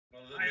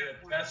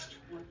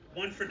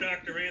one for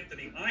Dr.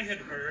 Anthony. I had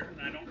heard,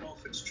 and I don't know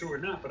if it's true or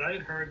not, but I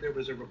had heard there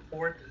was a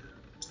report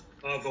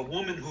of a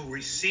woman who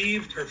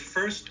received her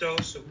first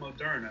dose of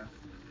Moderna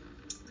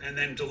and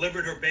then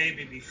delivered her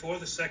baby before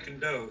the second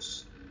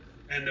dose,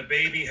 and the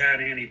baby had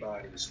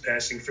antibodies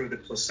passing through the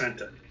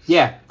placenta.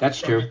 Yeah,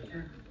 that's true.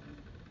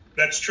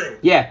 That's true.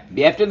 Yeah,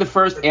 after the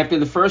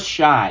first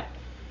shot.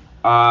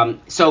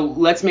 So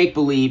let's make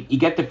believe you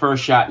get the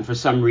first shot, and for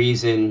some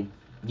reason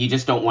you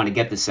just don't want to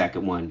get the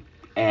second one.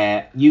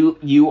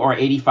 You are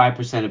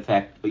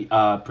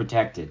 85%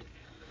 protected.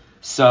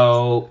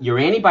 So your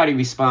antibody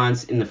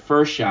response in the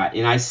first shot,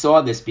 and I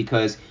saw this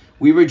because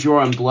we were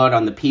drawing blood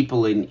on the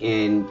people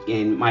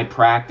in my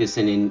practice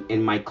and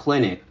in my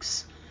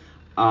clinics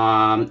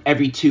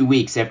every 2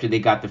 weeks after they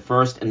got the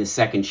first and the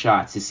second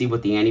shots to see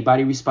what the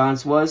antibody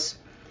response was.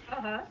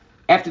 Uh-huh.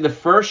 After the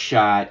first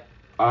shot,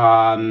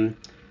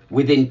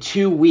 within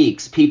 2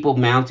 weeks, people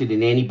mounted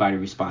an antibody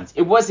response.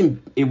 It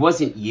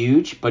wasn't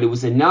huge, but it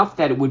was enough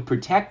that it would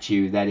protect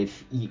you. That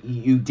if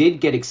you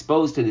did get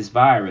exposed to this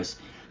virus,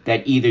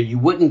 that either you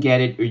wouldn't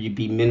get it or you'd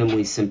be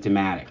minimally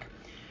symptomatic.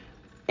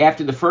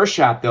 After the first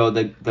shot, though,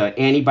 the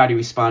antibody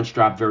response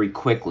dropped very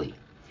quickly.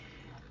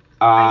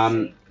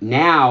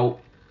 Now,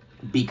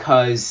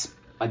 because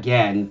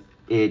again,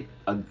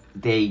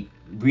 they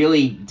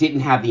really didn't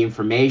have the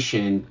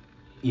information,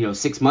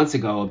 6 months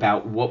ago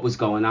about what was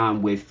going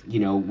on with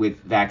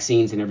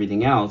vaccines and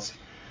everything else.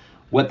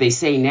 What they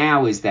say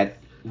now is that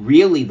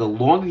really the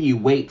longer you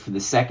wait for the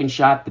second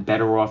shot, the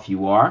better off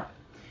you are.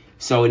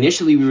 So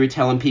initially we were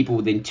telling people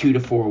within 2 to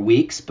 4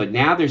 weeks, but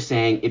now they're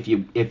saying if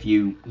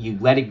you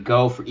let it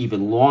go for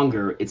even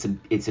longer, it's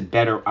a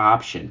better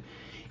option.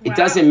 Wow. It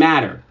doesn't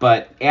matter,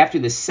 but after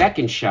the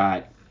second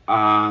shot,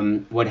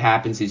 what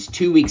happens is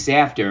 2 weeks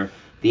after,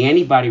 the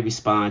antibody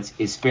response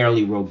is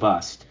fairly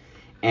robust,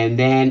 and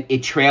then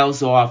it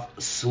trails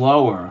off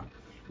slower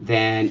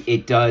than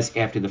it does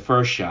after the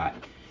first shot.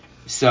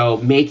 So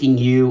making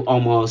you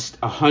almost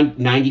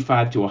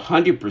 95 to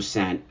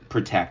 100%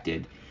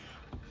 protected.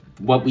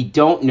 What we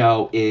don't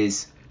know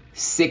is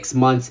 6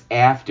 months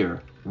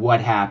after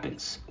what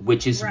happens,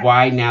 which is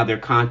why now they're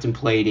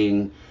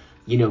contemplating,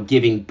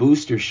 giving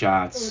booster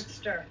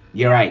shots.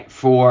 You're right,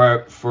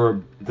 for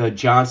the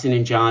Johnson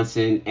and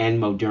Johnson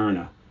and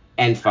Moderna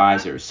and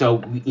Pfizer. So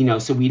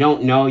we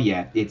don't know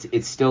yet.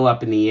 It's still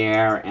up in the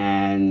air,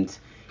 and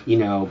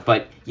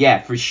but yeah,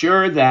 for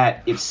sure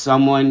that if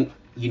someone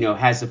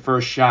has the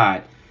first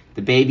shot,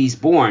 the baby's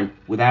born,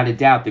 without a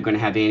doubt they're going to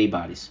have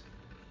antibodies.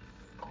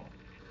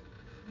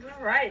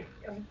 All right.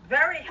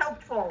 Very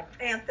helpful,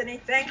 Anthony.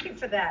 Thank you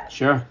for that.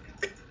 Sure.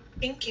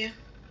 Thank you.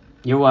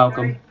 You're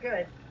welcome. Very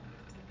good.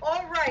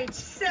 All right.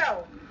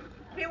 So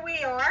here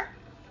we are,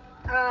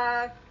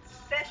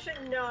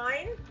 session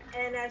 9.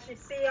 And as you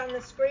see on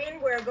the screen,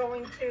 we're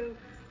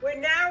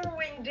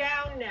narrowing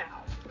down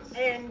now.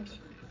 And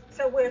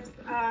so we're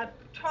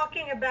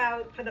talking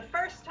about, for the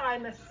first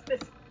time, a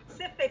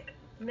specific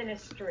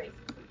ministry.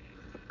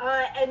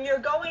 And you're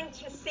going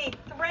to see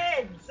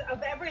threads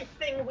of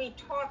everything we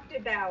talked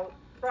about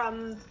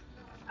from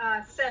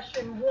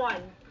session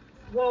 1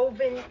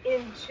 woven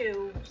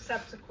into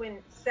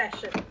subsequent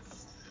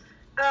sessions.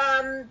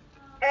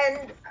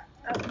 And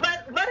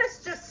let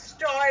us just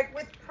start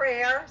with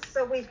prayer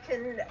so we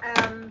can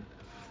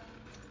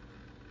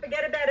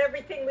forget about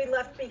everything we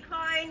left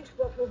behind,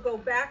 what we'll go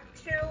back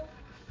to.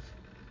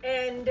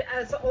 And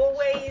as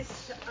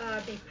always,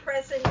 be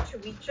present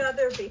to each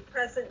other, be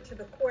present to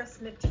the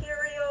course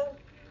material,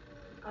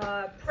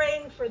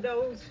 praying for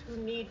those who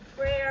need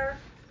prayer,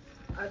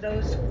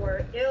 those who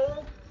are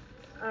ill,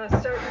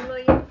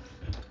 certainly,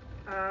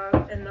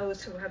 and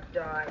those who have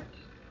died.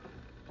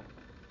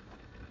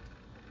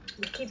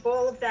 We keep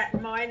all of that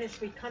in mind as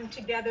we come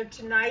together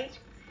tonight.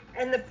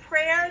 And the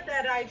prayer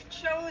that I've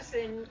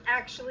chosen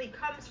actually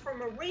comes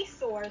from a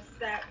resource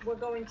that we're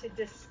going to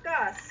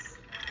discuss.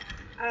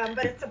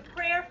 But it's a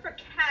prayer for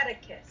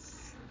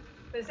catechists,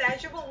 because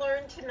as you will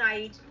learn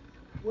tonight,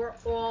 we're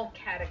all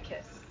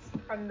catechists,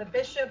 from the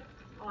bishop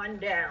on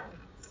down.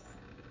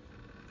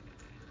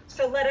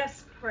 So let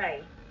us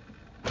pray.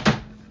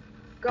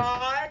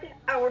 God,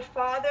 our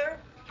Father,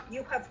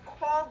 you have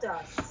called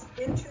us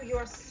into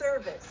your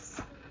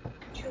service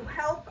to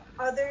help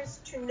others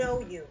to know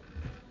you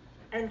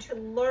and to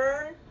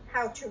learn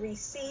how to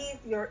receive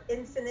your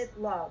infinite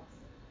love.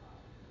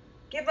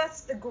 Give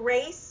us the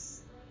grace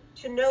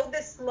to know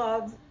this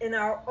love in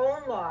our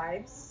own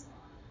lives,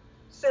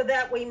 so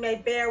that we may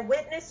bear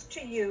witness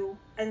to you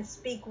and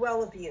speak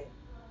well of you.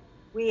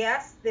 We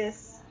ask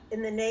this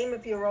in the name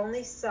of your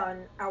only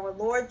Son, our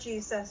Lord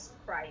Jesus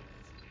Christ.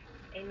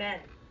 Amen.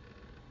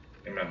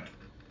 Amen.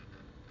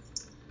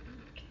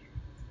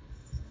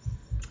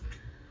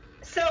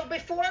 So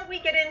before we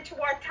get into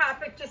our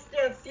topic, just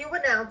a few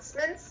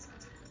announcements.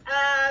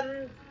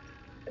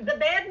 The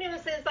bad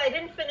news is I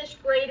didn't finish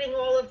grading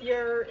all of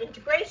your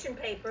integration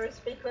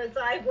papers because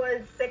I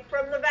was sick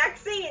from the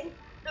vaccine.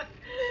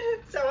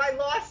 So I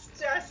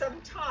lost some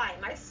time.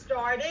 I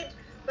started,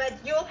 but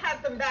you'll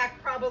have them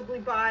back probably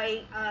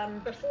by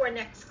before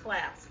next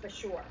class, for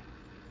sure.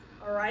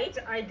 All right,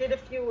 I did a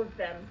few of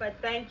them, but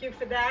thank you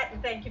for that,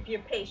 and thank you for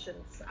your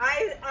patience.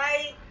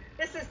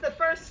 This is the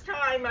first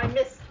time I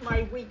missed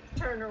my week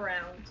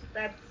turnaround.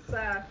 That's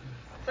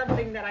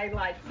something that I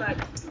like, but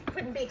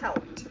couldn't be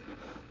helped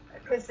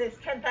because there's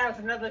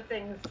 10,000 other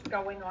things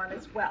going on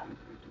as well.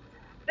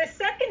 The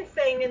second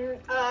thing, and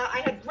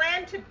I had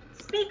planned to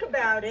speak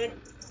about it,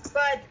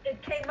 but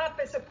it came up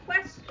as a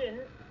question,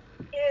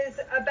 is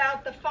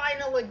about the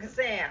final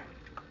exam.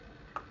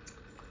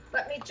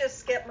 Let me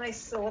just get my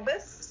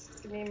syllabus.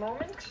 Give me a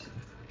moment.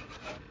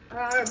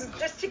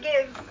 Just to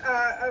give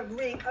a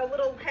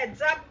little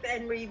heads up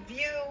and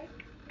review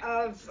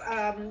of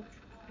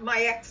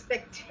my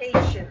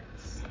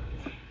expectations.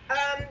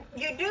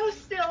 You do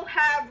still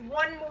have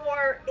one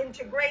more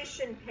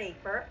integration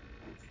paper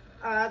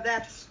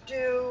that's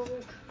due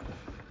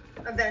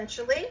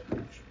eventually.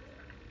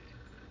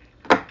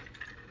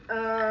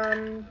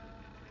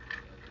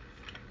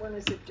 When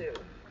is it due?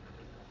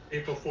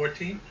 April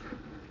 14th?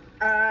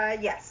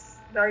 Yes,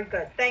 very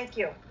good. Thank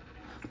you.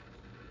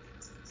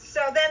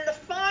 So then the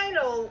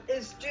final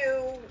is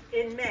due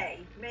in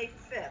May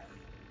 5th.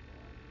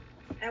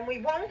 And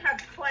we won't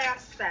have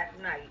class that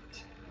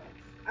night.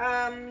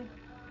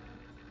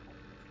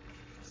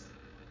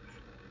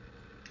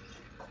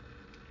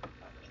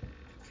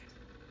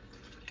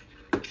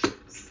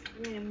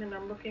 And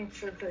I'm looking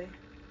for the...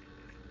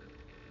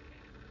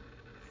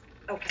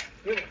 Okay,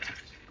 here we go.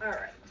 All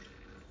right.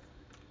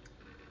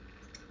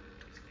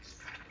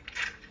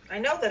 I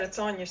know that it's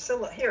on your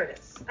syllabus. Here it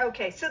is.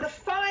 Okay, so the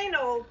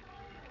final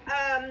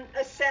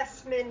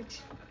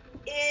assessment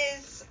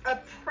is a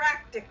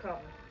practicum.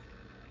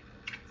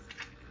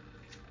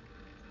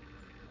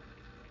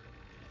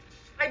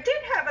 I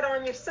did have it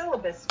on your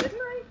syllabus, didn't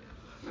I?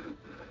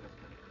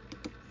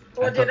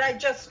 Or did I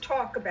just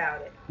talk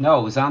about it? No,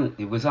 it was on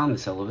the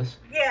syllabus.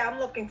 Yeah, I'm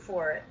looking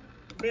for it.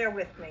 Bear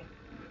with me.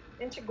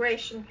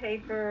 Integration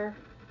paper.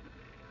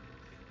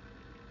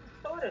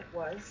 I thought it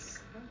was.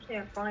 I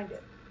can't find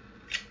it.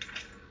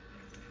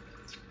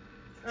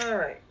 All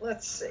right,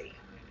 let's see.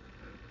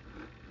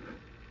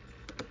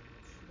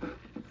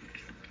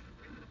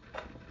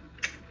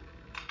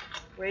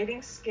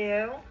 Rating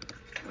scale.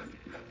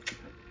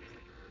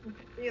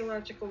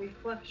 Theological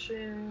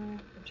reflection,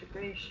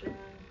 integration,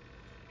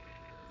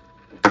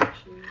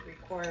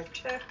 required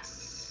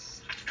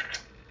text.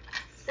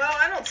 Well,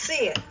 I don't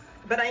see it,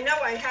 but I know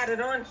I had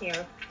it on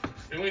here.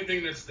 The only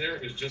thing that's there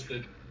is just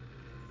the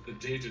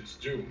date it's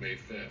due, May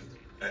 5th.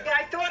 Yeah,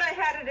 I thought I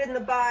had it in the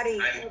body.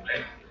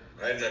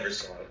 I never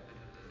saw it.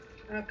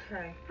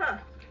 Okay, huh.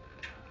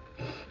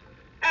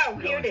 Oh,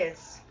 here it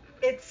is.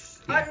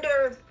 It's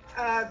under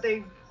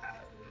the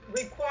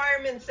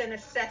requirements and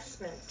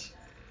assessment.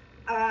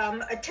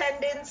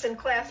 Attendance and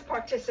class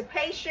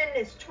participation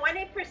is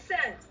 20%.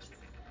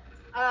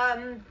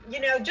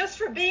 Just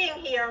for being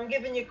here, I'm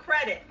giving you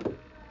credit.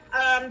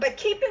 But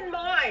keep in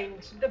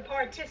mind the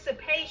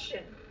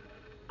participation.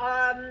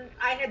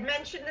 I had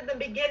mentioned in the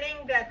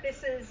beginning that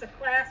this is a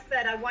class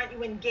that I want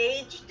you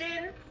engaged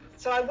in,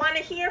 so I want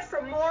to hear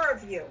from more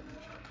of you.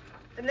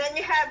 And then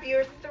you have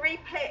your three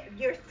page.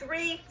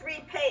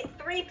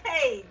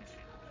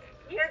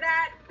 Hear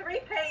that?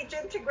 3-page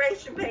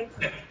integration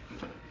paper.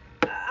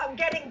 I'm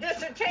getting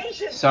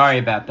dissertations. Sorry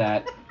about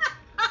that.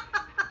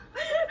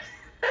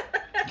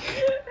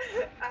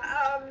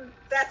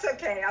 That's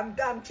okay.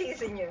 I'm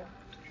teasing you.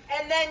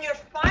 And then your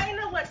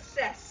final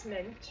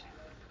assessment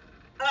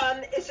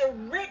is a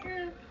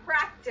written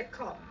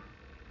practicum,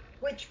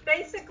 which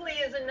basically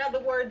is another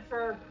word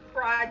for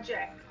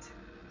project,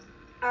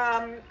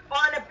 on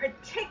a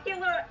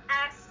particular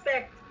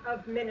aspect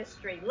of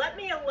ministry. Let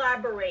me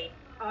elaborate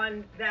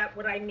on that,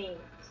 what I mean.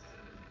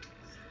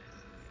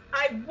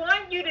 I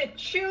want you to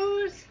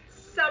choose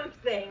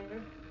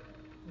something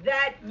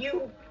that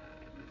you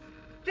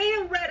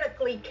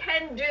theoretically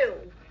can do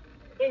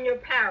in your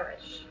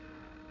parish,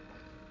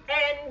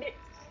 and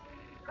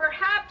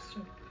perhaps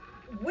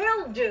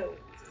will do.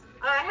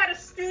 I had a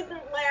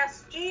student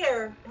last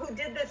year who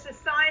did this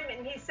assignment,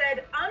 and he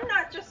said, I'm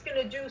not just going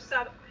to do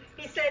some.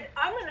 He said,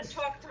 I'm going to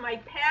talk to my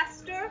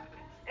pastor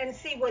and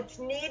see what's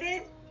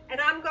needed, and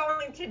I'm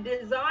going to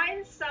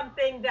design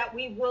something that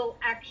we will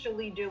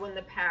actually do in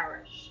the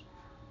parish.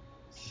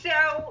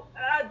 So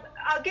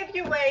I'll give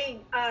you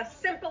a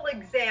simple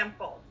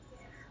example.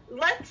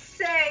 Let's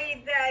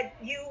say that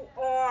you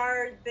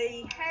are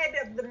the head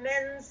of the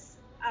men's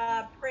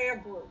prayer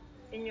group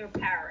in your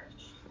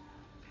parish.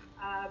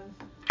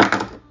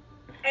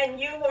 And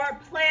you are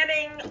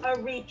planning a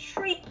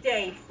retreat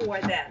day for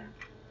them.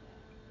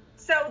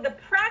 So the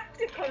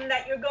practicum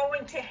that you're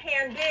going to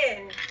hand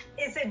in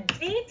is a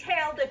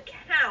detailed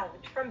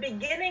account from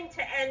beginning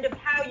to end of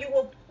how you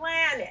will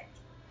plan it,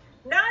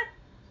 not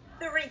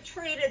the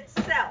retreat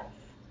itself.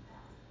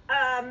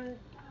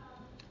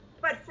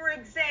 But for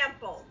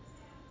example,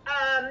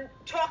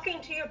 talking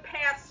to your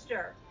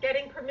pastor,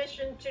 getting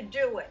permission to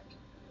do it,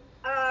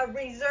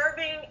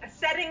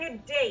 setting a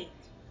date,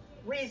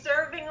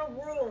 reserving a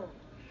room.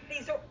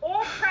 These are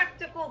all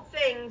practical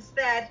things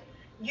that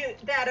you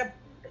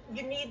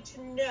need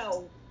to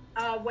know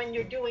when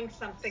you're doing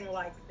something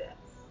like this.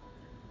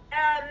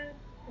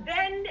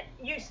 Then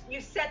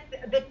you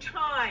set the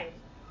time,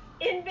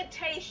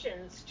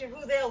 invitations to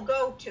who they'll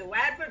go to,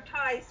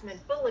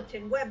 advertisement,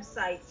 bulletin,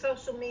 website,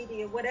 social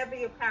media, whatever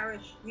your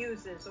parish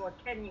uses or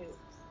can use.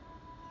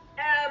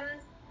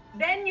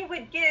 Then you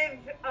would give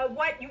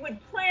what you would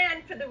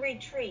plan for the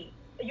retreat.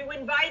 You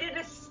invited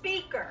a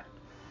speaker.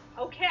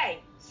 Okay,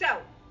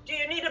 so do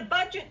you need a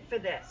budget for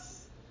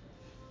this?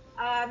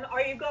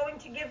 Are you going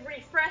to give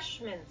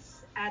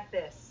refreshments at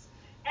this?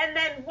 And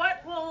then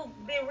what will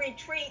the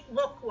retreat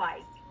look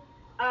like?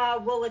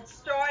 Will it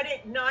start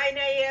at 9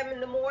 a.m. in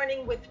the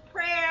morning with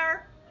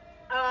prayer,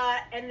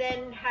 and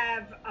then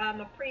have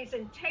a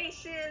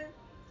presentation,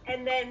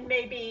 and then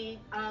maybe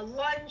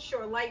lunch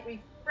or light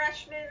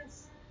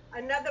refreshments,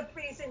 another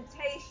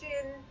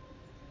presentation,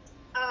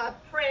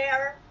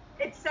 prayer,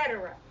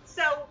 etc.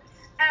 So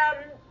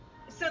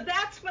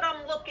that's what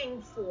I'm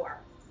looking for.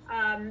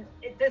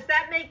 Does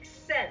that make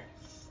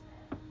sense?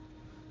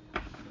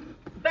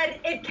 But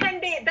it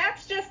can be,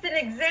 that's just an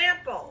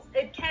example.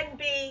 It can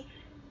be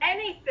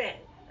anything.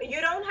 You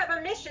don't have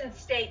a mission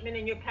statement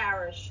in your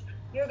parish.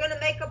 You're going to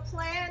make a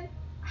plan.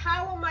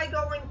 How am I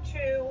going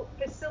to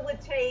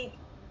facilitate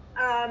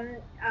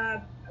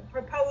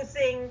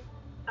proposing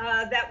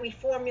that we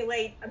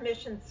formulate a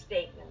mission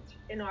statement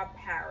in our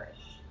parish?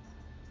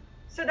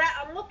 So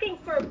that I'm looking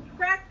for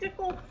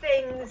practical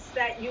things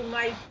that you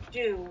might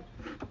do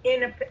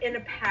in a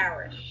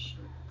parish.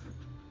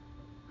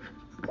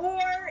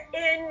 Or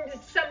in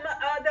some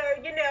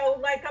other,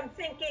 like I'm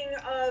thinking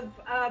of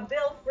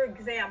Bill, for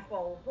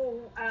example,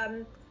 who,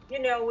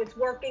 is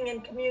working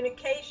in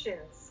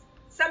communications.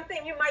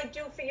 Something you might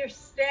do for your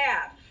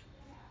staff,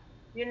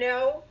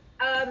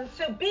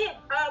 So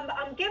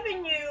I'm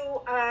giving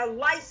you a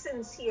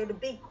license here to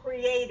be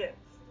creative.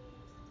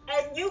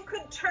 And you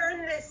could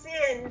turn this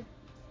in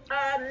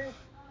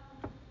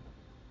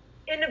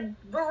a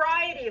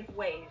variety of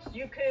ways.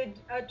 You could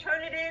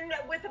turn it in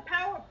with a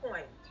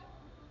PowerPoint.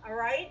 All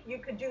right, you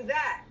could do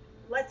that.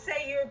 Let's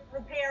say you're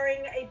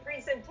preparing a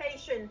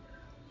presentation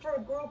for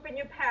a group in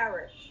your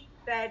parish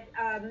that,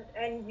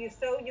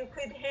 so you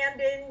could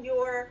hand in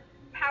your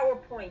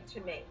PowerPoint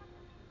to me.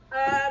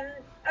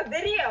 A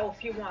video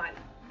if you want,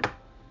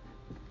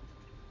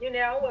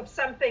 of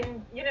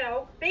something,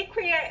 be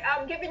creative.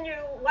 I'm giving you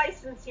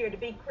license here to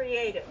be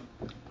creative.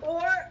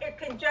 Or it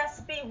can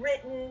just be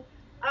written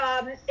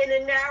in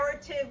a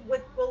narrative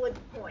with bullet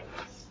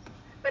points.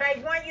 But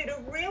I want you to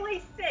really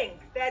think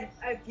that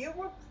if you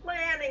were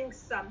planning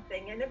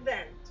something, an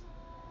event,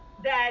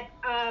 that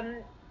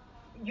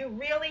you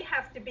really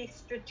have to be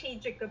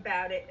strategic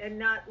about it and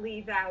not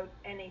leave out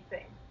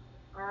anything.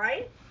 All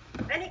right?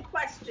 Any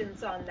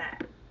questions on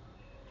that?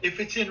 If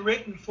it's in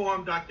written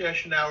form, Dr.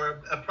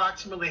 Eschenauer,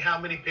 approximately how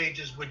many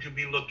pages would you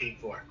be looking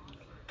for?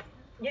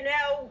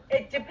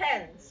 It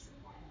depends.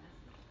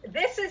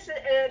 This is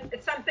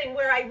something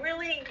where it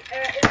really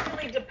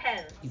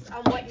depends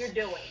on what you're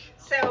doing.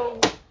 So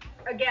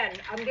again,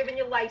 I'm giving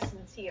you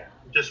license here.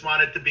 Just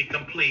want it to be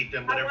complete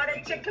and whatever. I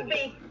want it to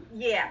be,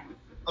 yeah.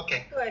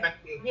 Okay. Good.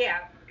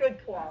 Yeah, good,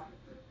 Paul.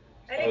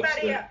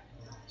 Anybody else?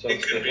 So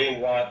it could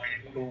be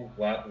who,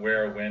 what,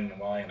 where, when,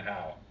 why, and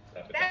how.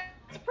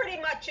 That's pretty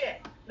much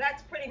it.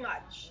 That's pretty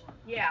much,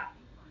 yeah.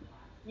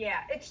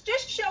 Yeah, it's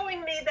just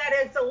showing me that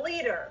as a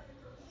leader,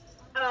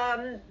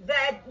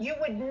 that you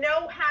would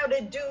know how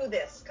to do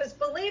this. Because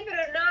believe it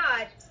or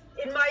not,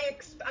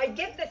 I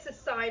give this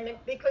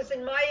assignment because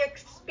in my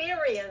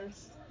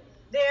experience,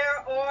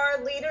 there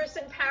are leaders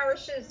in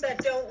parishes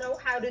that don't know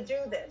how to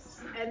do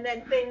this. And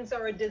then things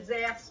are a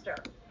disaster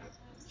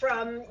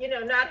from,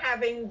 not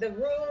having the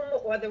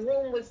room, or the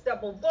room was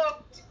double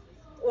booked,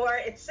 or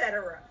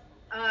etc.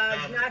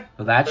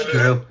 Well, that's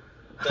true.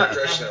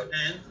 Dr. Eschenauer,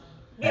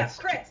 Yeah,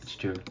 Chris. It's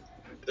true.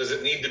 does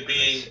it need to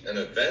be an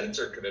event,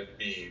 or could it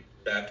be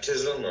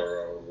baptism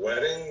or a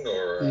wedding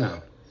or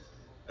No.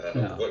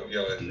 what?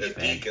 As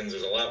deacons,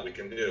 there's a lot we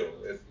can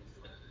do.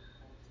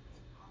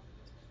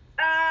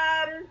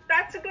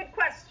 That's a good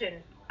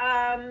question.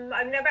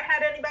 I've never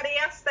had anybody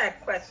ask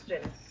that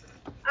question.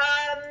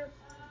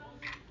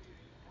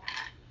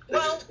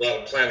 There's just a lot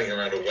of planning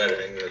around a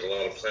wedding. There's a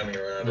lot of planning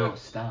around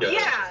Stop.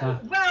 Yeah.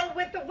 Stop. Well,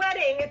 with the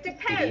wedding, it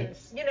depends.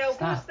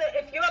 Stop.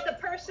 If you're the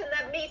person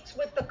that meets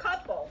with the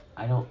couple.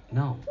 I don't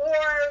know.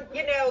 Or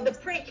the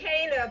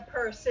pre-Cana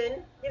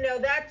person.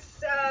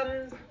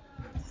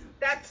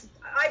 That's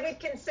I would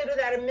consider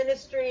that a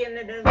ministry and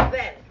an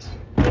event.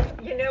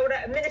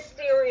 A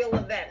ministerial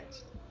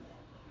event.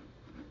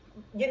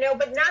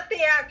 But not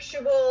the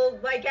actual,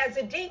 like as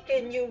a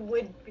deacon, you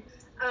would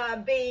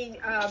be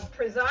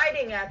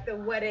presiding at the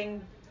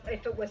wedding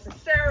if it was a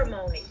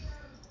ceremony.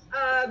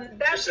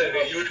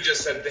 You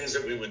just said things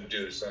that we would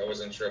do, so I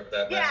wasn't sure if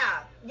that meant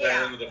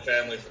planning with the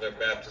family for their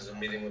baptism,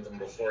 meeting with them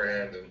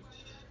beforehand,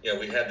 and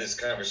we had this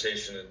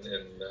conversation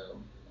in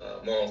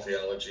moral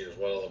theology as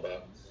well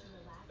about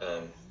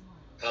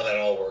how that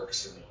all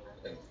works,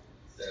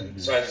 and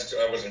so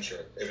I wasn't sure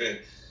if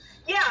it.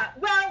 Yeah,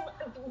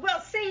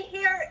 well, see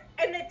here,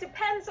 and it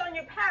depends on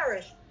your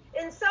parish.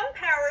 in some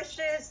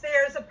parishes,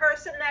 there's a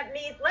person that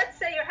let's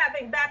say you're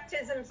having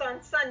baptisms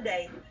on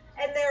Sunday,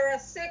 and there are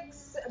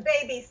 6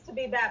 babies to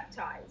be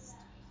baptized,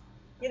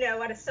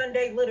 at a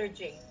Sunday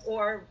liturgy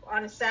or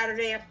on a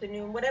Saturday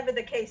afternoon, whatever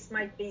the case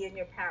might be in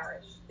your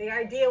parish. The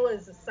ideal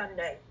is a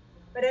Sunday.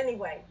 But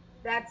anyway,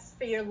 that's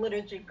for your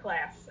liturgy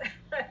class.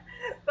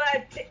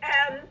 But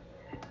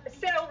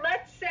so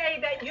let's say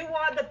that you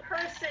are the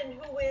person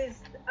who is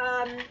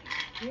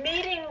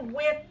meeting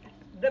with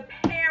the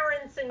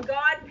parents and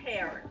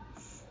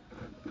godparents.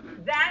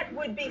 That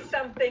would be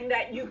something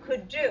that you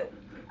could do.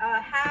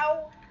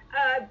 How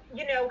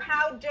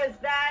does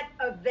that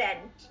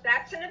event,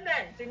 that's an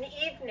event, an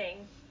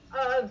evening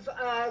of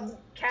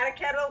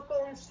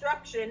catechetical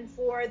instruction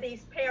for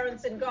these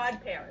parents and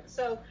godparents.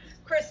 So,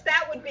 Chris,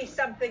 that would be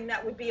something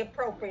that would be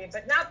appropriate,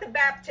 but not the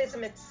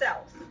baptism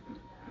itself,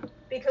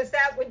 because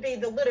that would be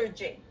the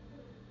liturgy.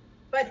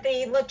 But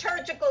the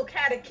liturgical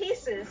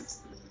catechesis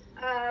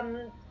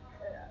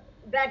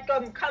that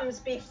comes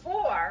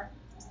before,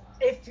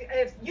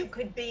 if you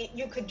could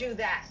do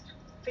that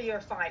for your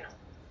final.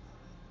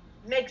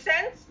 Make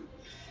sense?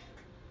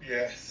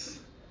 Yes.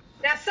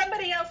 Now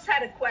somebody else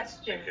had a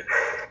question.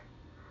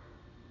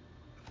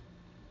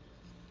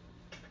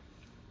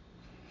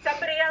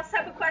 Somebody else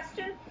have a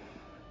question?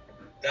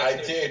 I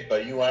did,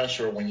 but you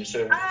answered when you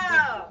said.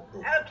 Oh,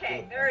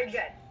 okay, very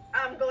good.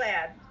 I'm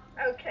glad.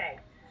 Okay.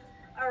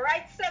 All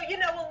right. So,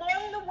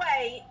 along the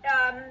way,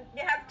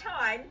 you have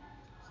time.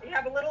 You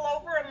have a little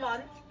over a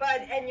month,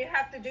 and you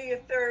have to do your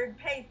 3rd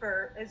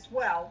paper as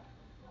well.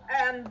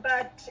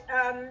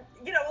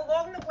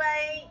 Along the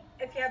way,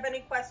 if you have any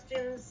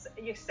questions,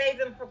 you save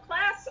them for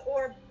class,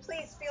 or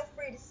please feel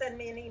free to send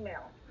me an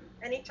email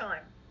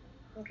anytime.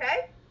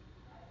 Okay?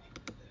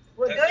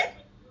 We're good?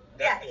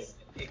 Yes.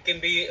 It can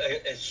be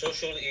a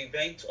social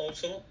event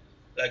also,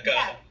 like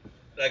Yeah.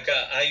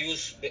 I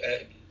used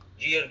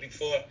year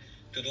before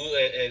to do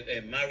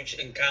a marriage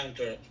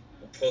encounter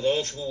for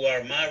those who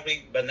are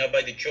married but not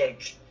by the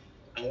church,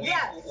 and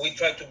we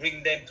try to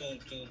bring them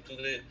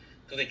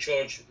to the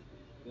church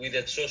with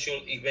a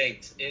social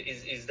event.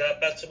 Is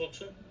that possible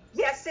too?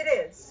 Yes, it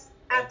is.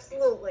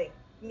 Absolutely.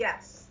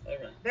 Yes. All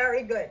right.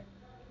 Very good.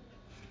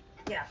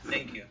 Yes.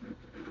 Thank you.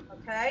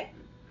 Okay.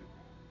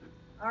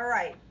 All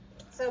right.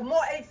 So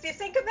if you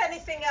think of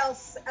anything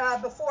else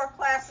before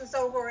class is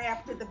over or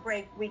after the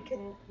break, we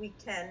can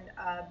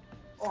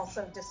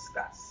also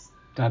discuss.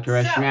 Dr.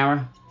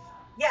 Eschenauer?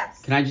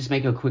 Yes. Can I just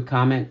make a quick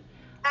comment?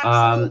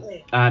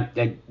 Absolutely.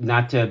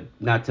 Not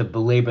to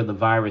belabor the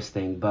virus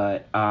thing,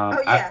 but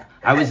yeah.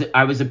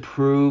 I was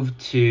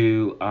approved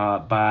to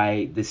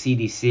by the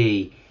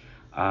CDC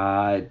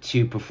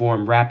to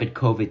perform rapid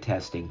COVID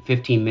testing,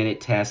 15-minute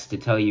test to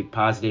tell you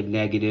positive,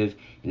 negative,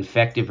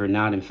 infective, or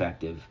not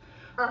infective.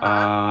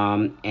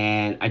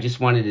 And I just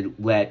wanted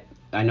to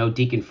I know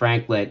Deacon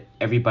Frank let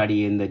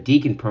everybody in the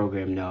Deacon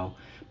program know,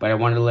 but I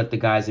wanted to let the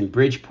guys in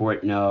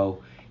Bridgeport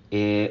know,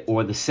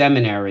 or the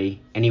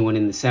seminary, anyone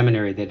in the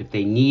seminary, that if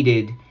they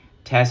needed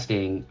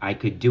testing, I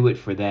could do it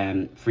for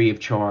them free of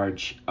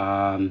charge.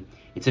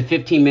 It's a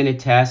 15-minute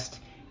test.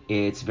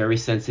 It's very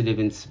sensitive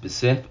and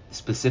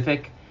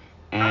specific,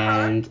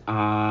 and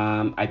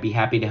I'd be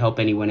happy to help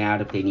anyone out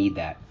if they need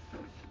that.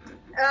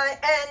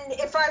 And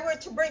if I were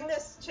to bring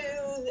this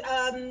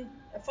to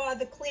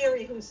Father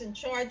Cleary, who's in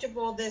charge of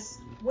all this,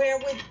 where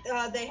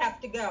would they have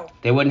to go?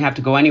 They wouldn't have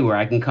to go anywhere.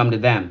 I can come to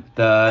them.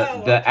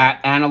 The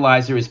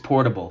analyzer is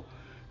portable,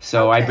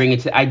 so I bring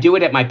it I do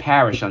it at my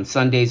parish on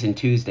Sundays and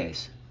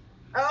Tuesdays.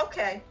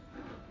 Okay.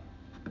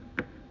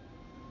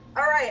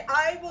 All right.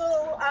 I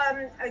will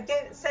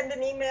send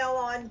an email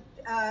on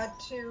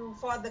to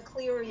Father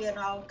Cleary, and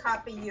I'll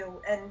copy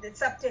you, and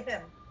it's up to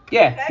him.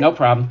 Yeah, okay? No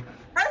problem.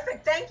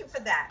 Perfect. Thank you for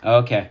that.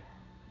 Okay.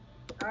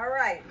 All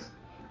right.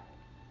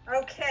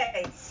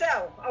 Okay,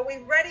 so are we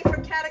ready for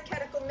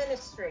catechetical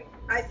ministry?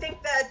 I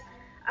think that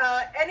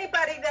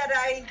anybody that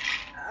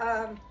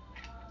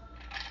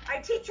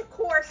I teach a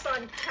course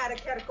on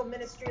catechetical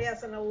ministry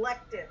as an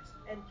elective,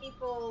 and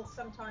people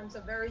sometimes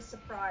are very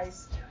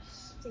surprised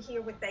to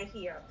hear what they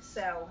hear.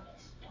 So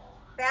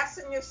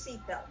fasten your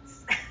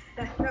seatbelts.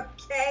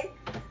 Okay.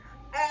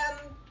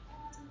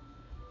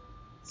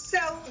 So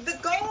the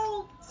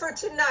goal for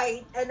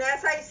tonight, and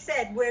as I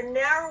said, we're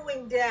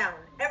narrowing down.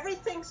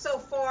 Everything so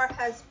far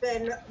has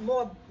been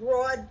more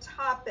broad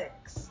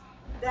topics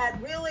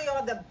that really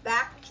are the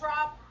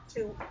backdrop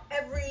to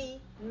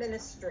every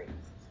ministry.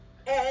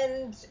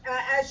 And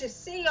as you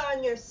see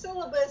on your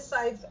syllabus,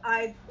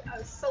 I've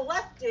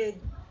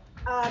selected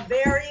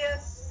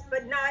various,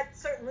 but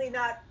certainly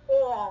not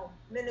all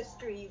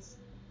ministries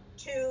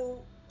to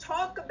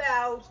talk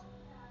about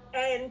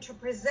and to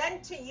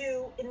present to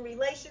you in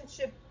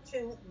relationship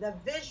to the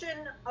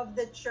vision of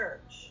the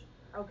church.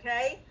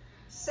 Okay?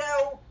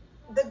 So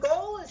the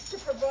goal is to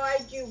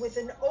provide you with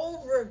an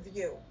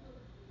overview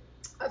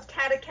of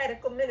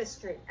catechetical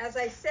ministry. As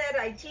I said,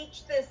 I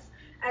teach this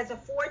as a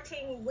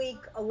 14-week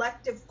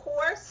elective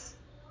course.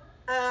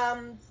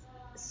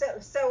 So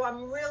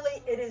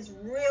it is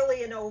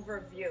really an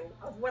overview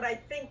of what I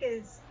think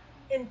is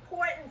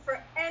important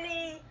for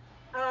any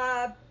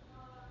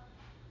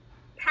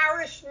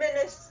parish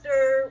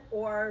minister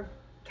or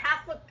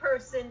Catholic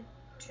person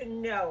to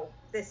know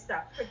this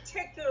stuff,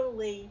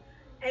 particularly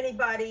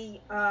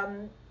anybody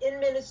in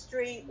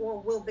ministry or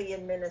will be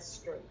in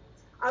ministry.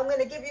 I'm going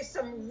to give you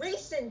some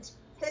recent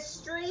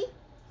history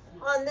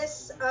on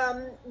this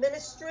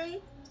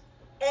ministry,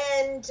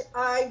 and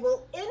I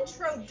will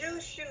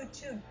introduce you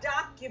to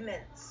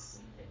documents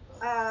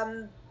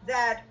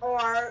that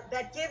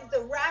give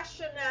the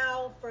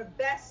rationale for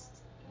best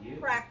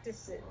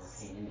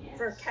practices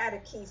for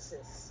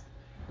catechesis.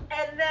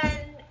 And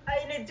then,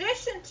 in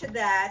addition to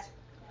that,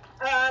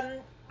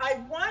 I'm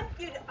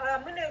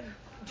going to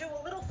do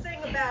a little thing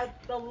about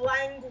the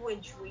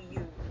language we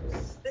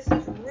use. This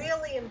is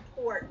really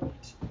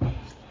important.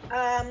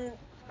 I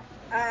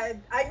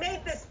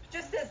made this,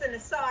 just as an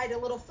aside, a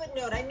little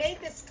footnote. I made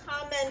this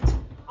comment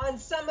on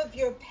some of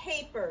your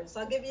papers.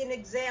 I'll give you an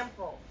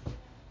example.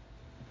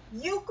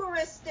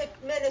 Eucharistic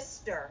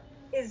minister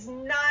is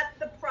not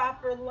the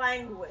proper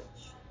language.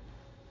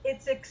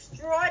 It's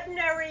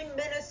extraordinary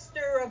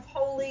minister of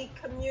Holy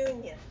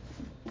Communion.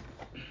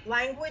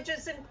 Language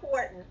is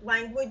important.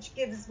 Language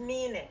gives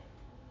meaning.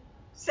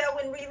 So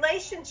in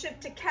relationship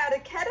to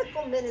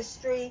catechetical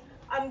ministry,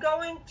 I'm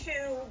going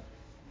to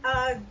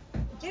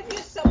give you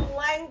some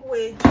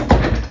language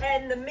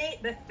and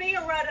the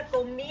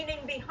theoretical meaning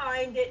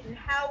behind it and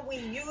how we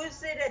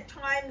use it at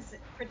times,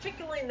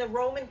 particularly in the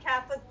Roman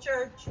Catholic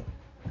Church,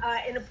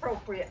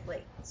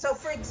 inappropriately. So,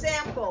 for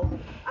example,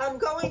 I'm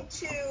going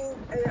to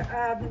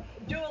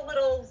do a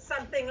little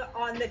something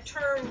on the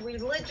term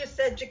religious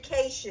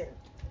education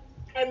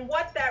and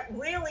what that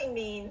really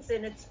means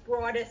in its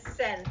broadest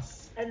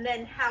sense, and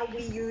then how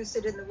we use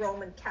it in the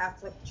Roman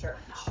Catholic Church.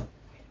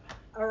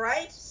 All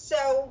right,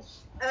 so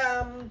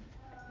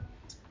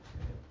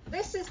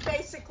this is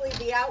basically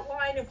the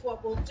outline of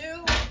what we'll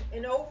do,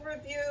 an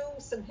overview,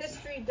 some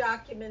history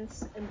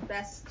documents, and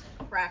best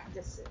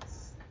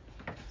practices.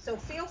 So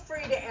feel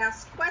free to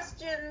ask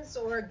questions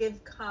or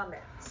give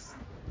comments.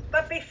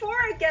 But before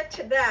I get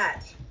to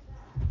that,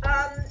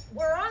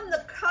 we're on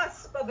the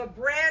cusp of a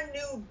brand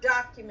new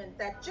document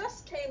that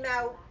just came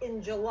out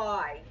in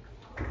July.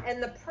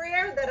 And the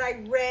prayer that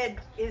I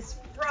read is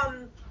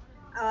from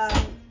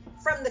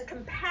the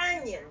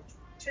companion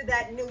to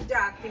that new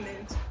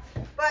document.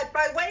 But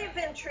by way of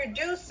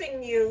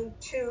introducing you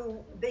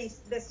to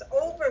this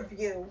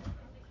overview,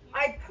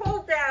 I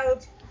pulled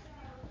out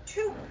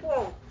 2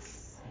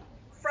 quotes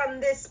from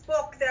this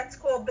book that's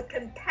called The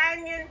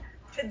Companion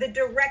to the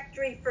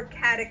Directory for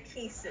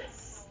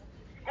Catechesis.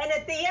 And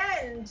at the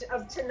end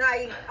of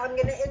tonight, I'm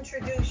going to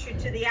introduce you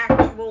to the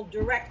actual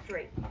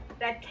directory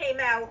that came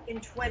out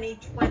in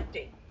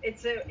 2020.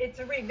 It's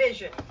a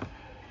revision.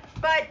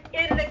 But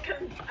in the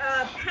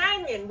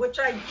companion, which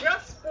I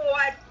just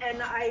bought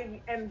and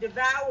I am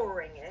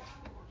devouring it,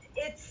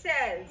 it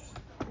says,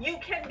 you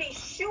can be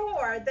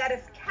sure that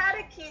if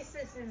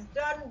catechesis is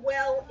done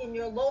well in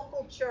your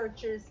local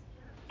churches,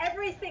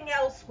 everything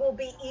else will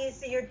be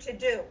easier to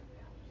do.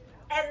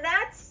 And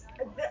that's,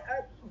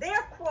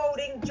 they're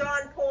quoting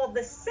John Paul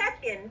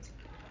II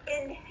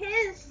in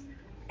his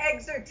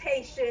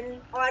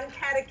exhortation on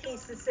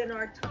catechesis in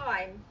our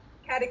time,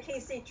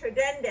 Catechesi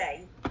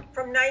Tradendae,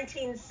 from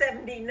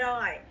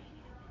 1979.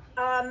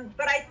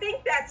 But I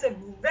think that's a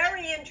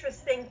very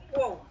interesting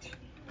quote.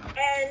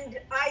 And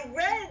I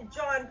read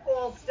John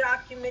Paul's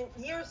document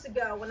years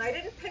ago, and I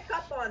didn't pick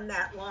up on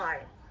that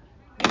line.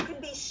 You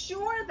can be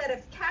sure that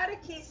if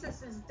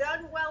catechesis is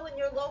done well in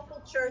your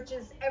local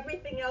churches,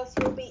 everything else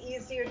will be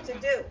easier to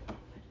do.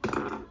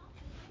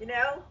 You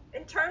know,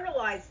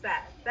 internalize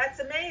that. That's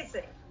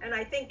amazing. And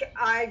I think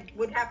I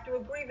would have to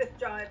agree with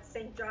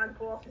St. John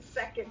Paul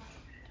II.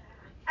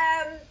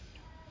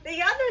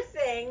 The other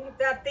thing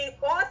that the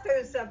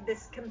authors of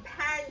this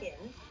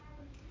companion,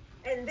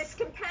 and this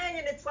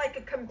companion, it's like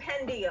a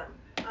compendium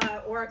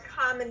or a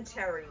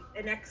commentary,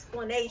 an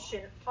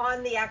explanation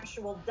on the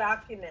actual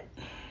document.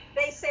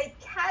 They say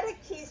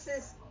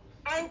catechesis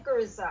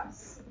anchors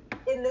us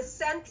in the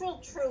central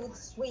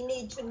truths we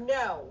need to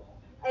know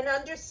and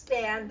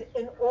understand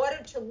in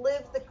order to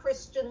live the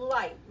Christian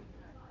life.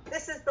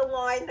 This is the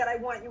line that I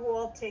want you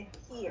all to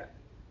hear.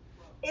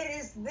 It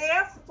is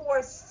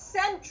therefore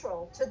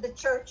central to the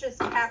church's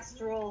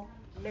pastoral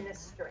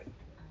ministry.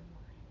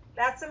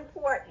 That's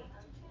important,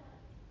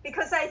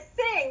 because I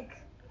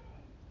think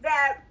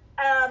that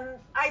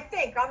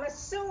I'm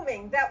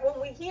assuming that when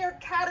we hear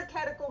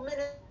catechetical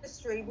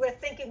ministry, we're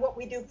thinking what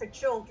we do for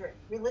children,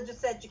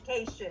 religious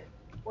education,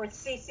 or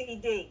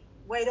CCD.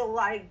 Wait till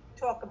I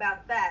talk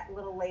about that a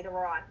little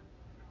later on.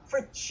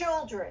 For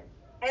children.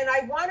 And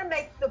I want to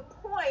make the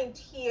point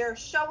here,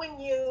 showing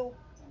you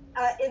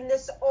in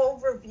this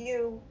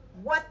overview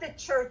what the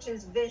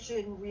church's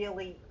vision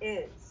really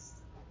is.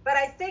 But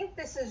I think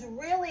this is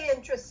really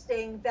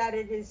interesting that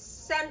it is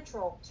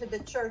central to the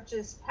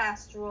church's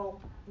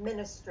pastoral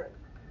ministry.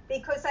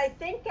 Because I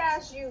think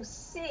as you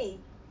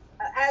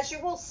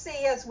will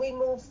see as we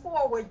move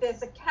forward,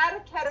 there's a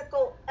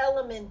catechetical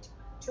element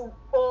to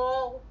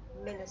all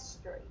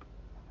ministry.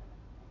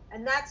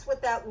 And that's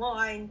what that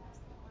line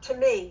To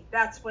me,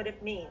 that's what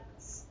it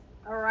means.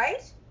 All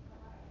right?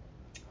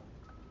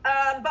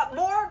 But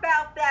more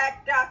about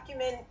that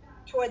document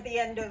toward the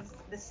end of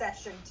the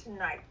session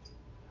tonight.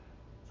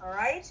 All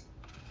right?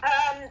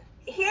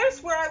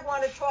 Here's where I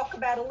want to talk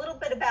about a little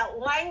bit about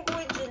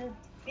language and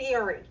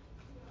theory,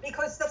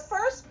 because the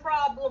first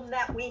problem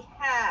that we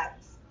have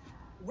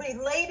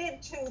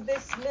related to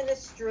this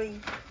ministry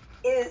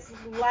is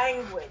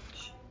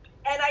language.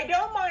 And I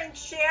don't mind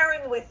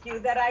sharing with you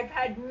that I've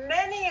had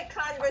many a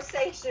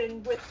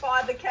conversation with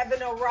Father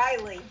Kevin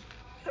O'Reilly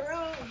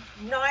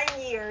through 9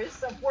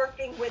 years of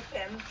working with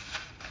him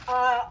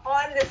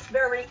on this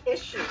very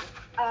issue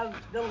of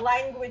the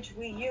language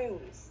we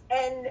use.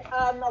 And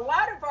a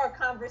lot of our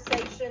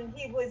conversation,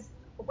 he was,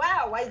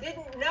 wow, I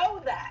didn't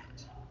know that.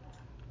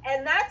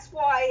 And that's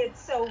why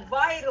it's so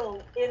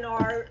vital in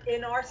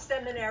our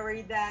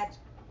seminary that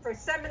for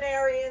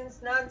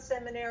seminarians,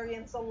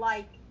 non-seminarians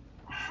alike,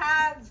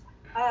 have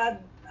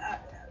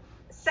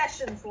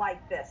sessions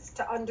like this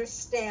to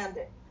understand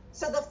it.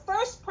 So the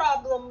first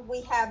problem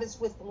we have is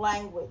with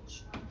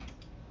language.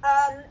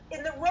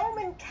 In the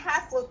Roman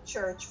Catholic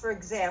Church, for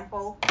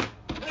example,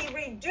 we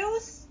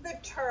reduce the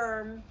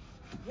term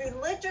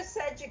religious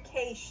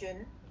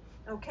education.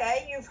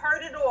 Okay, you've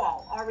heard it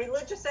all, our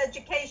religious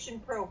education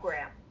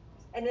program.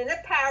 And in a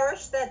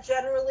parish, that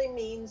generally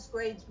means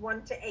grades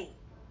 1 to 8,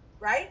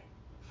 right?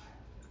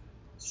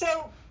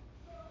 So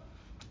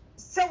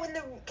in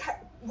the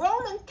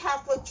Roman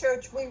Catholic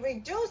Church, we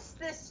reduce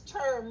this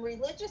term,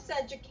 religious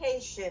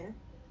education,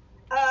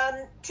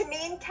 to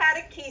mean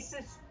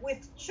catechesis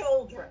with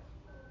children,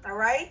 all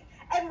right?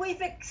 And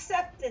we've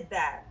accepted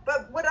that.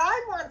 But what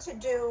I want to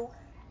do,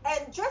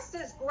 and just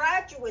as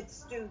graduate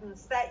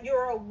students, that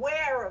you're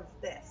aware of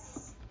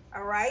this,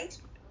 all right?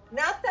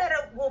 Not that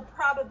it will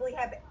probably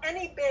have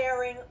any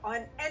bearing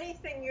on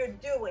anything you're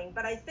doing,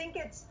 but I think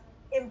it's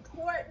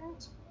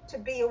important to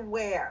be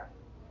aware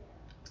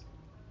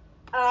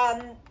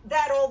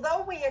that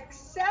although we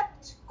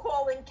accept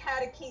calling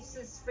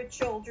catechesis for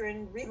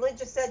children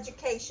religious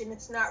education,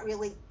 it's not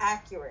really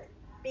accurate,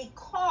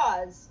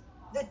 because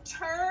the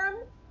term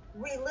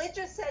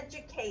religious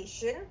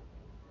education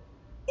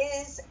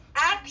is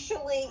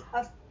actually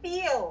a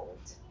field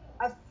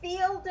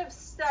of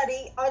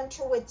study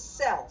unto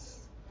itself.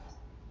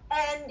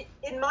 And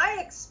in my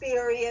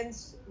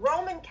experience,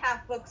 Roman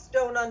Catholics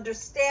don't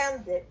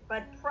understand it,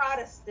 but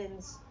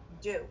Protestants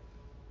do.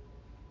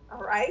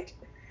 All right?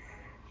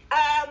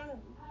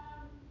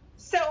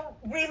 So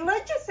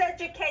religious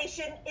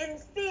education, in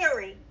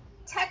theory,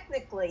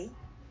 technically,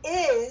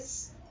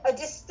 is a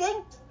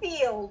distinct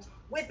field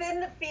within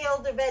the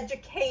field of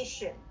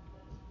education.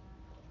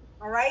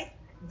 All right?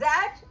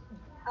 That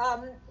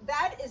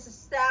is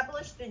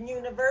established in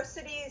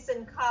universities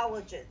and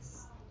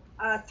colleges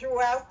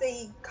throughout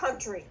the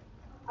country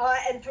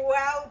and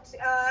throughout,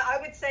 I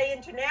would say,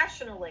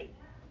 internationally.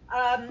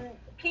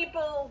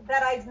 People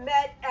that I've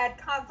met at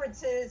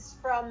conferences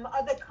from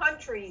other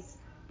countries,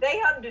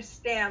 they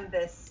understand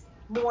this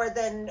more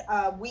than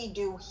we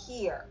do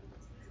here.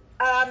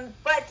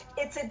 But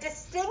it's a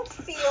distinct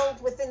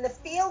field within the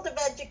field of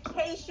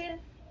education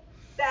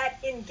that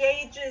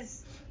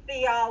engages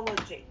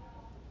theology.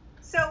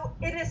 So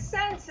in a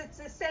sense, it's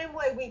the same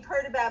way we've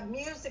heard about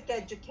music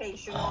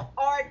education or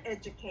art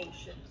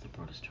education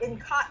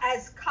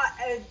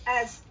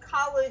as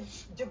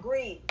college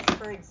degrees,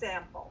 for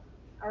example.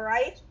 All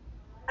right?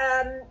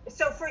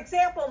 So for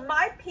example,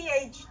 my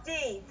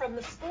PhD from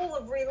the School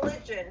of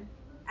Religion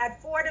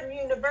at Fordham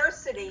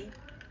University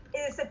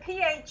is a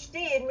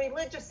PhD in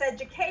religious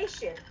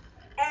education.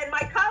 And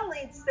my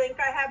colleagues think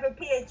I have a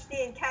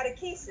PhD in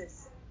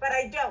catechesis, but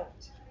I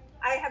don't.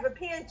 I have a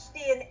PhD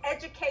in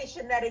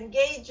education that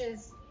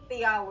engages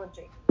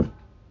theology.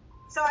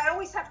 So I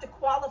always have to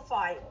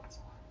qualify it.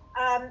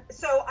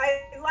 So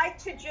I like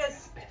to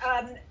just,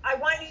 I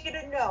want you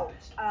to know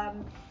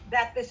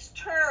that this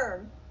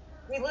term,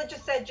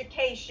 religious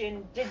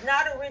education, did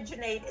not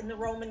originate in the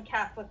Roman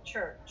Catholic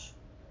Church.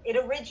 It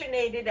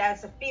originated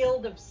as a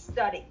field of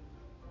study.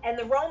 And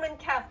the Roman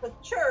Catholic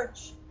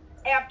Church,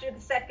 after the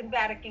Second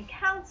Vatican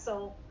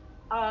Council,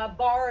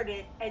 borrowed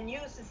it and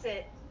uses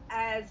it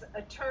as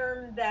a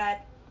term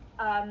that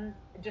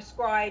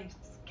describes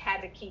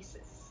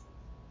catechesis.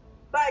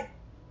 But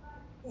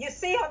you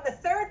see on the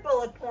third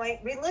bullet point,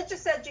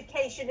 religious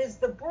education is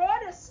the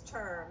broadest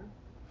term,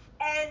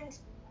 and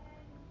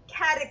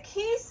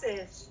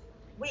catechesis,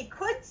 we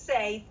could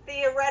say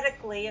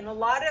theoretically, and a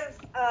lot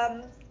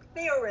of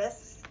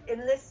theorists in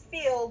this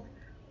field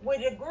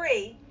would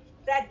agree,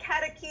 that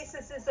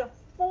catechesis is a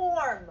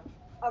form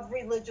of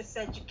religious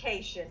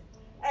education.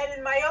 And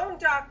in my own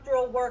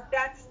doctoral work,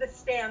 that's the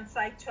stance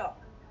I took.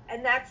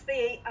 And that's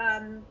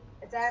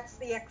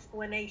the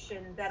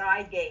explanation that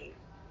I gave,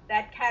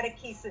 that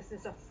catechesis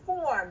is a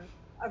form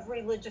of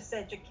religious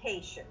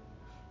education.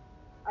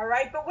 All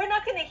right, but we're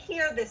not going to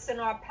hear this in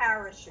our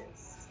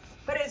parishes.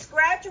 But as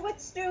graduate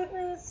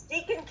students,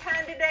 deacon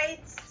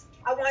candidates,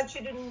 I want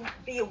you to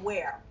be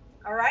aware.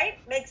 All right,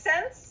 make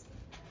sense?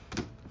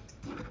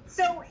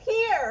 So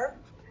here,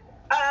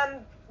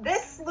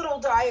 this little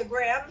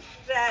diagram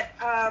that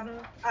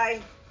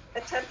I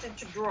attempted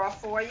to draw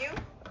for you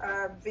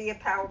via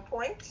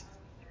PowerPoint.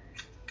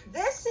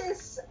 This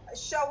is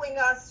showing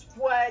us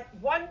what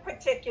one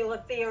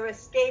particular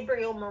theorist,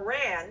 Gabriel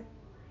Moran,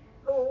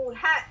 who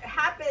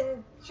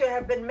happened to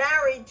have been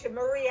married to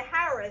Maria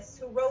Harris,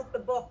 who wrote the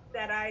book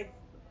that I've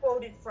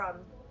quoted from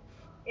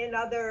in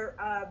other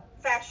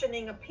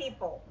Fashioning a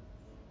People.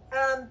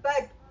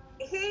 But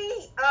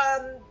he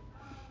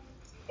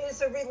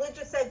is a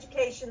religious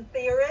education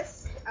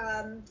theorist,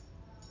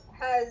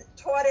 has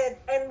taught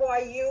at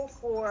NYU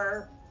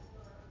for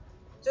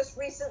just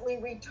recently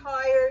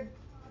retired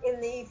in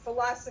the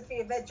philosophy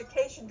of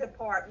education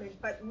department,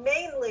 but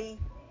mainly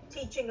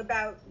teaching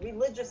about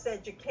religious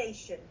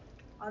education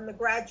on the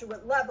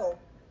graduate level.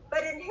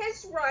 But in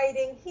his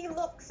writing, he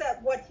looks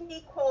at what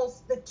he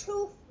calls the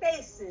two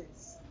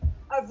faces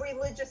of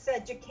religious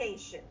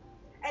education.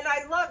 And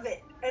I love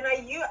it. And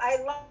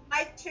I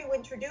like to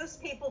introduce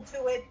people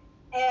to it,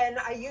 and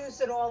I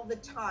use it all the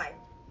time.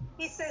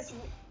 He says,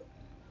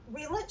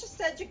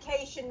 religious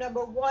education,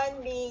 number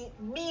one,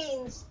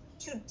 means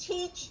to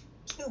teach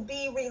to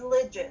be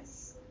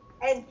religious.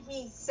 And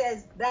he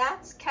says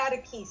that's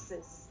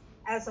catechesis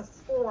as a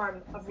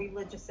form of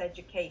religious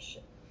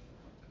education.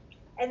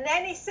 And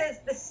then he says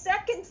the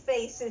second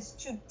phase is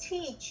to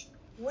teach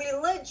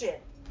religion.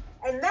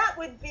 And that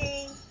would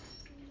be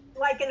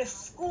like in a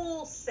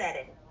school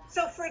setting.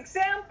 So, for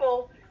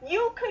example,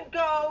 you could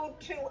go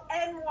to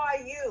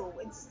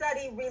NYU and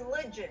study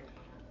religion,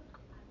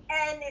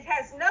 and it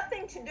has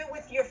nothing to do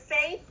with your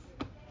faith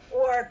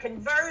or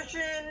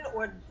conversion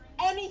or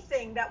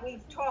anything that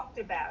we've talked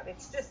about.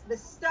 It's just the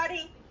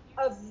study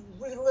of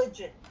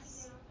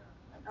religions.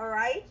 All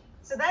right?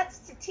 So that's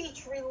to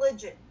teach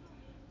religion.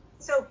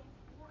 So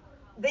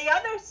the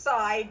other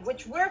side,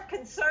 which we're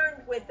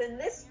concerned with in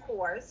this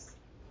course,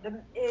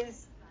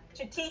 is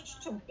to teach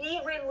to be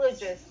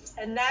religious,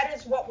 and that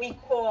is what we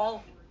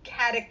call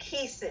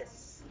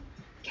catechesis.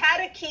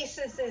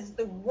 Catechesis is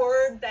the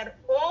word that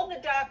all the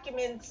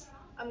documents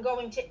I'm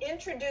going to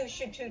introduce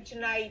you to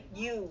tonight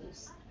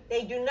use.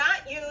 They do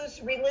not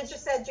use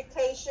religious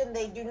education.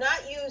 They do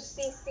not use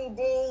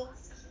CCD.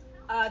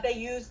 They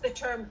use the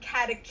term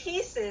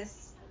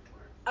catechesis,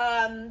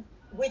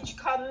 which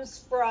comes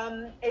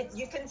from,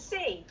 you can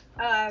see,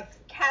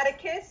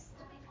 catechist,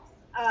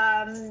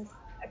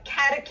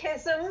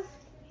 catechism,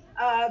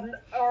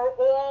 are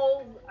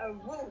all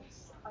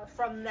roots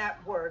from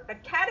that word.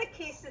 But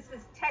catechesis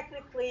is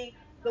technically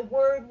the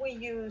word we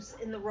use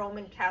in the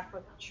Roman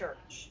Catholic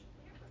Church.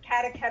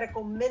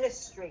 Catechetical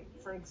ministry,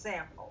 for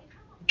example.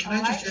 Can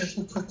I just ask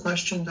a quick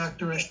question,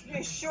 Dr. Eschenauer?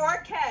 You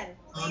sure can.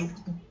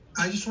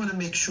 I just want to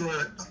make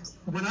sure,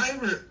 when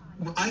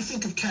I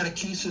think of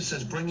catechesis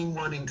as bringing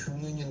one in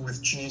communion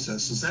with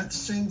Jesus, is that the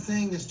same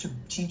thing as to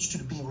teach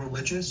to be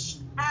religious?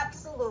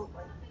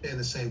 Absolutely. Yeah,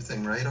 the same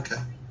thing, right? Okay.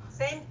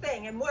 Same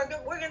thing, and we're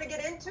going to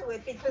get into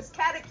it because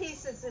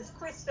catechesis is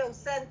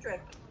Christocentric,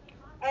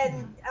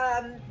 and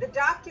the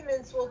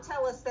documents will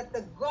tell us that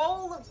the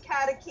goal of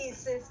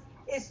catechesis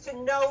is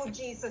to know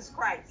Jesus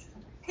Christ.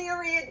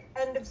 Period.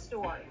 End of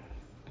story.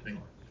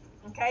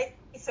 Okay,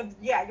 so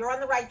yeah, you're on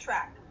the right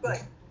track. Good.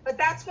 But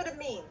that's what it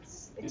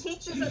means. It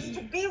teaches us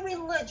to be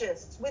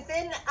religious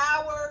within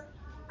our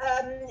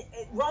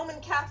Roman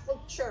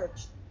Catholic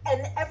Church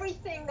and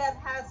everything that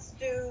has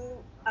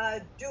to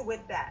do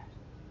with that.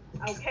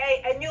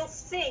 Okay, and you'll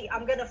see,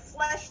 I'm going to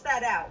flesh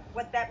that out,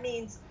 what that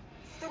means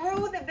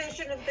through the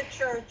vision of the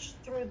church,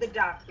 through the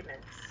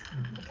documents.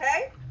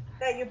 Okay,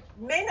 that you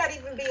may not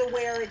even be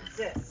aware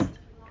exist.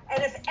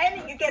 And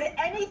if you get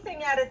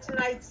anything out of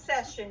tonight's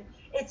session,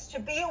 it's to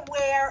be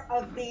aware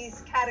of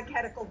these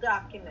catechetical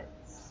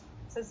documents.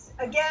 So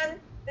again,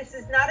 this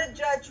is not a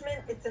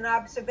judgment, it's an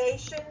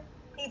observation.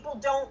 People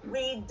don't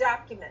read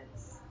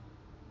documents.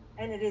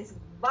 And it is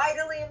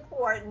vitally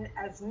important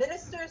as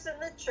ministers in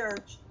the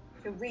church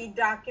to read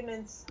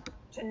documents,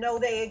 to know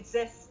they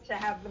exist, to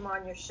have them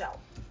on your shelf.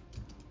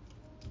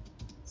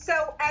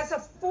 So as a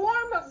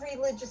form of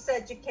religious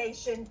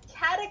education,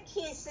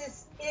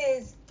 catechesis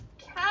is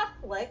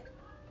Catholic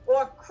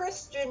or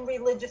Christian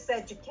religious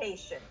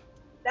education.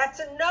 That's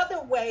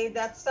another way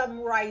that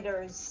some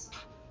writers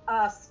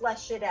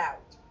flesh it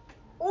out.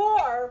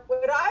 Or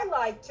what I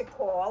like to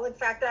call, in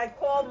fact, I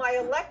call my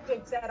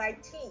electives that I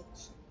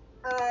teach,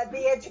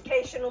 the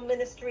educational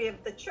ministry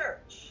of the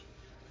church.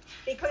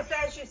 Because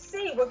as you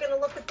see, we're going to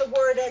look at the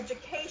word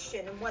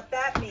education and what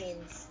that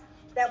means.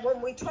 That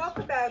when we talk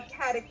about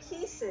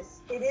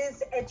catechesis, it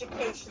is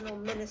educational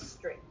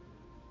ministry.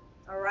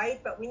 All right,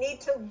 but we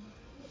need to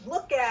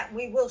look at,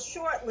 we will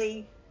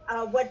shortly,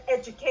 what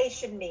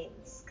education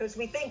means. Because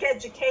we think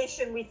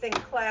education, we think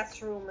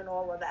classroom and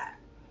all of that.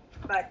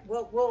 But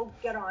we'll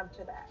get on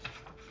to that.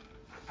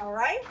 All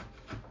right?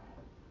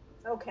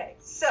 Okay,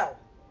 so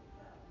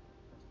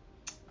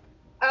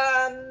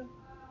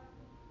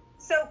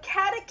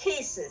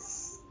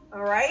catechesis,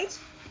 all right?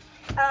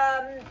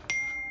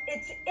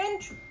 It's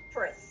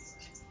interest.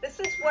 This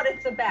is what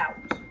it's about.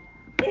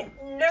 It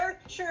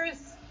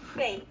nurtures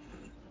faith.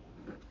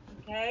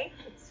 Okay?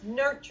 It's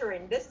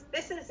nurturing.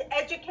 This is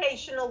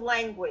educational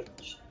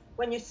language.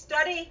 When you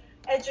study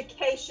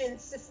education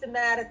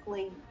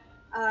systematically,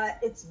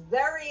 it's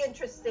very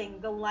interesting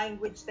the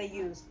language they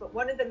use, but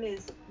one of them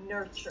is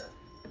nurture.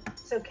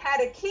 So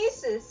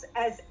catechesis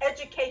as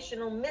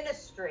educational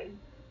ministry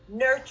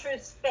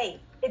nurtures faith.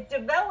 It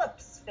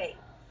develops faith.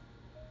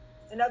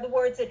 In other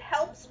words, it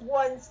helps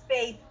one's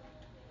faith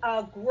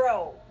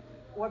grow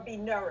or be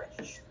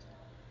nourished.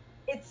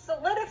 It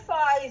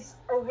solidifies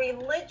a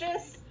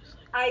religious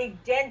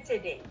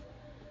identity,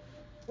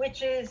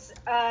 which is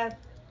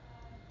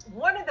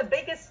one of the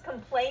biggest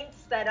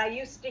complaints that I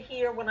used to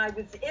hear when I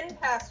was in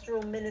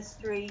pastoral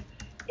ministry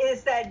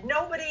is that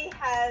nobody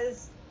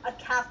has a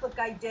Catholic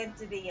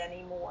identity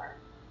anymore.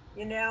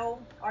 You know,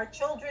 our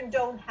children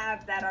don't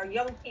have that. Our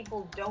young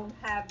people don't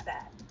have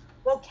that.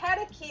 Well,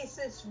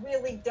 catechesis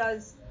really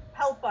does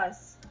help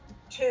us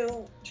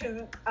to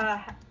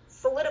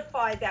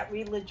solidify that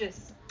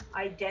religious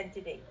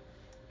identity.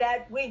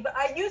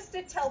 I used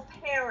to tell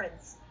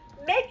parents,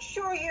 make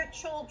sure your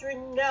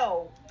children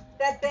know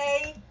that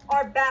they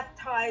are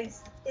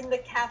baptized in the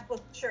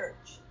Catholic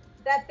Church,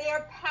 that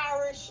their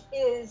parish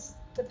is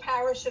the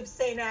parish of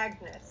St.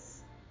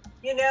 Agnes.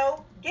 You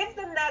know, give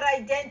them that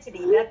identity,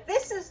 that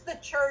this is the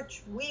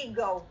church we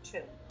go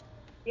to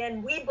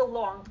and we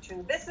belong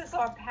to. This is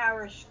our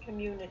parish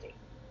community.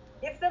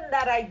 Give them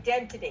that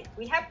identity.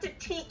 We have to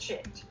teach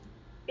it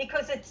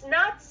because it's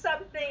not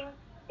something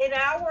in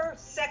our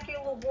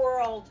secular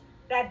world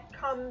that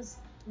comes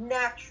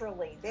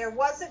naturally. There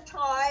was a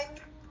time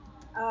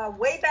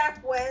way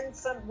back when,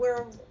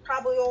 we're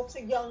probably all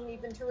too young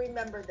even to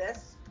remember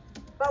this,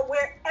 but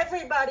where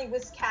everybody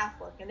was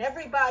Catholic and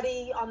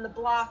everybody on the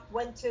block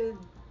went to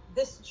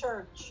this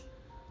church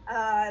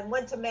and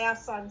went to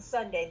Mass on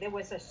Sunday. There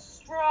was a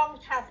strong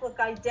Catholic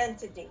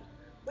identity.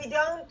 We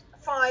don't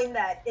find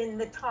that in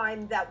the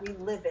time that we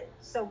live in.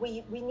 So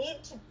we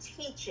need to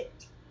teach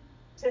it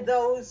to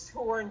those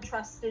who are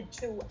entrusted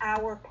to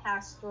our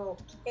pastoral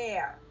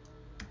care.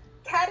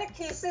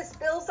 Catechesis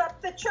builds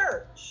up the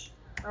church.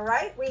 All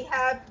right, we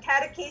have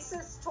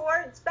catechesis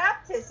towards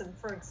baptism,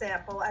 for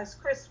example, as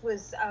Chris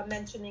was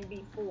mentioning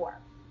before.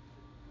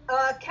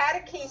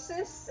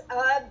 Catechesis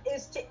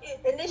is to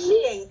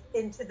initiate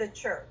into the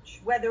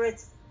church, whether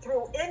it's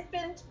through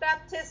infant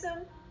baptism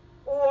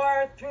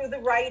or through the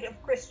rite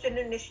of Christian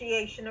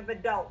initiation of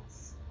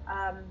adults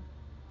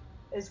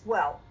as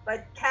well.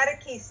 But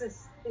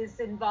catechesis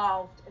is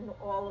involved in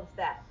all of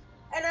that.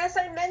 And as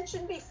I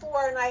mentioned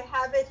before, and I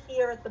have it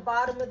here at the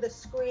bottom of the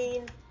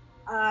screen,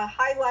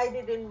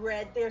 highlighted in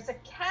red, there's a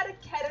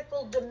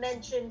catechetical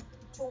dimension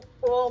to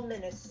all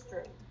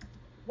ministry.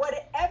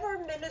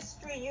 Whatever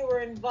ministry you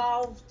are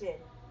involved in,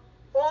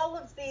 all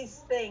of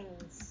these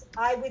things,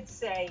 I would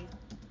say,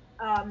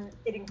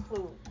 it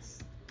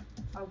includes.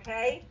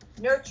 Okay?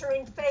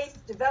 Nurturing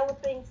faith,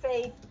 developing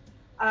faith,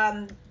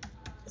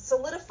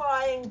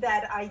 solidifying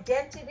that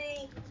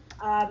identity,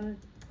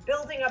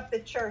 building up the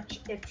church,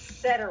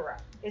 etc.,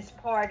 is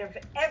part of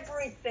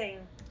everything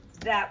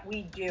that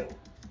we do.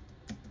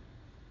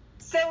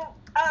 So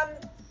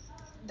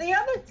the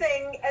other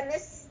thing, and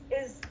this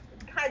is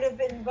kind of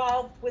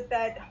involved with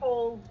that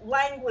whole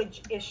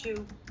language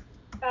issue,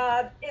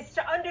 is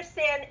to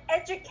understand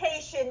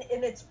education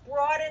in its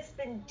broadest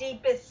and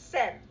deepest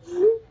sense.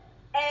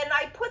 And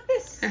I put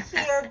this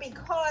here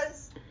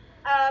because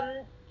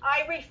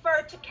I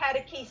refer to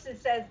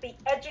catechesis as the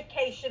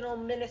educational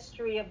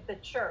ministry of the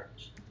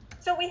church.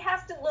 So we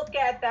have to look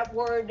at that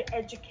word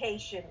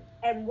education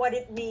and what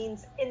it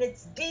means in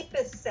its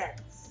deepest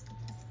sense.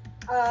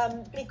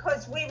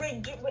 Because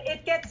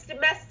it gets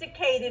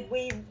domesticated,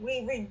 we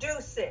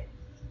reduce it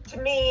to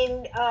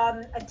mean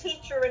a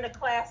teacher in a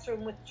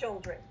classroom with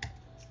children,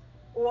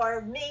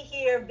 or me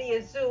here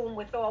via Zoom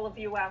with all of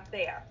you out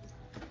there.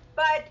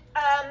 But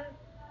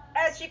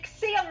as you can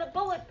see on the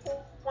bullet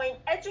point,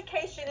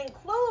 education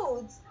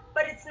includes,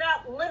 but it's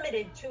not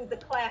limited to the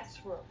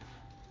classroom.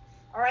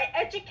 All right,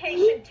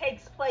 education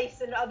takes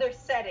place in other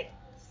settings.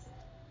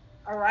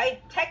 All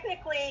right,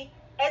 technically,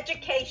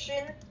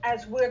 education,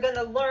 as we're going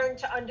to learn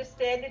to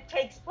understand it,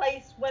 takes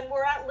place when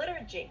we're at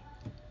liturgy.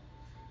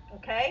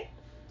 Okay,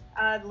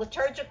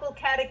 liturgical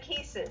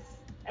catechesis,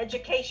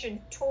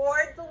 education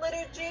toward the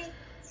liturgy,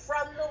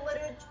 from the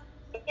liturgy,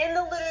 in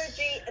the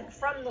liturgy, and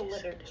from the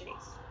liturgy.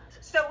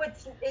 So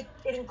it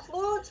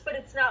includes, but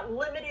it's not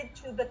limited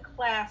to the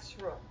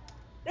classroom.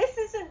 This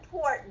is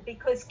important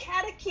because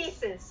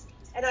catechesis,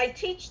 and I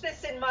teach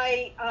this in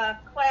my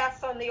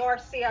class on the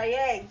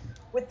RCIA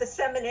with the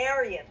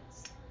seminarians.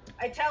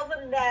 I tell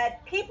them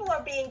that people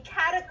are being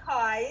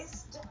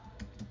catechized,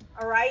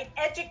 all right,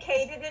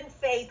 educated in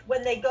faith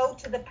when they go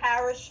to the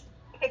parish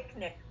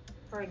picnic,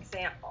 for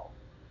example.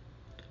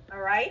 All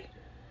right?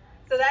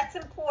 So that's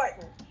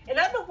important. In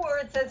other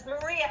words, as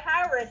Maria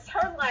Harris,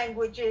 her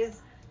language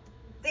is,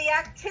 the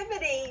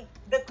activity,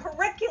 the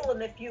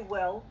curriculum, if you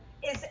will,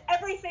 is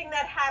everything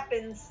that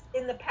happens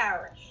in the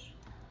parish.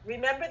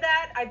 Remember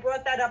that? I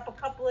brought that up a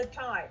couple of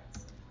times.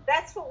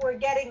 That's what we're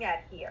getting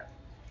at here.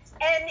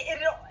 And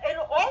it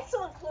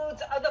also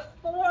includes other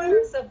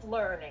forms of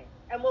learning.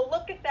 and we'll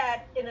look at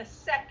that in a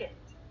second.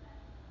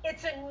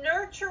 It's a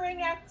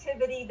nurturing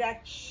activity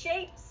that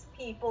shapes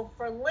people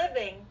for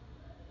living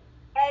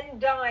and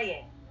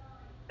dying.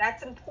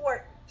 That's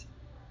important.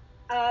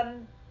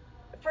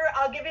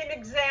 I'll give you an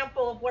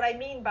example of what I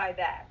mean by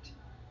that.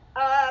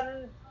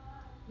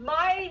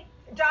 My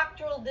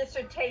doctoral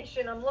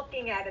dissertation, I'm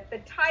looking at it, the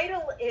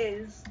title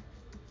is,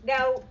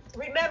 now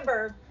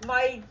remember,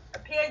 my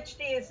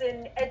PhD is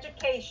in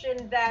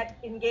education that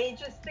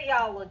engages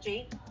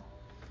theology,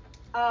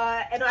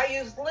 and I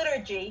use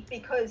liturgy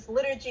because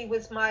liturgy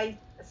was my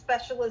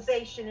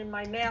specialization in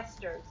my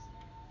master's.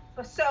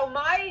 So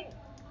my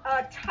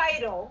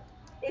title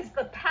is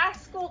The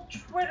Paschal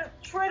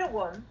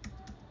Triduum,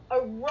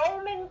 a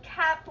Roman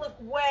Catholic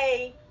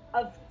way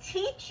of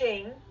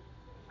teaching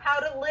how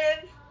to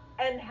live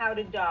and how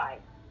to die.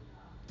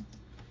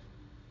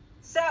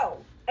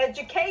 So,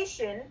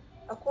 education,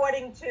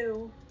 according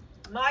to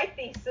my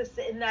thesis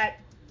in that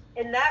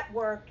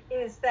work,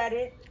 is that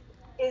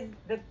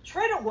the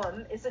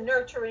Triduum is a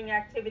nurturing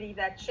activity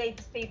that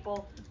shapes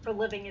people for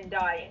living and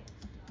dying.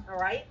 All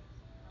right?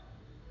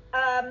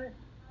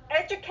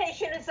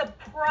 Education is a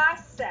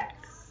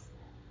process.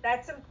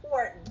 That's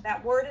important.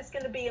 That word is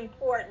going to be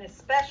important,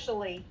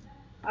 especially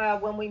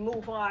when we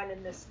move on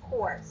in this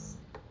course.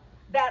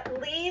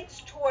 That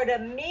leads toward a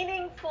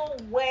meaningful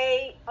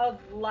way of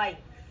life.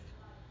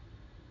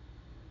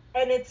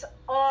 And it's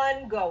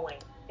ongoing.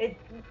 It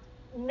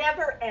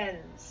never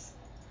ends.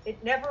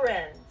 It never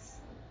ends.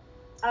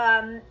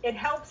 It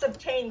helps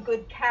obtain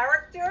good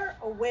character,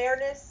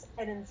 awareness,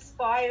 and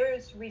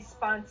inspires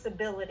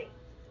responsibility.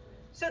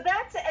 So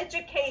that's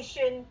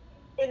education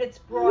in its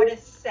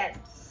broadest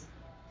sense.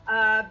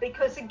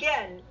 Because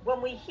again,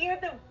 when we hear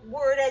the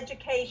word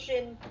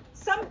education,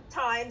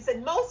 sometimes,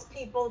 and most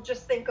people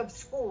just think of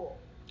school.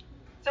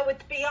 So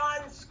it's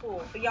beyond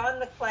school,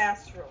 beyond the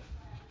classroom.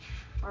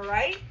 All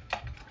right?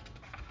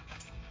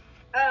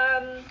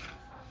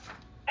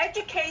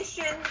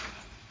 Education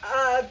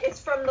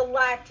is from the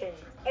Latin,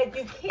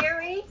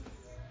 educere,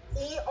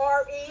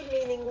 E-R-E,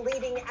 meaning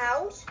leading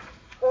out,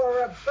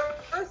 or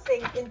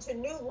birthing into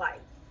new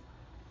life.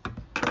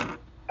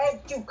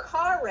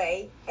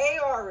 Educare,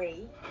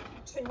 A-R-E,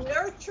 to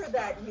nurture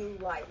that new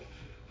life.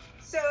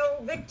 So,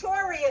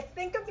 Victoria,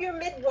 think of your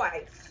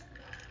midwife,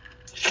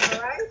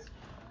 all right?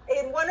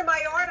 In one of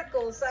my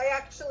articles, I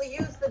actually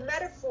use the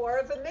metaphor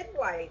of a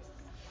midwife,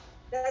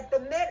 that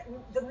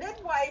the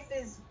midwife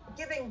is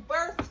giving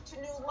birth to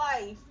new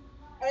life,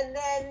 and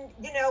then,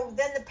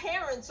 then the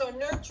parents are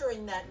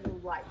nurturing that new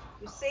life,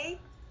 you see?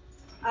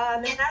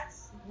 And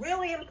that's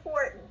really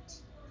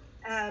important.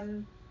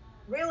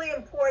 Really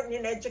important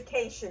in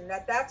education,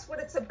 that's what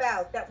it's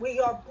about, that we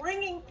are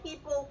bringing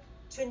people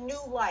to new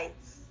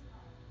life,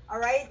 all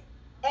right?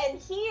 And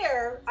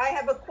here I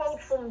have a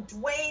quote from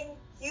Dwayne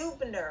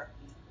Huebner.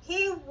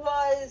 He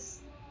was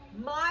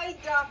my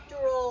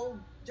doctoral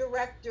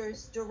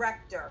director's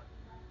director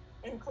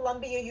in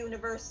Columbia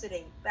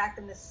University back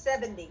in the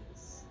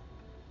 70s,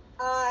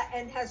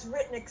 and has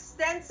written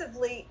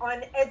extensively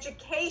on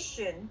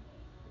education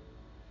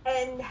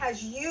and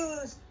has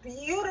used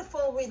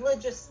beautiful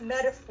religious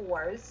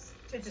metaphors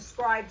to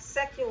describe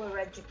secular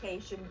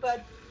education.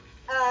 But,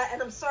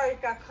 and I'm sorry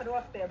it got cut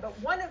off there, but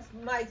one of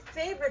my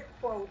favorite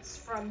quotes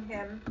from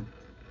him,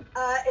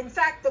 in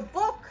fact, the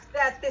book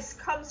that this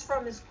comes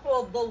from is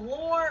called The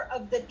Lore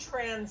of the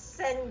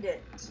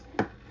Transcendent.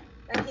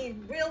 And he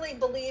really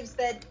believes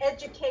that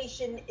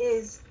education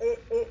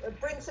it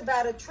brings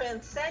about a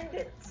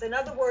transcendence. In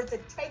other words,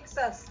 it takes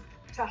us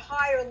to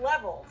higher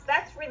levels.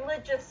 That's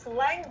religious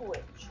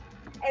language.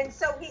 And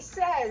so he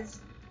says,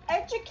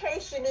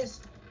 education is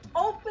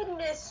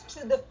openness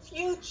to the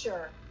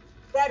future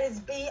that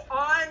is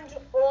beyond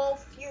all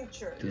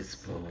futures. This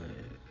poet.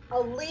 A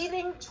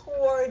leading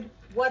toward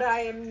what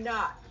I am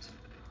not.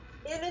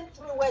 In and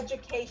through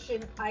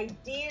education,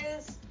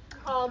 ideas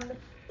come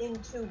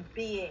into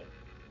being.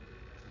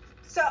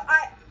 So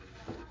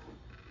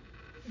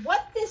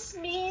what this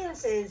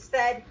means is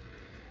that,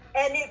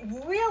 and it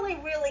really,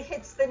 really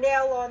hits the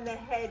nail on the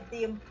head,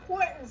 the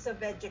importance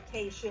of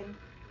education,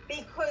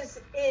 because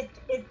it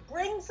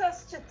brings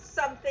us to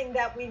something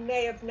that we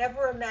may have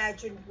never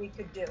imagined we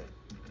could do.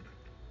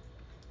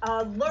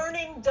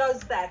 Learning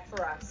does that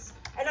for us.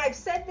 And I've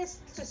said this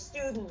to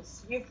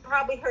students, you've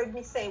probably heard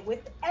me say,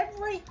 with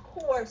every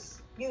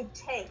course you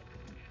take,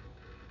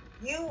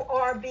 you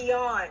are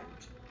beyond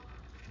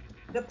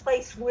the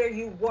place where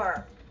you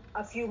were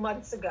a few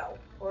months ago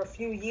or a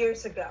few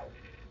years ago.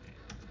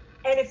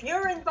 And if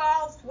you're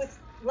involved with,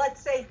 let's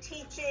say,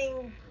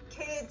 teaching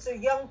kids or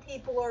young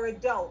people or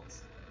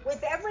adults,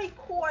 with every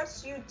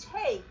course you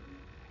take,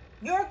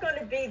 you're going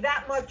to be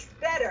that much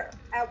better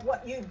at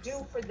what you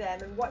do for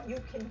them and what you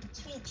can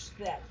teach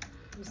them.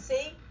 You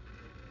see?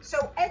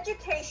 So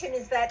education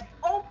is that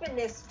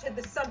openness to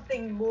the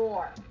something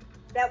more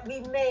that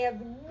we may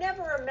have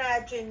never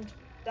imagined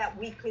that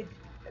we could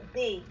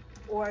be,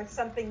 or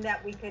something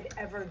that we could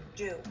ever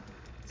do.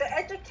 So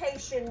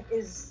education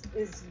is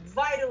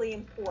vitally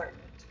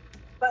important.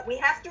 But we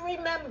have to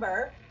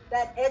remember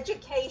that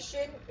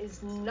education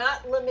is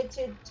not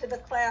limited to the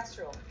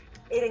classroom.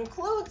 It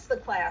includes the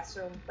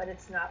classroom, but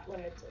it's not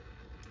limited.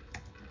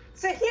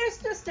 So here's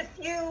just a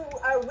few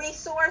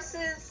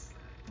resources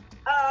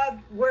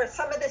where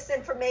some of this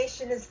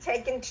information is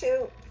taken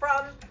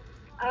from.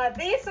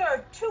 These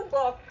are 2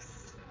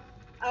 books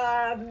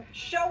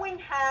showing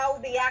how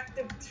the act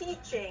of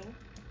teaching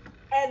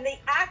and the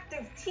act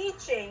of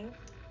teaching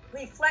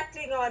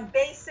reflecting on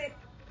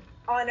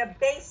a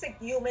basic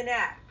human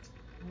act.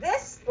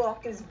 This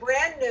book is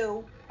brand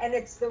new, and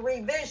it's the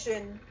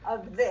revision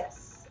of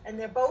this. And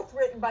they're both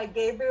written by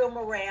Gabriel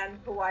Moran,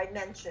 who I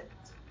mentioned.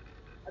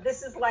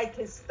 This is like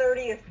his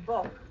 30th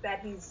book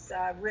that he's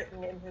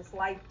written in his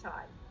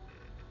lifetime.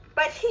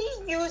 But he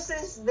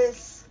uses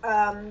this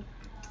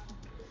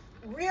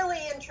really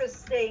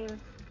interesting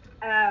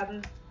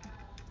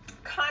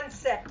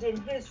concept in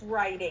his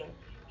writing.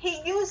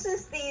 He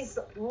uses these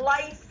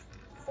life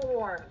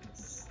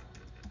forms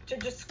to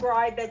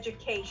describe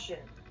education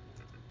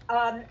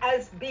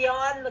as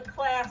beyond the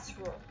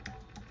classroom.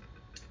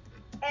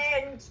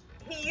 And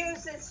he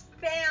uses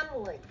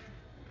family,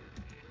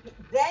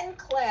 then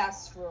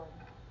classroom.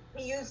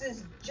 He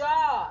uses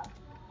job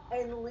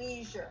and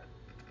leisure.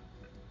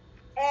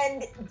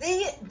 And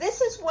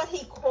this is what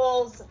he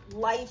calls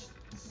life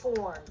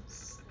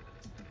forms.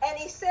 And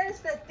he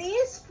says that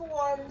these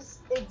forms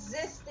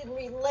exist in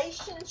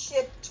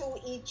relationship to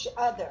each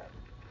other.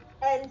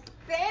 And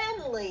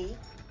family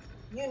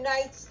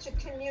unites to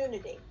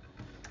community.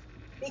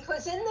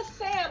 Because in the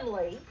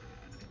family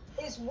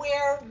is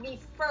where we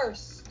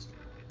first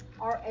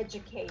are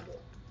educated.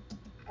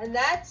 And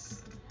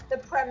that's the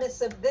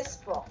premise of this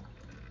book,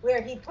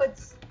 where he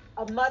puts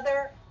a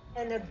mother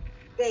and a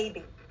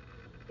baby.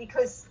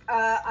 Because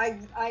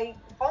I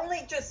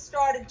only just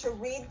started to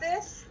read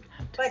this,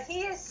 but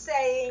he is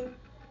saying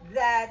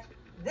that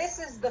this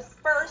is the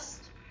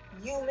first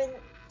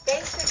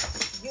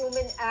basic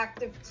human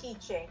act of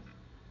teaching,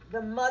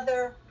 the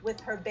mother with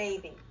her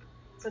baby.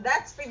 So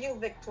that's for you,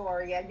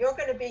 Victoria. You're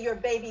going to be your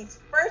baby's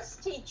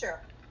first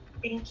teacher.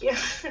 Thank you.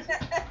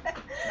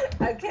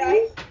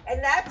 Okay?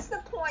 And that's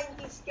the point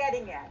he's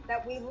getting at,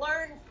 that we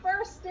learn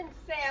first in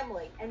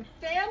family, and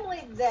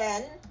family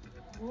then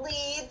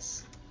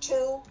leads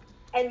to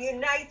and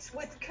unites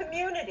with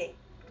community,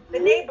 the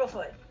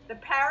neighborhood, the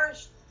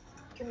parish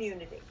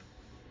community.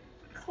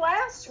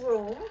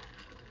 Classroom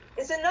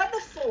is another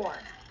form,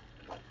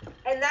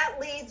 and that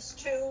leads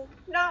to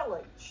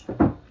knowledge.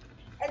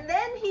 And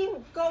then he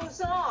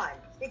goes on,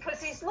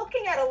 because he's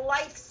looking at a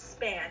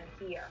lifespan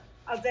here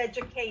of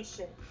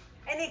education.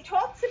 And he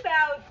talks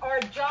about our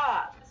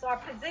jobs, our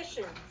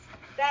positions,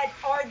 that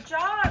our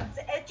jobs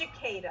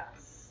educate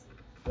us.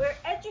 We're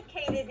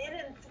educated in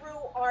and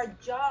through our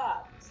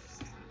jobs.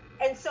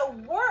 And so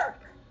work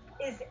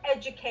is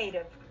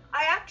educative.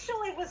 I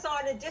actually was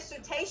on a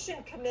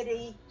dissertation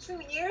committee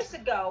 2 years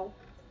ago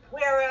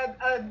where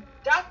a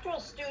doctoral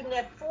student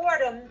at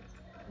Fordham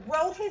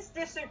wrote his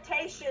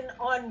dissertation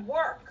on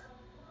work,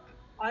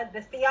 on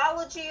the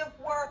theology of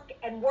work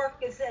and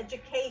work as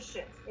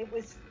education. It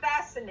was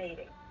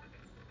fascinating.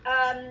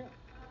 And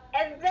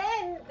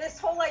then this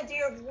whole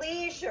idea of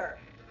leisure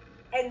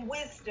and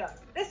wisdom.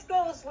 This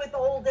goes with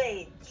old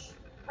age,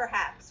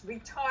 perhaps,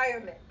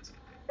 retirement,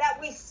 that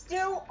we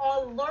still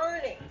are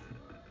learning.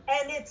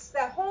 And it's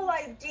the whole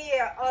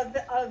idea of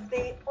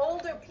the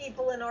older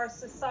people in our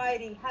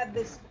society have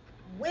this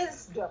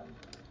wisdom.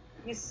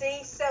 You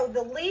see, so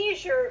the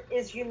leisure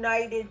is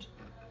united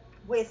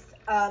with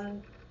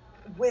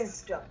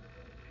wisdom.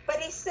 But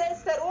he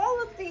says that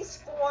all of these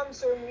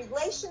forms are in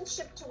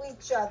relationship to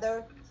each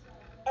other,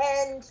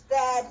 and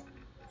that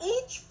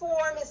each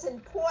form is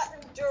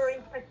important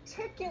during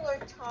particular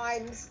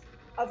times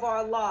of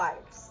our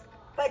lives,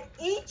 but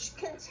each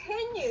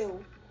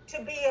continue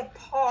to be a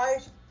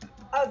part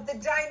of the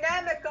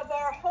dynamic of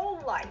our whole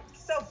life.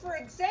 So, for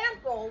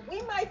example,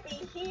 we might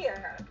be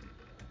here,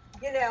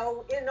 in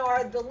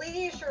the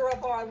leisure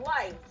of our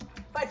life,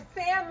 but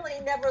family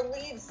never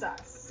leaves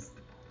us.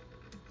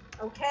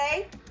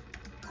 Okay?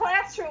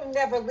 Classroom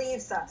never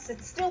leaves us.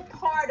 It's still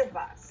part of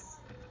us.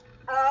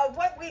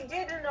 What we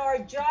did in our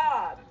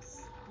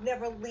jobs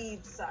never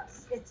leaves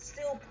us. It's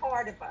still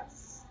part of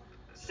us.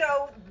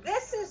 So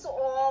this is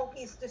all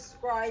he's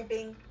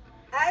describing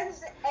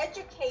as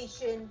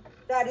education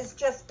that is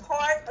just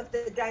part of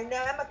the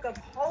dynamic of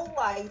whole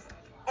life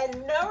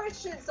and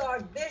nourishes our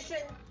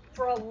vision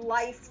for a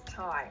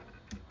lifetime.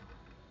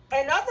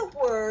 In other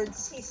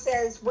words, he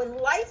says, when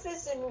life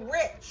is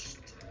enriched,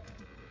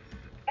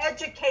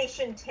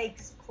 education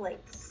takes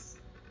place.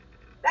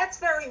 That's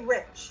very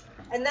rich.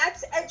 And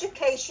that's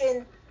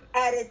education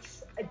at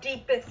its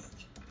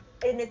deepest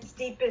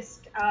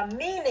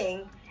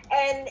meaning.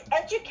 And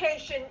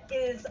education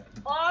is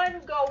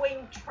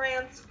ongoing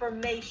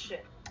transformation.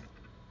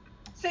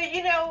 So,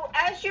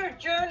 as you're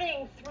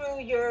journeying through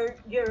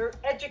your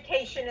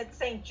education at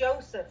St.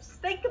 Joseph's,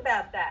 think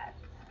about that.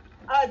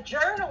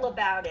 Journal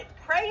about it,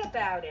 pray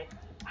about it,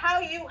 how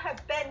you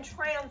have been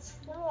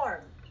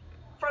transformed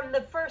from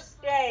the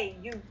first day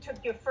you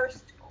took your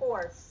first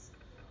course,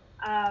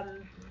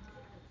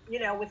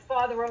 with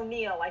Father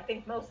O'Neill. I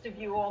think most of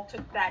you all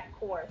took that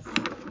course.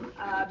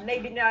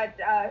 Maybe not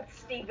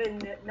Stephen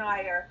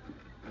Nyer,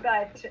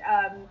 but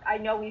I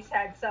know he's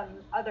had some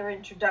other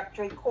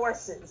introductory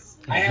courses.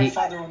 I have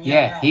Father O'Neill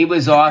Yeah, he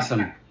was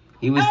awesome.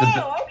 He was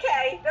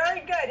okay,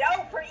 very good.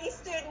 Oh, for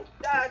Eastern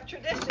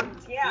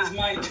traditions, yeah. He's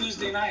my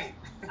Tuesday night.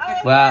 Oh,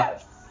 well,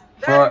 yes.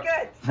 Very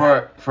good.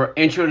 For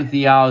intro to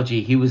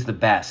theology, he was the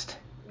best.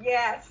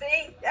 Yeah,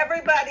 see?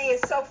 Everybody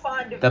is so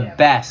fond of him. The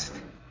best.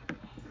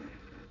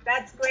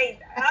 That's great.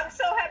 I'm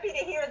so happy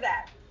to hear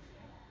that.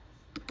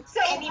 So,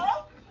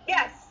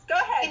 yes, go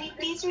ahead. Can you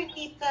please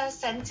repeat the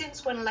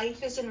sentence, when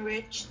life is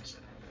enriched?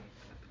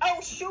 Oh,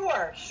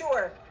 sure.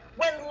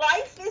 When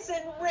life is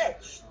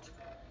enriched,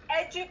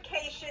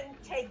 education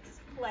takes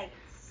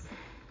place.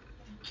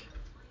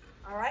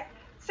 All right?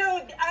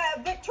 So,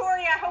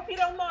 Victoria, I hope you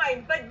don't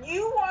mind, but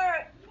you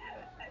are,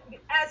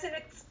 as an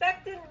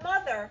expectant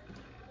mother,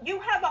 you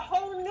have a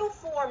whole new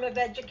form of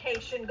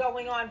education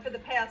going on for the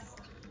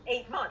past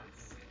 8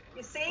 months.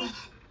 You see?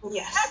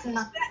 Yes.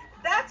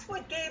 That's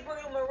what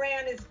Gabriel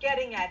Moran is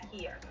getting at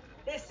here.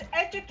 This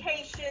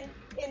education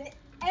in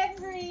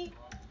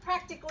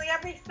practically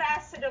every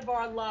facet of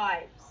our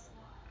lives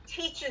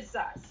teaches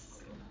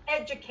us,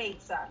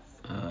 educates us.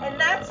 And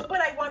that's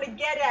what I want to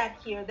get at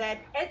here, that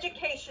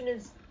education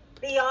is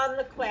beyond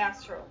the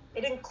classroom.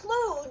 It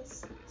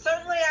includes,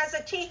 certainly as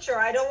a teacher,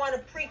 I don't want to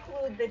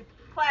preclude the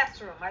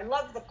classroom. I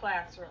love the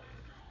classroom.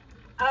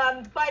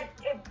 But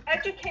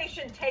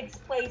education takes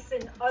place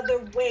in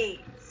other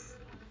ways.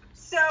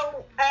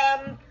 So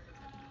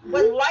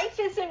when life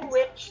is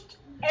enriched,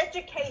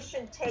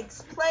 education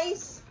takes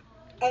place,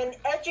 and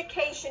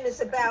education is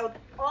about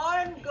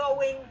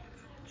ongoing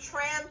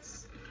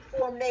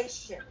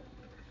transformation.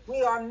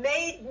 We are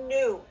made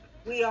new.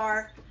 We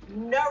are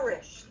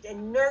nourished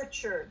and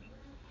nurtured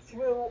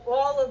through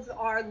all of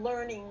our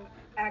learning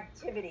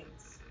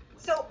activities.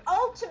 So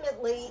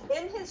ultimately,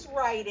 in his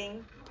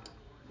writing,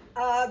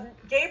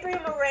 Gabriel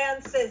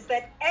Moran says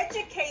that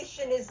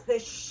education is the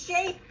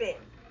shaping.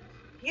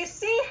 You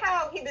see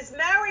how he was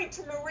married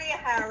to Maria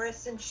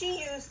Harris, and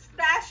she used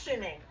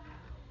fashioning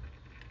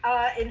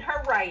in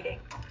her writing.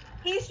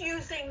 He's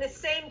using the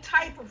same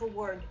type of a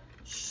word,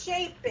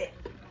 shaping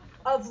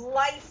of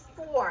life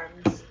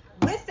forms,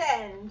 with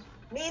end,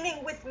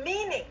 meaning with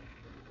meaning.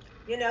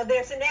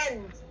 There's an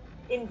end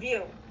in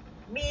view,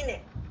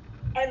 meaning,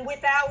 and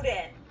without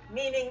end,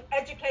 meaning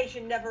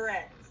education never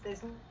ends.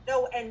 There's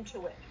no end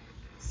to it.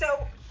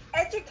 So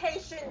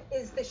education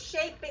is the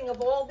shaping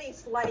of all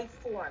these life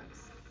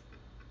forms,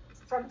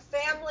 from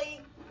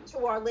family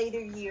to our later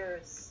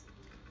years.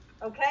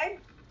 Okay?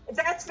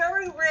 That's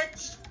very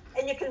rich,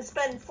 and you can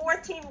spend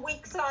 14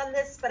 weeks on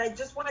this, but I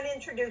just want to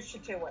introduce you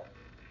to it.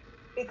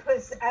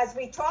 Because as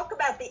we talk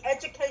about the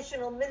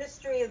educational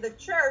ministry of the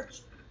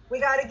church, we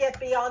got to get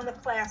beyond the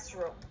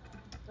classroom.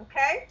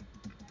 Okay?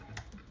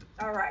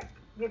 All right.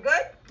 You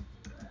good?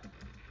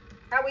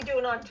 How are we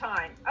doing on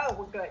time? Oh,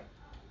 we're good.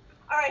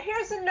 All right,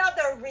 here's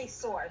another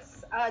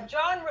resource.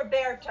 John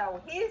Roberto.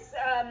 He's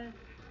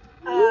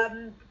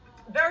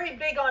very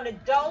big on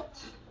adult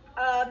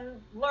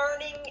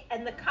learning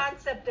and the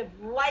concept of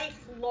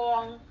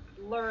lifelong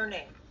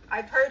learning.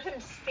 I've heard him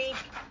speak.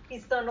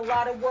 He's done a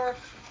lot of work.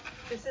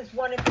 This is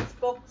one of his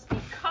books,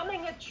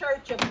 Becoming a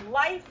Church of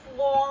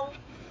Lifelong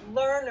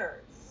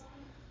Learners.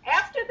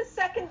 After the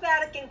Second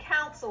Vatican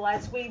Council,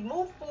 as we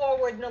move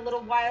forward in a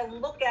little while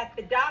and look at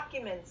the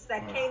documents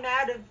that came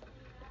out of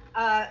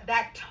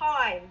that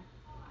time,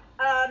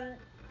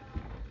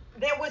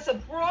 there was a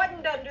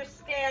broadened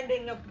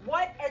understanding of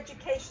what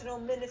educational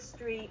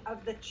ministry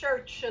of the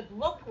church should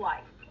look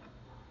like,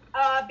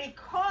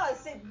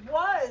 because it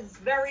was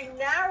very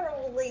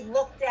narrowly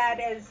looked at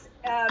as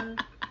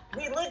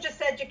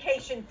religious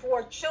education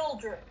for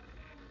children.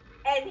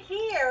 And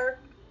here,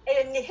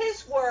 in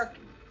his work,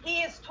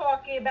 he is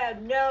talking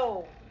about,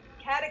 no,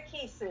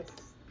 catechesis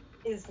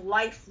is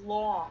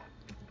lifelong.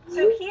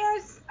 So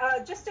here's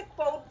just a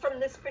quote from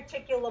this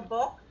particular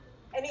book.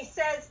 And he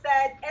says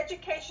that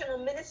educational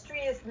ministry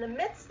is in the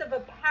midst of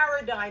a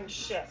paradigm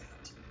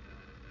shift.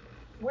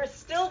 We're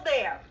still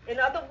there. In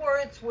other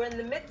words, we're in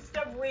the midst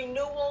of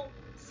renewal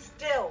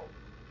still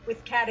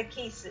with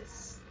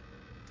catechesis.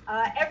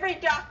 Every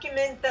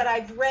document that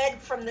I've read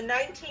from the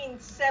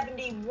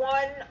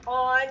 1971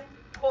 on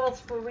calls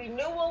for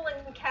renewal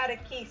in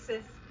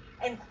catechesis,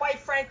 and quite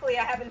frankly,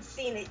 I haven't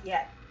seen it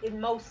yet in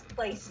most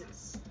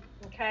places,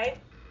 okay?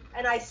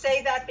 And I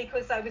say that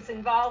because I was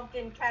involved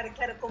in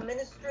catechetical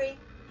ministry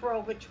for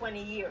over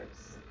 20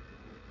 years.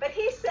 But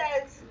he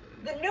says,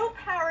 the new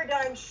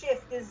paradigm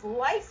shift is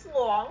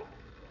lifelong,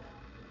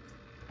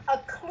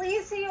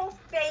 ecclesial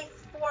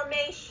faith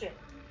formation,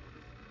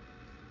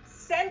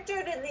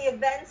 centered in the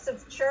events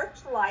of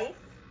church life,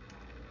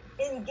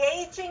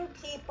 engaging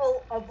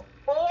people of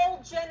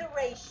all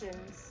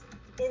generations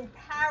in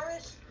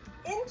parish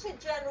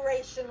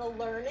intergenerational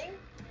learning,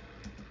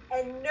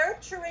 and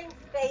nurturing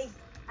faith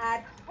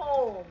at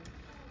home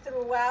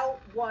throughout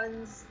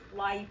one's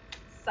life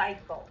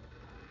cycle.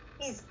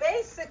 He's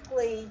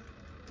basically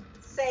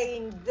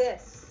saying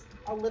this,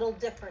 a little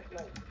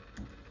differently.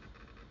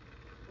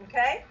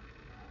 Okay?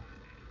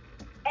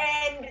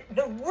 And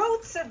the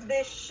roots of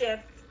this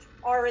shift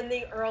are in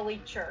the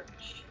early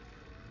church.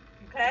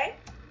 Okay?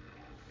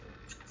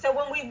 So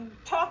when we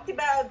talked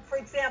about, for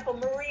example,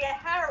 Maria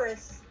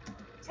Harris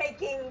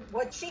taking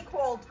what she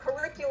called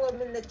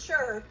curriculum in the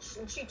church,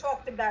 and she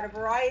talked about a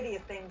variety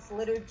of things,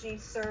 liturgy,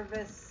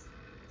 service,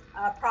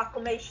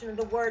 proclamation of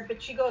the word,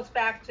 but she goes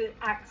back to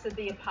Acts of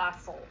the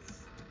Apostles.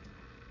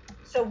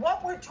 So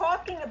what we're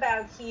talking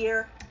about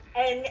here,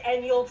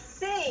 and you'll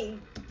see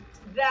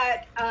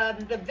that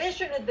the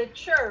vision of the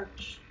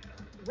church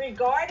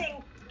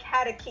regarding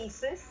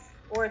catechesis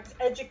or its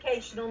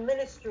educational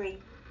ministry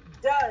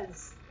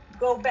does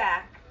go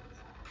back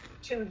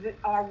to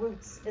our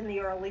roots in the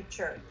early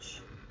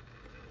church.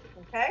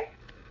 Okay?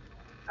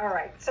 All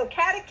right. So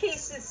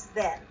catechesis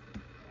then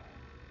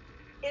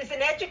is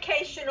an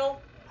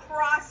educational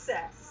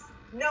process.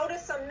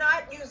 Notice I'm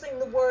not using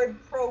the word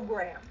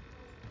program.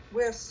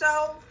 We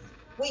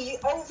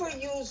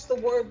overuse the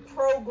word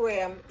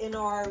program in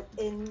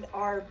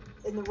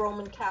the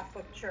Roman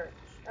Catholic Church.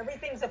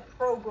 Everything's a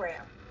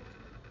program.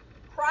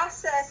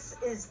 Process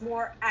is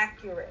more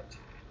accurate.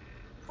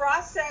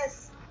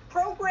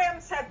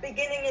 Programs have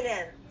beginning and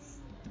ends.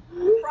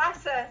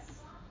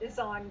 Process is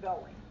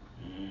ongoing.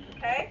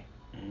 Okay?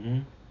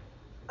 Mm-hmm.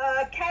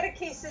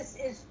 Catechesis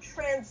is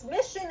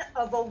transmission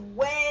of a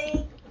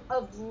way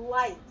of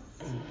life.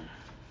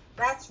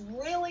 That's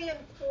really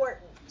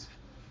important.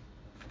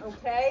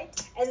 Okay?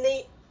 And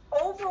the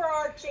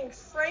overarching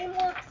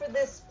framework for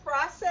this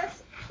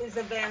process is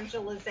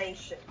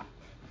evangelization.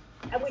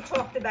 And we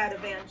talked about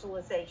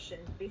evangelization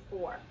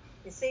before.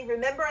 You see,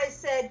 remember I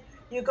said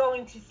you're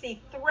going to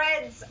see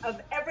threads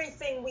of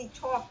everything we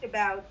talked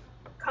about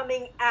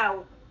coming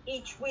out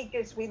each week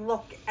as we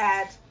look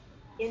at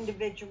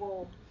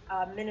individual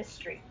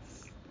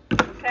ministries.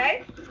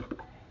 Okay?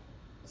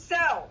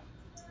 So,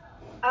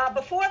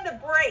 before the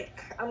break,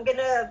 I'm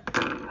gonna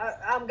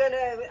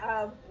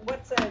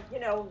what's a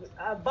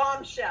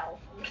bombshell.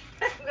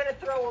 I'm gonna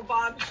throw a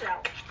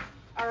bombshell.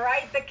 All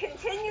right, the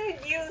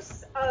continued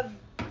use of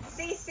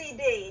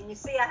CCD, and you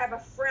see I have a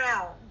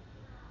frown.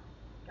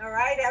 All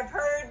right, I've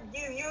heard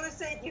you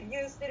use it. You've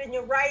used it in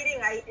your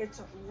writing.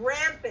 It's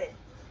rampant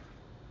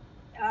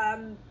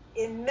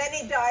in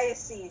many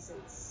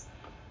dioceses,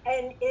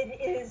 and it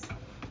is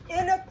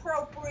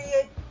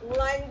inappropriate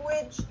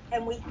language,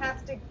 and we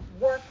have to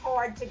work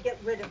hard to get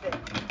rid of it.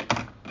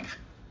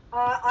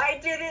 I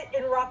did it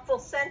in Rockville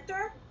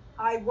Center.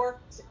 I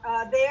worked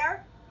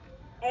there,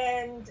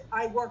 and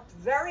I worked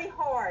very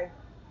hard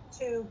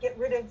to get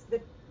rid of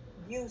the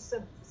use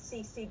of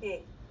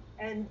CCD.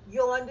 And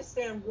you'll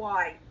understand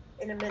why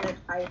in a minute,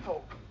 I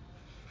hope.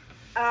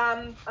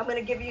 I'm going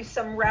to give you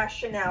some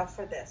rationale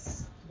for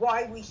this,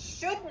 why we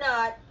should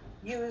not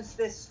use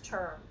this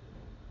term.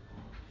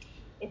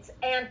 It's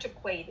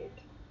antiquated,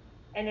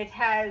 and it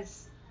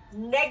has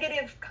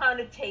negative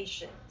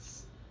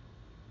connotations.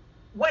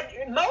 What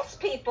most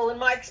people, in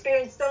my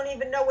experience, don't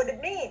even know what it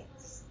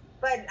means.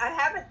 But I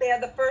have it there,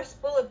 the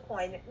first bullet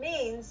point. It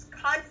means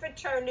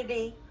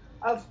confraternity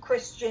of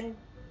Christian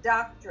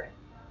doctrine.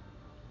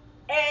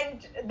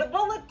 And the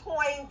bullet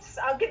points,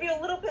 I'll give you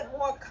a little bit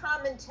more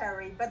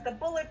commentary, but the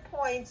bullet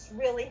points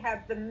really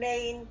have the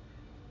main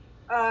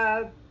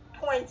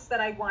points that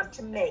I want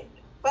to make.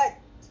 But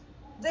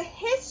the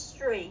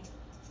history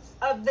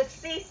of the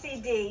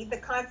CCD, the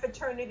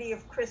Confraternity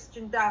of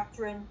Christian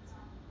Doctrine,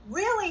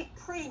 really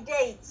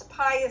predates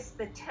Pius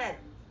X,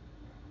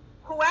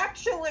 who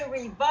actually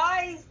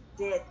revised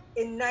it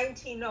in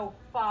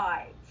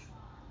 1905.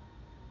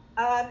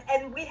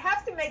 And we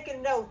have to make a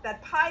note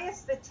that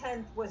Pius X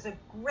was a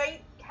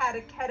great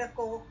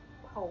catechetical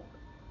pope.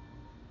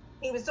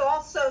 He was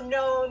also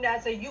known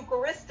as a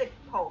Eucharistic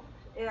pope.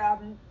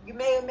 You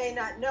may or may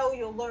not know,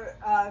 you'll learn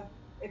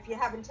if you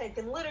haven't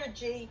taken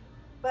liturgy,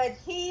 but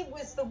he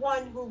was the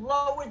one who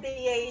lowered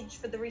the age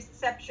for the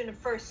reception of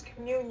First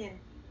Communion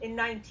in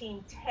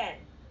 1910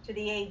 to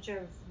the age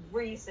of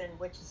reason,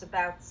 which is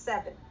about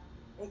 7.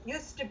 It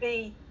used to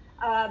be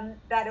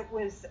that it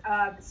was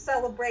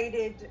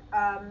celebrated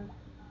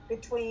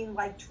between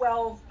like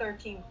 12,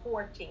 13,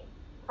 14,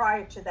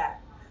 prior to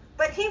that.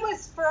 But he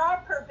was, for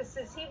our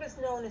purposes, he was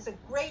known as a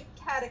great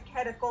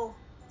catechetical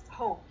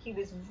pope. He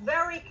was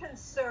very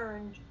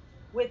concerned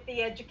with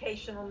the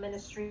educational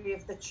ministry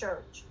of the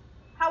church.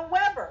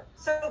 However,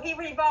 so he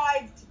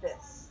revived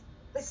this.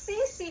 The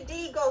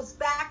CCD goes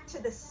back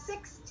to the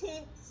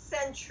 16th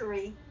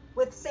century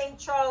with St.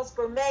 Charles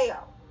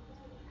Borromeo.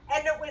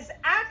 And it was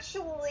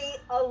actually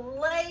a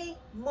lay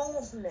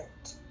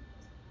movement.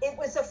 It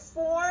was a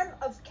form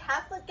of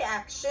Catholic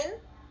action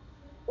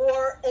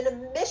or a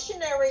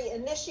missionary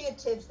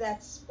initiative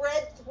that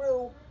spread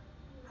through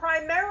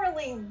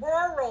primarily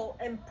rural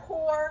and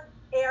poor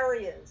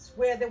areas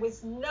where there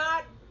was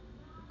not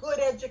good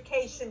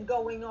education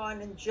going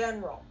on in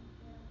general.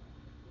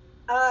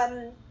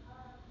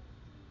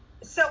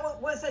 So it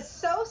was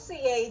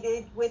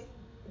associated with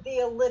the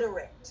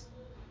illiterate,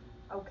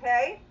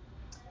 okay?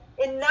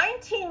 In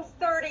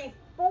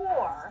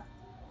 1934,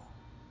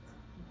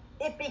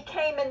 it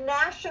became a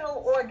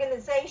national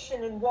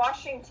organization in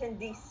Washington,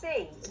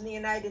 D.C., in the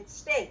United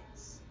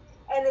States.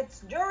 And it's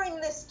during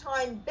this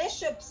time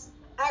bishops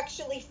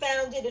actually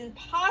found it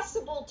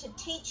impossible to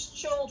teach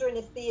children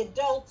if the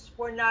adults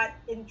were not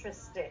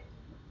interested.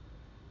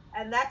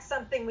 And that's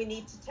something we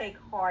need to take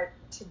heart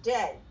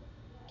today.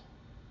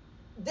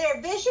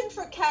 Their vision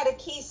for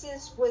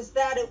catechesis was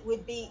that it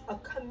would be a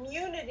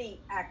community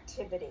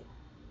activity.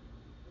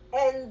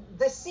 And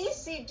the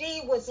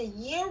CCD was a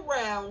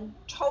year-round,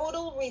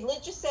 total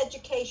religious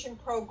education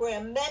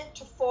program meant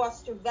to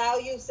foster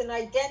values and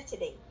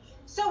identity.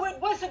 So it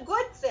was a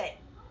good thing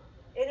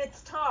in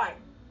its time.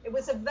 It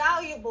was a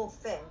valuable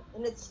thing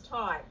in its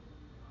time.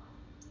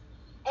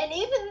 And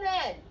even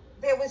then,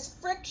 there was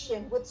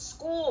friction with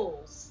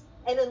schools,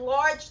 and in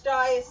large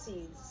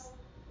dioceses,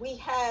 we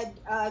had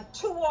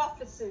 2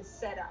 offices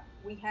set up.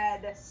 We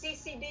had a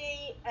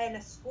CCD and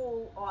a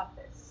school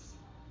office.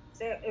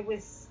 So it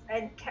was,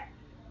 and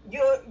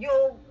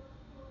you'll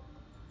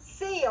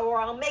see, or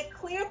I'll make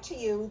clear to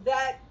you,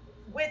 that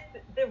with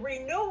the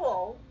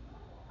renewal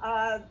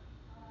of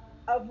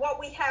what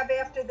we have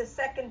after the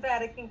Second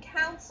Vatican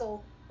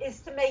Council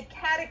is to make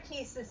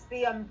catechesis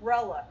the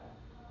umbrella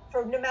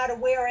for no matter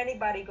where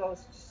anybody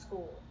goes to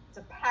school. It's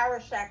a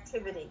parish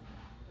activity,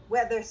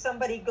 whether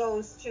somebody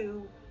goes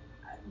to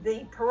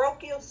the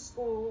parochial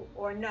school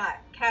or not.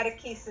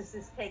 Catechesis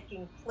is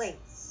taking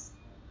place.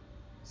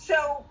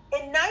 So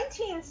in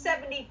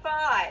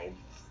 1975,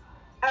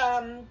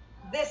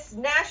 this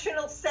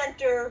National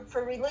Center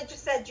for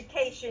Religious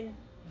Education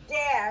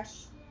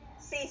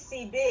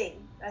CCD,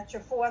 that's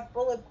your 4th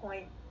bullet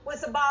point,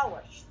 was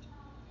abolished.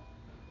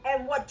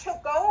 And what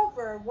took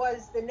over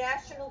was the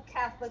National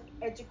Catholic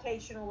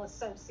Educational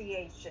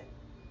Association,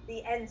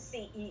 the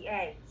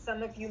NCEA.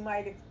 Some of you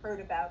might have heard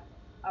of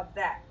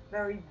that.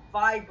 Very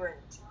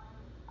vibrant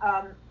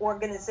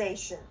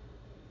organization.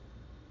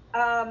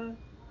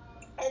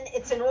 And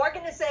it's an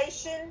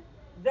organization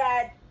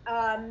that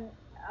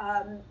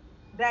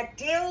that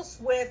deals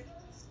with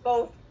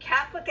both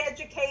Catholic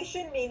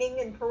education, meaning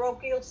in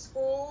parochial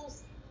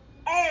schools,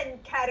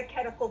 and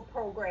catechetical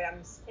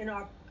programs in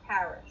our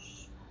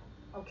parish.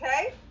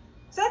 Okay?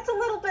 So that's a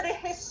little bit of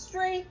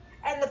history,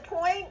 and the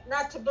point,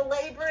 not to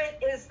belabor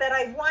it, is that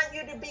I want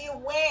you to be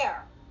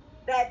aware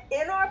that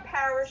in our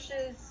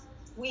parishes,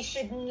 we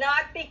should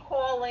not be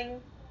calling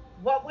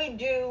what we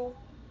do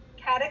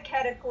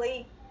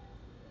catechetically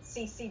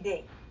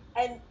CCD.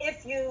 And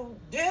if you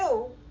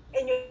do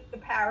in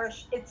your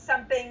parish, it's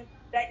something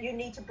that you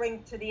need to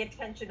bring to the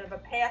attention of a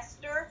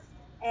pastor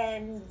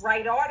and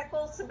write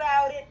articles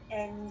about it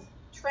and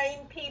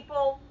train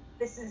people.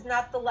 This is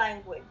not the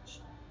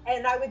language.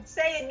 And I would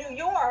say in New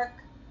York,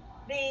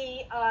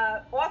 the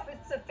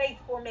Office of Faith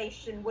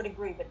Formation would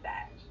agree with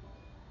that.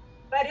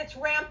 But it's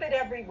rampant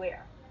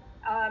everywhere.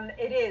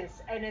 It is.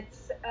 And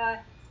it's,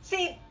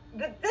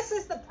 this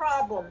is the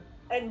problem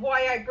and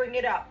why I bring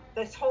it up,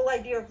 this whole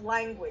idea of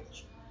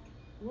language.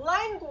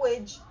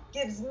 Language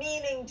gives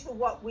meaning to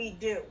what we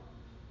do.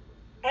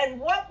 And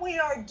what we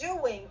are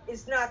doing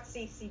is not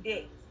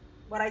CCD,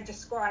 what I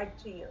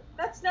described to you.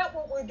 That's not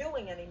what we're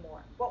doing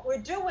anymore. What we're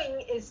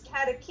doing is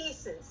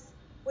catechesis,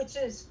 which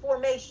is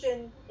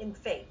formation in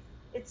faith.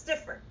 It's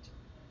different,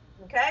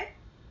 okay?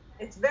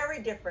 It's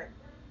very different.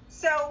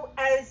 So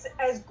as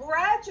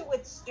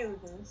graduate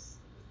students,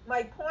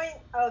 my point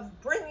of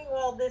bringing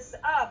all this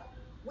up,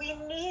 we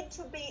need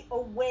to be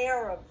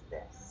aware of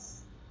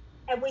this.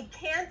 And we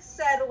can't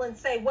settle and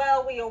say,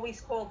 well, we always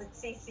called it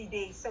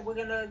CCD, so we're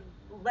going to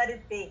let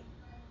it be.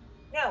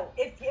 No,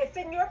 if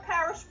in your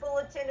parish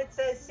bulletin it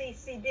says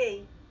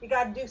CCD, you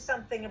got to do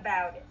something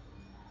about it.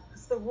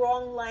 It's the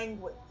wrong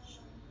language.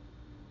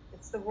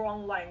 It's the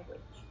wrong language.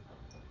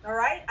 All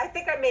right? I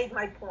think I made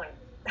my point.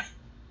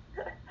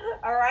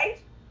 All right?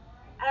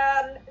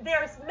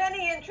 There's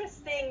many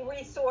interesting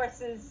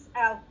resources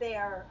out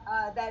there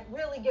that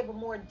really give a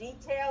more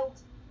detailed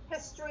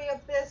history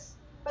of this.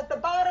 But the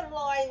bottom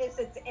line is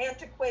it's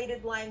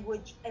antiquated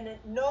language, and it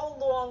no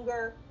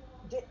longer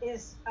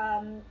is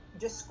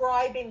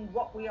describing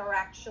what we are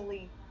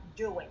actually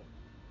doing.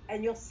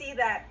 And you'll see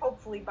that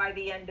hopefully by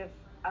the end of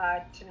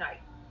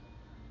tonight.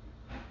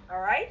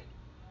 All right?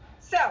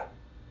 So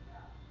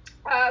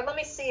let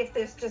me see if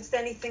there's just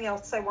anything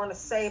else I want to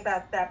say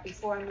about that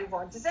before I move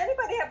on. Does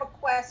anybody have a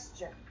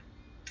question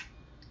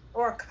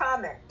or a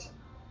comment?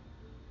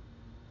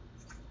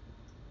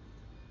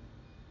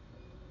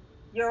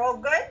 You're all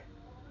good?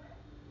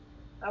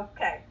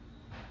 Okay.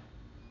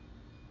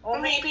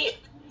 Maybe.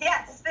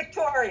 Yes,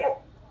 Victoria.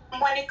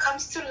 When it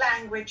comes to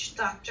language,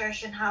 Dr.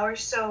 Eisenhower,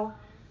 so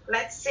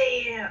let's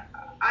say,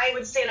 I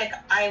would say like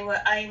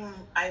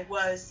I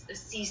was a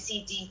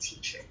CCD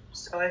teacher.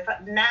 So if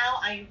now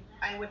I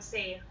would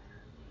say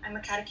I'm a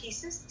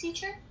catechesis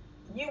teacher.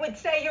 You would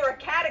say you're a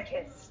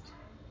catechist.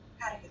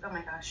 Catechist. Oh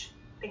my gosh.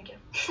 Thank you.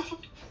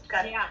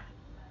 Got it. Yeah.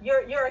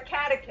 You're a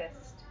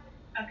catechist.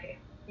 Okay.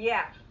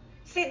 Yeah.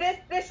 See,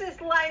 this is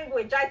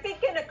language. I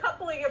think in a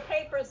couple of your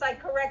papers I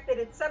corrected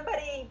it.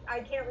 Somebody, I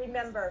can't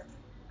remember,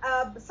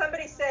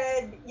 somebody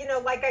said,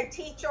 like I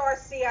teach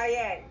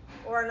RCIA.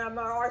 or I'm an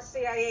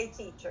RCIA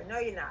teacher. No,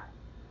 you're not.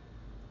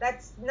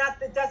 That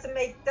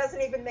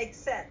doesn't even make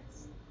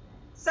sense.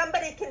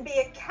 Somebody can be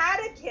a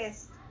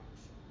catechist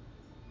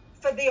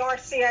for the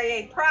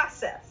RCIA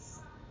process.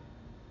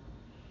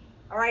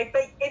 All right,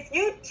 but if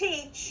you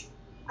teach,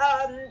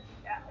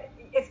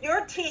 if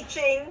you're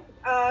teaching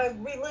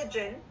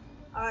religion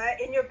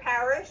in your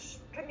parish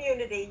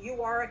community,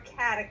 you are a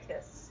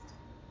catechist.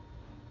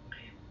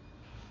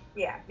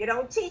 Yeah, you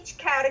don't teach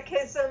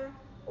catechism,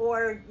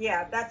 or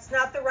that's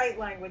not the right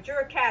language.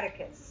 You're a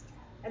catechist.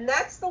 And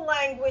that's the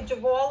language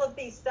of all of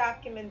these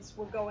documents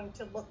we're going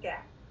to look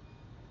at.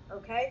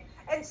 Okay?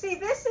 And see,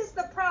 this is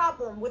the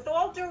problem. With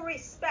all due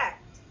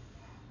respect,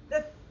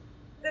 the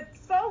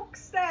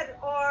folks that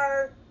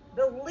are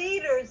the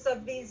leaders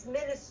of these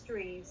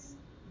ministries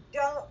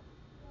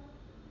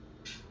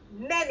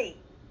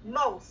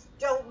most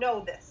don't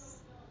know this,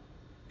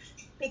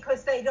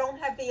 because they don't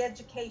have the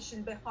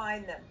education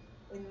behind them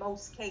in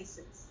most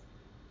cases.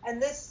 And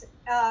this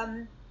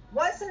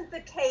wasn't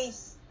the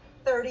case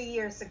 30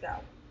 years ago.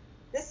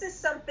 This is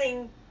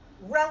something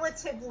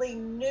relatively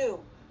new,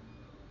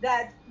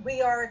 that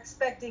we are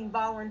expecting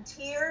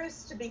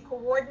volunteers to be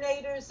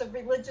coordinators of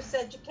religious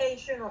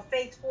education or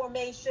faith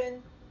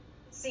formation,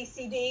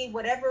 CCD,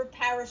 whatever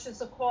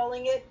parishes are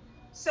calling it.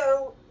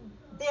 So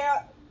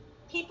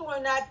people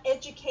are not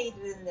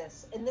educated in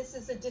this, and this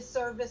is a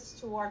disservice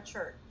to our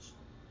church.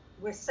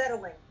 We're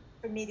settling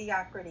for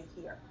mediocrity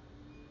here.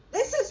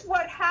 This is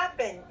what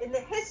happened in the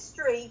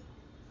history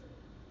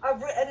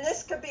of, and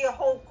this could be a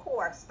whole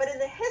course, but in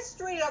the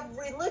history of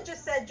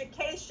religious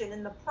education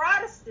in the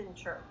Protestant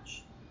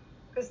church,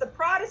 because the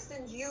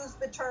Protestants used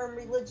the term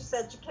religious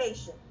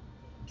education.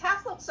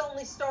 Catholics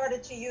only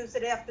started to use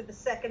it after the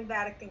Second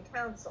Vatican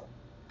Council.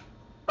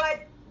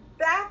 But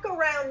back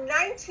around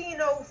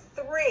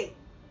 1903,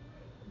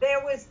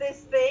 there was this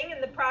thing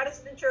in the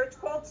Protestant church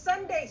called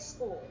Sunday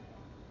school,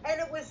 and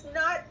it was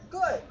not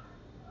good.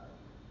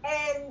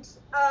 And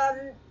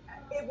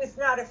it was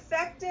not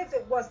effective.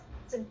 It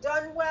wasn't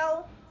done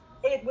well.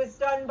 It was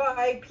done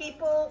by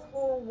people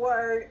who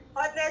were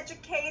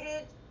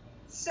uneducated.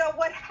 So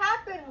what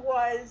happened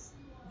was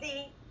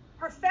the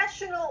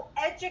professional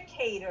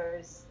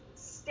educators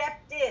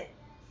stepped in.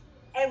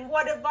 And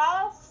what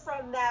evolved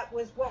from that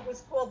was what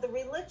was called the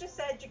religious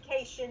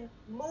education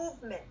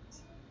movement,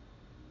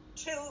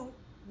 to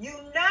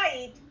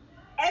unite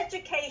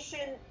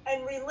education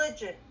and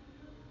religion.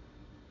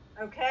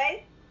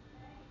 Okay?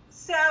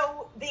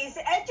 So these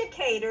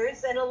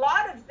educators, and a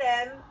lot of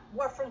them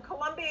were from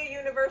Columbia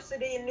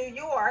University in New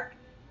York,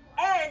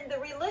 and the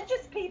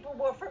religious people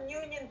were from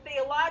Union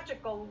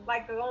Theological,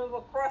 like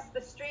across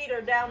the street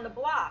or down the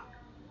block.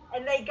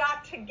 And they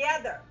got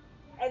together,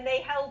 and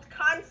they held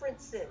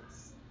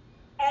conferences,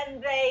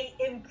 and they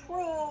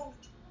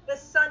improved the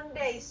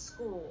Sunday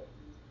school.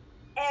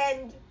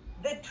 And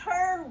the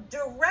term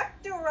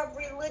director of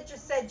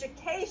religious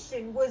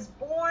education was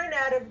born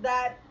out of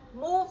that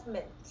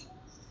movement,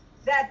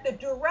 that the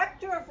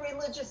director of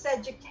religious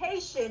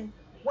education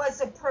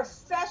was a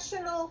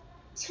professional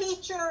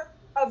teacher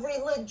of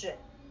religion.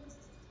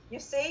 You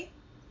see,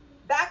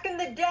 back in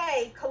the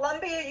day,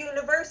 Columbia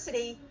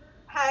University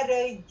had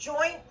a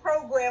joint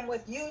program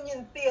with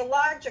Union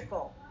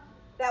Theological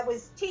that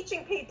was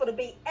teaching people to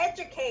be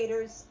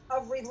educators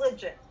of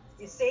religion.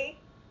 You see,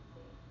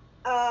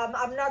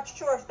 I'm not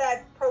sure if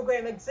that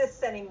program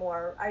exists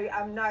anymore.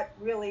 I'm not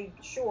really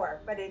sure,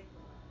 but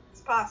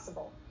it's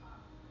possible.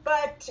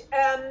 But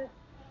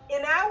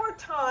in our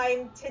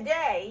time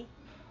today,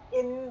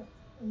 I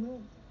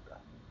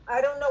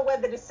don't know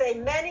whether to say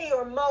many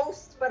or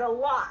most, but a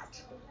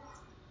lot,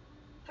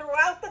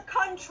 throughout the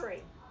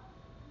country,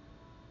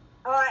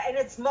 and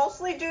it's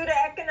mostly due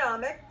to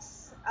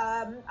economics,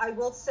 I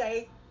will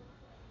say,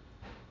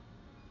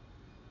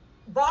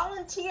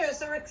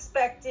 volunteers are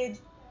expected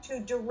to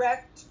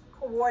direct,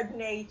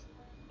 coordinate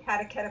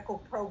catechetical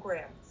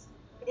programs.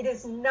 It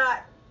is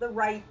not the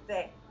right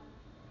thing.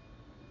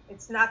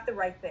 It's not the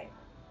right thing.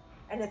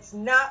 And it's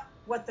not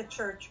what the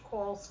church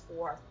calls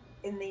for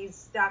in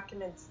these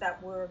documents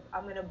that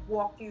I'm going to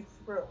walk you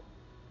through.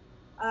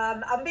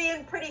 I'm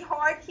being pretty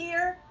hard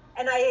here,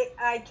 and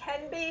I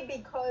can be,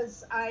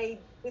 because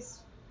this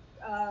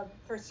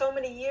for so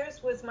many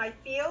years was my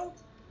field,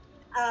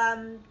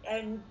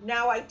 and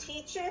now I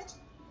teach it,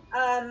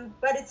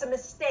 but it's a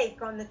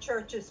mistake on the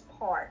church's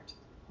part.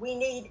 We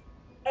need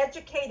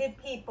educated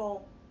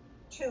people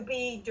to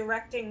be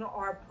directing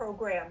our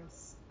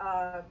programs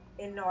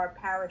in our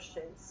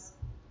parishes,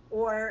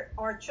 or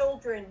our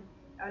children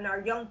and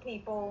our young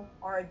people,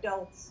 our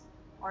adults,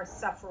 are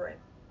suffering.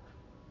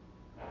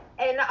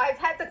 And I've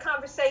had the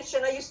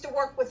conversation.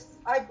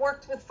 I've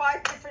worked with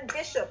 5 different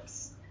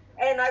bishops,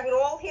 and I would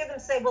all hear them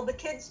say, well, the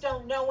kids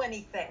don't know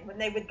anything, when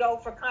they would go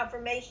for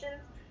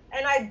confirmations.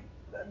 And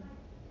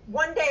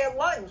one day at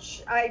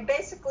lunch, I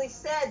basically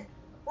said,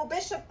 well,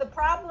 Bishop, the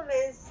problem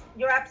is,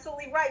 you're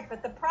absolutely right,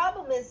 but the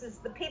problem is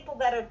the people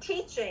that are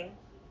teaching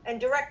and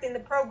directing the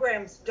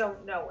programs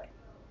don't know it.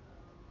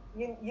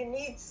 You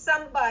need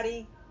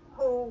somebody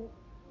who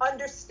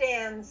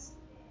understands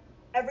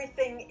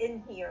everything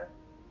in here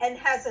and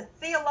has a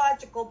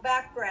theological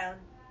background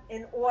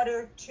in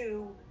order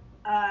to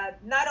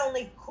not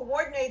only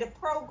coordinate a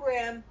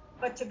program,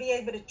 but to be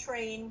able to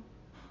train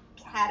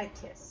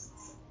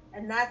catechists.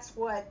 And that's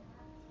what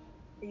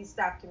these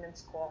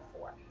documents call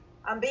for.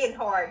 I'm being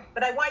hard,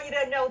 but I want you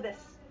to know this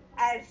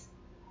as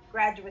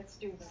graduate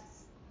students.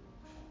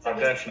 So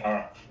Dr.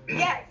 Schnauer.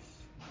 Yes.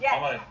 Yes.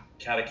 I'm a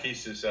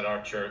catechesis at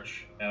our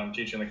church, and I'm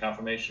teaching the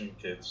confirmation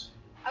kids.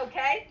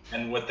 Okay.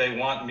 And what they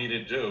want me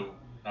to do,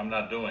 I'm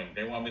not doing.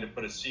 They want me to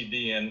put a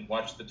CD in,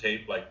 watch the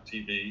tape like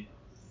TV,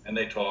 and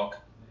they talk,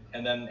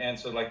 and then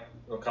answer like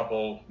a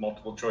couple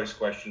multiple choice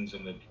questions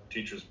in the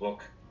teacher's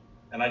book.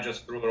 And I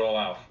just threw it all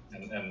out.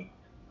 And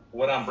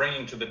what I'm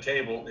bringing to the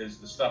table is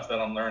the stuff that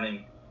I'm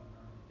learning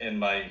in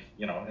my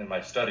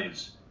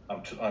studies.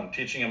 I'm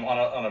teaching them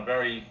on a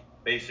very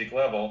basic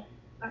level,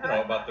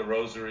 about the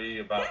rosary,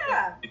 about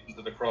the Stations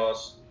of the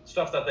Cross,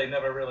 stuff that they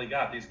never really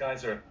got. These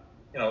guys are,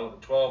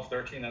 12,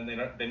 13, and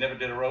they never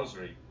did a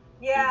rosary.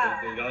 Yeah.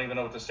 They don't even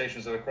know what the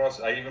Stations of the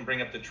Cross. I even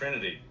bring up the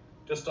Trinity,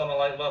 just on a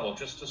light level,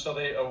 just so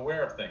they're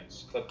aware of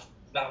things, but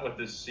not with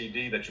this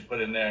CD that you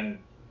put in there and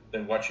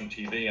they're watching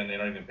TV and they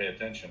don't even pay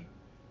attention.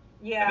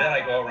 Yeah. And then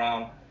I go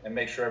around and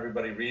make sure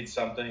everybody reads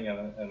something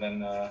and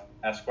then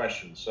ask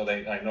questions so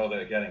I know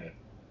they're getting it.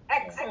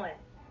 Excellent.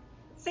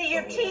 See,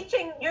 you're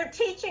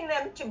teaching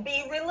them to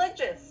be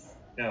religious.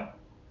 Yeah.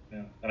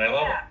 And I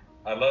love it.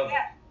 I love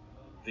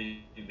the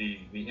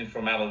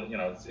informal.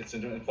 It's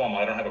informal.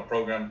 I don't have a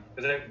program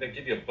because they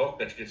give you a book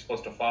that you're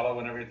supposed to follow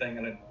and everything,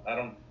 and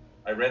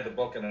I read the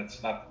book and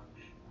it's not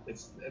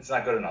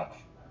good enough.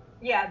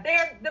 Yeah,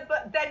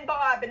 then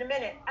Bob, in a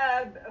minute.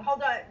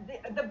 Hold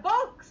on. The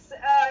books,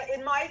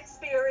 in my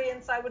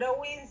experience, I would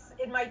always,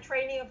 in my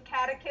training of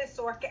catechists,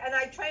 and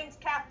I trained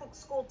Catholic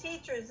school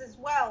teachers as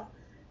well,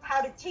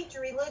 how to teach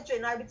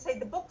religion. I would say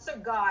the books are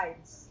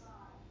guides.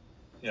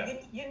 Yeah.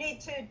 You need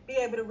to be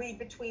able to read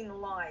between the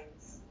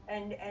lines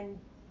and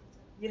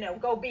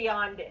go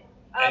beyond it.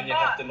 And you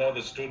have to know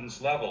the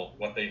student's level,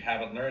 what they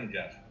haven't learned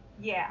yet.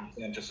 Yeah.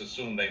 You can't just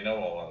assume they know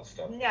all that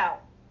stuff. No.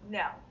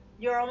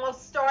 You're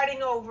almost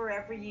starting over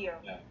every year.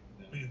 Yeah.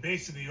 Well, you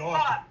basically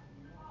are.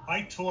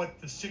 I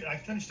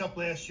finished up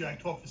last year. I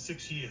taught for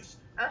 6 years.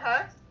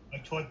 Uh-huh. I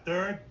taught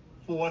 3rd,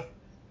 4th,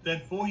 then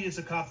 4 years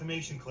of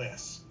confirmation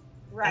class.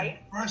 Right.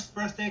 And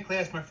first day of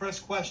class, my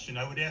first question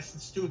I would ask the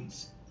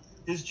students,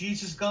 is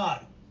Jesus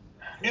God?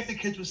 Half the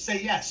kids would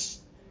say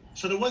yes.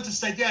 So the ones that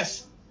said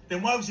yes,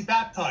 then why was he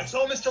baptized?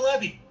 Oh, Mr.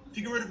 Levy,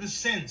 to get rid of his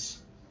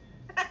sins.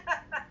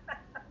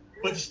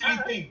 But the same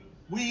thing,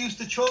 we used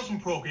the Chosen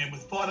program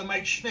with Father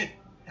Mike Schmidt,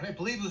 and I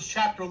believe it was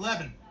chapter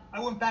 11. I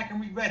went back and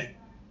reread it.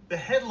 The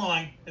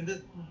headline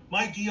and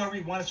my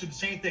DRE wanted to do the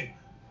same thing.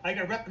 I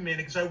got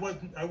reprimanded because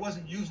I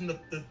wasn't using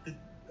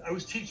I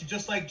was teaching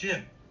just like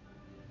Jim.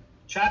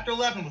 Chapter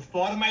 11 with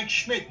Father Mike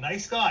Schmidt,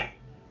 nice guy.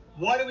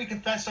 Why do we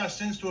confess our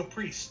sins to a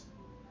priest?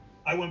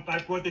 I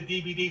brought the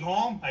DVD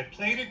home, I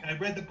played it, I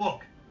read the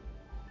book.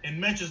 It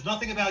mentions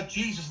nothing about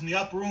Jesus in the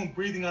upper room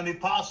breathing on the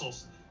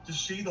apostles to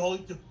see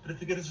to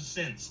forgive us of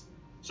sins.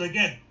 So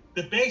again,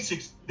 the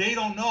basics, they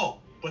don't know.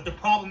 But the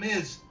problem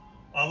is,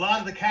 a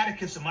lot of the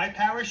catechists in my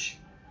parish,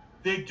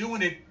 they're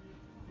doing it,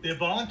 they're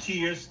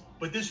volunteers,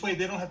 but this way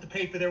they don't have to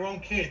pay for their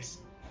own kids.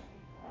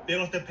 They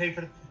don't have to pay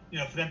for them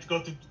to go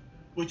through,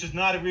 which is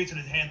not a reason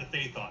to hand the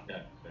faith on.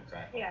 Yeah,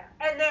 exactly. Yeah,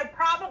 and they're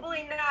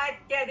probably not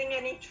getting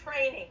any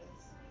training.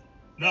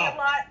 No.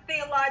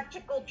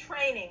 Theological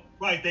training.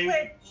 Right,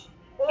 they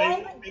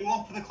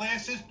offer the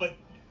classes, but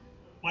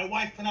my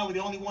wife and I were the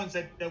only ones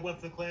that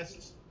went for the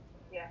classes.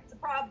 Yeah, it's a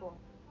problem.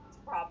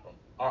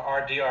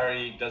 Our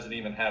DRE doesn't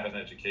even have an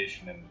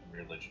education in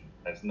religion.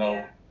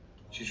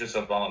 She's just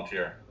a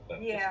volunteer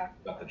that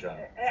just got the job.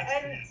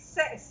 And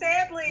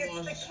sadly,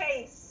 it's the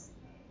case.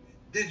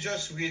 They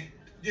just read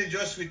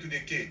to the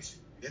kids.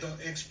 They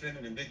don't explain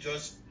to them. They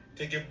just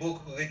take a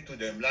book, read to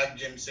them. Like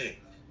Jim said,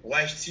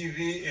 watch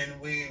TV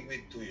and we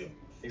read to you.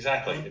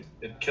 Exactly.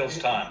 It kills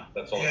time.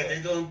 That's all. Yeah,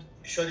 they don't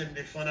show them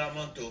the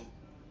fundamental,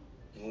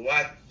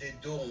 what they're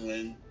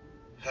doing,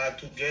 how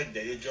to get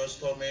there. They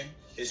just come in,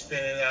 they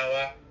spend an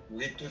hour,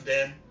 read to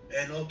them,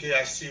 and okay,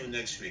 I'll see you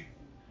next week.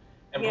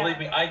 And believe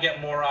me, I get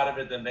more out of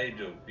it than they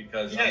do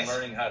because I'm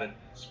learning how to,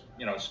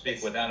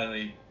 speak without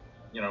any,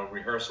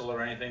 rehearsal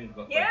or anything.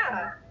 But,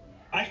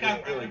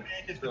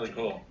 it's really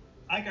cool.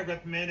 I got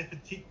reprimanded for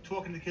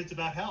talking to kids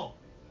about hell.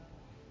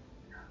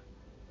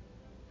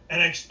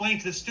 And I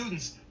explained to the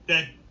students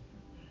that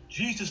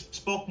Jesus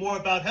spoke more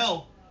about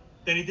hell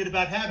than he did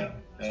about heaven.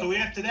 Yeah. So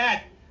after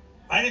that,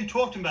 I didn't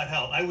talk to him about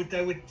hell. I would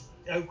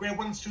grab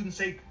one of the students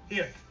and say,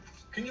 here,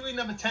 can you read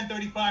number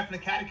 1035 from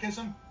the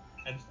Catechism?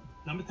 And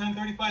number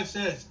 1035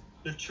 says,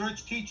 the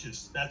church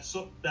teaches that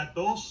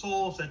those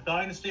souls that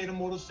die in a state of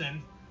mortal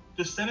sin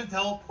descend into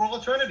hell for all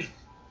eternity.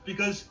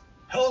 Because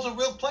hell is a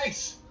real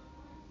place.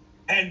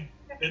 And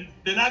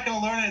they're not going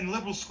to learn it in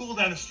liberal school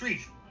down the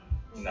street.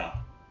 No.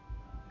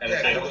 And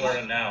if they don't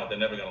learn it now, they're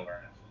never going to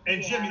learn it.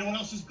 And Jim, you know what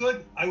else is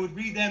good? I would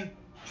read them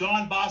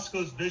John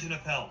Bosco's Vision of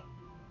Hell.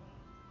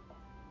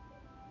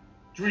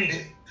 Dream.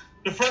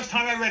 The first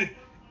time I read it,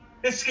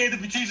 it scared the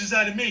bejesus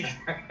out of me.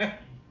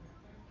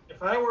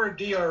 If I were a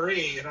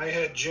DRE and I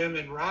had Jim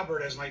and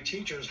Robert as my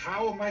teachers,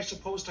 how am I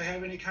supposed to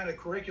have any kind of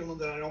curriculum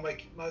that I know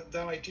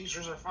that my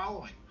teachers are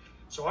following?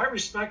 So I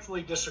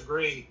respectfully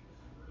disagree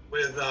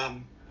with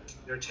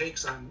their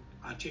takes on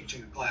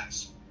teaching a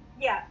class.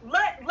 Yeah,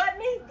 let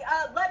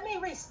me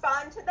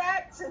respond to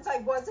that since I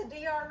was a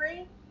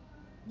DRE.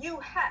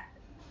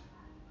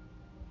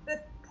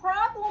 The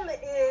problem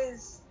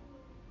is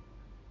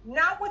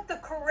not with the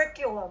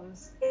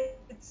curriculums,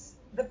 it's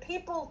the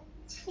people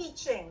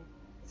teaching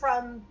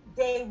from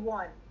day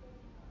one.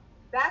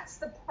 That's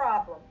the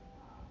problem.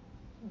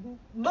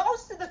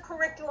 Most of the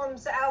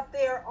curriculums out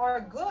there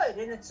are good,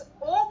 and it's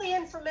all the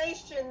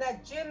information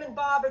that Jim and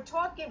Bob are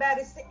talking about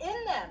is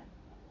in them.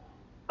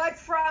 But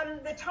from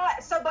the time,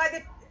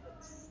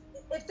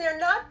 if they're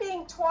not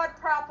being taught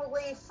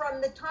properly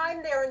from the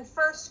time they're in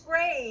first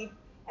grade,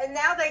 and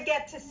now they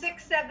get to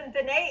 6th, 7th,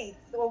 and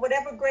 8th, or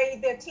whatever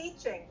grade they're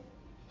teaching,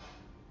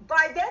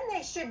 by then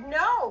they should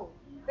know.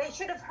 They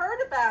should have heard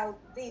about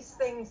these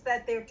things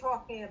that they're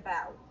talking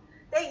about.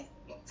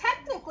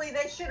 Technically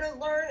they should have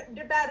learned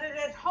about it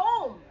at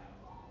home.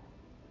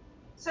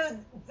 So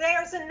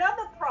there's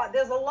another problem.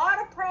 There's a lot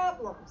of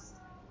problems.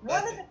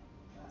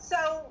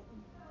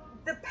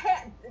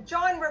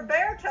 John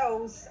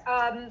Roberto's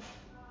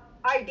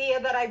idea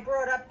that I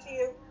brought up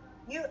to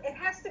you, it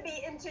has to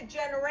be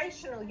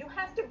intergenerational. You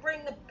have to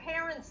bring the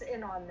parents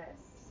in on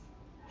this.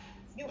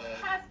 You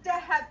have to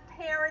have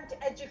parent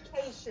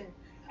education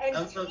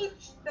and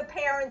teach the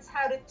parents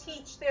how to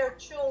teach their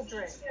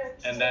children.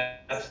 And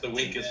that's the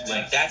weakest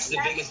link. That's the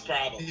biggest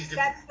problem.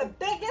 That's the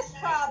biggest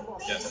problem.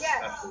 Yes.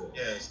 Absolutely.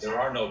 Yes. There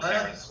are no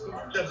parents.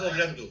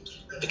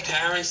 The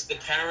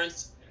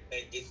parents,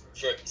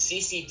 for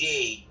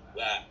CCD,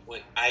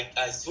 when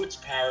I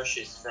switched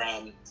parishes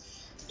from,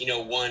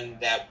 one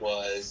that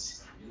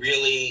was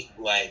really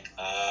like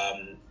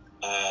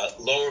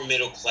lower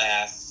middle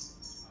class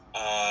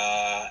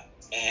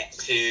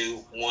to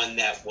one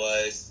that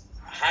was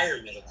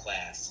higher middle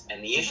class,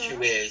 and the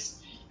issue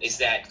is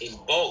that in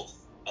both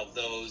of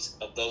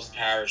those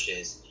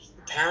parishes,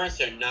 the parents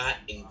are not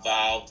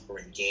involved or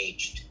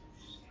engaged,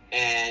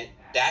 and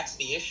that's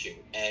the issue.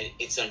 And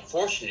it's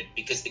unfortunate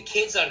because the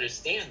kids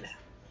understand that,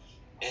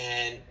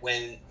 and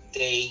when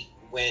they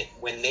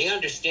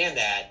understand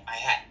that,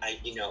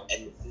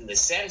 and the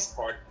saddest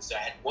part is I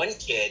had one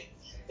kid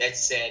that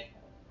said,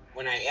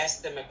 when I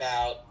asked them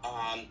about,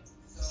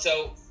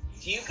 so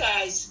do you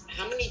guys,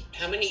 how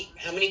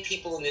many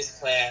people in this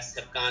class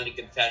have gone to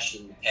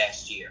confession in the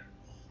past year?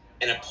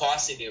 And a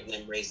paucity of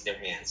them raised their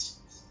hands.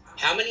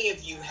 How many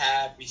of you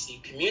have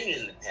received communion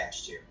in the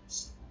past year?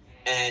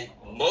 And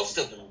most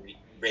of them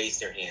raised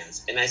their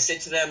hands. And I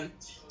said to them,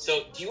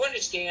 so do you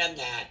understand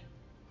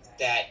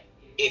that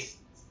if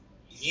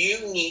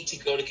you need to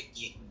go to,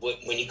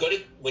 when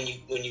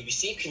you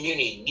receive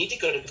communion, you need to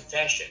go to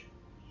confession,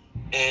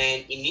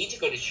 and you need to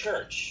go to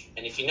church.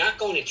 And if you're not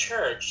going to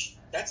church,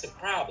 that's a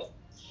problem.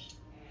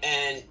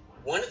 And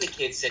one of the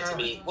kids said to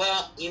me,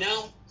 well,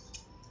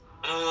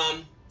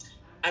 I'm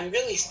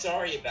really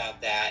sorry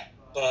about that,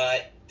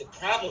 but the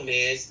problem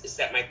is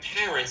that my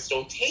parents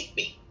don't take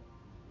me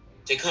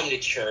to come to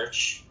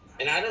church,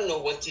 and I don't know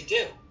what to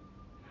do.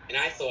 And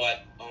I thought,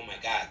 oh my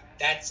God,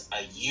 that's a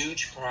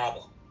huge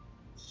problem.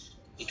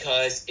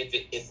 Because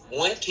if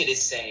one kid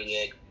is saying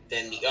it,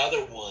 then the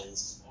other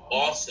ones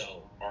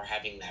also are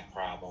having that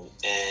problem,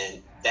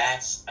 and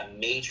that's a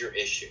major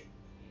issue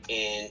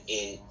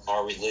in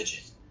our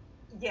religion.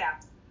 Yeah.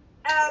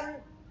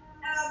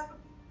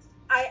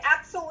 I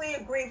absolutely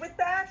agree with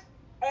that.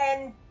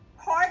 And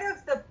part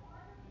of the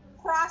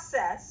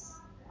process,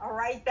 all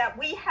right, that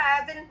we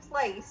have in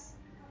place,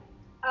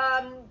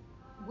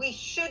 we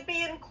should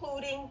be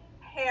including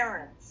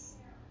parents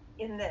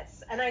in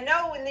this. And I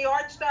know in the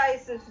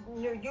Archdiocese of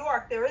New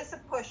York, there is a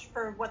push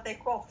for what they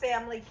call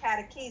family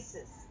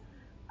catechesis.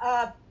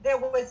 There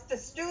was the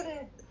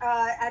student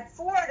at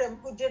Fordham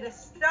who did a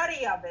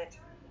study of it.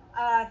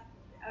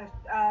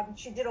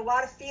 She did a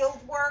lot of field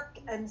work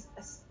and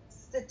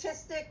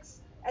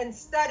statistics and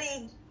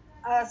studied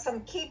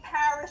some key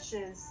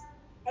parishes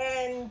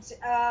and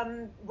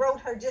wrote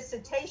her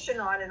dissertation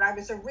on it. I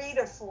was a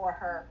reader for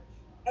her.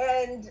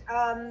 And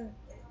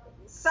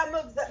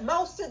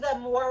most of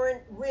them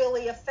weren't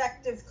really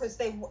effective because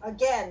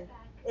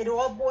it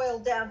all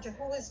boiled down to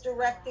who was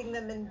directing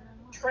them and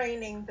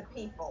training the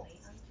people.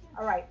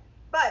 All right.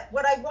 But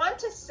what I want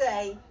to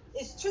say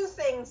is two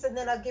things, and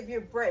then I'll give you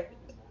a break.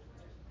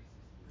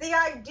 The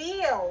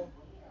ideal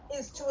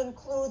is to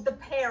include the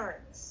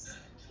parents.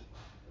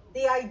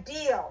 The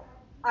ideal.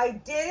 I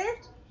did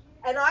it,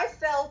 and I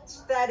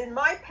felt that in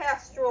my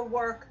pastoral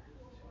work,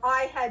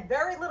 I had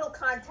very little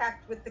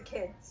contact with the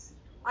kids.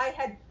 I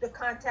had the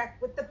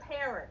contact with the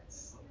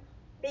parents.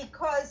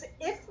 Because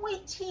if we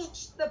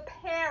teach the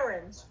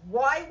parents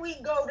why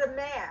we go to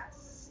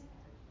Mass,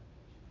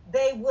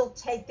 they will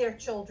take their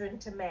children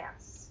to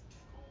Mass.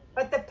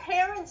 But the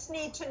parents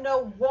need to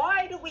know,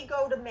 why do we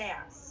go to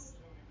Mass?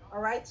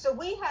 All right, so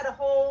we had a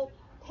whole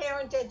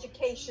parent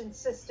education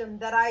system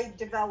that I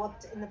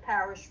developed in the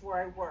parish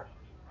where I work.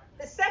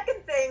 The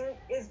second thing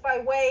is by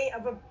way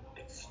of a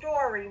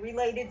story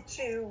related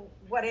to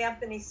what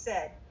Anthony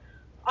said.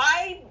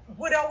 I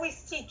would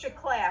always teach a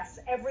class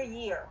every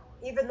year,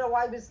 even though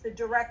I was the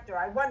director.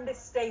 I wanted to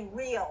stay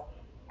real,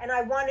 and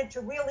I wanted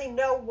to really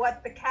know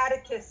what the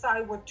catechists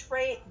I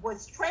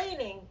was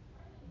training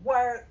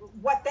were,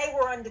 what they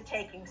were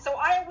undertaking. So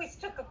I always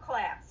took a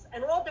class,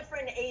 and all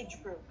different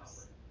age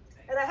groups.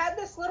 And I had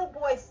this little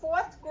boy,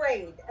 4th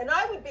grade, and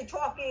I would be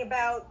talking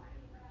about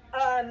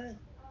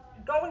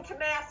going to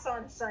Mass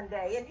on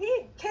Sunday. And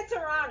kids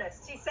are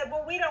honest. He said,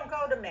 well, we don't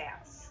go to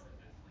Mass.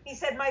 He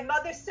said, my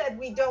mother said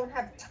we don't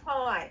have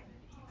time.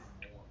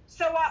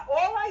 So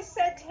all I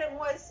said to him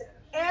was,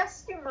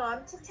 ask your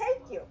mom to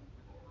take you.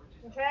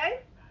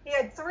 Okay? He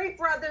had 3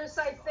 brothers,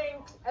 I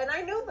think, and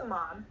I knew the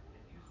mom.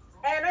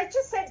 And I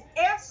just said,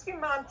 ask your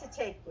mom to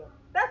take you.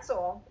 That's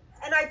all.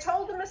 And I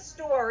told him a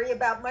story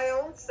about my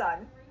own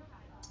son.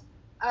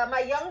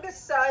 My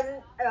youngest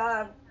son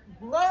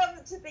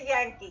loved the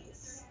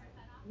Yankees,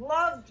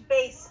 loved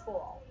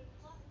baseball.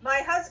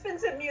 My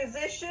husband's a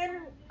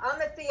musician.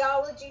 I'm a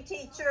theology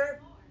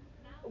teacher.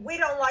 We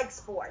don't like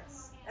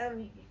sports,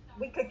 and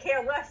we could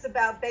care less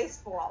about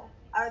baseball.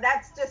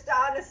 That's just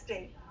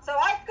honesty. So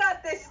I've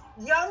got this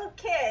young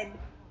kid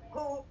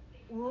who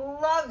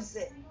loves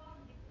it,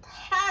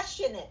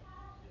 passionate,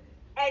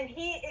 and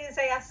he is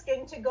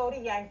asking to go to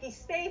Yankee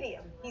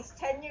Stadium. He's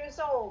 10 years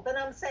old, and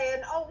I'm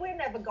saying, oh, we're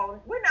not going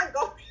to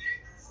Yankee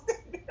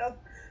Stadium.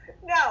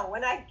 No,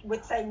 and I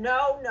would say,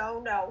 no, no,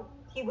 no.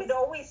 He would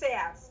always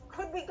ask,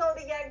 could we go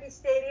to Yankee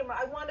Stadium?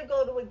 I want to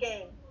go to a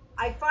game.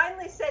 I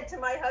finally said to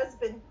my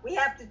husband, we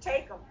have to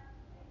take him.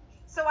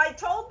 So I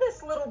told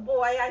this little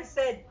boy, I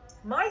said,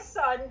 my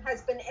son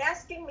has been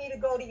asking me to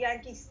go to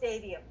Yankee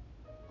Stadium.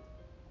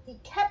 He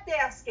kept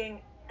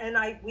asking, and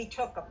we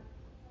took him.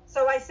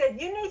 So I said,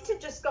 you need to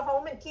just go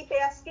home and keep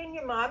asking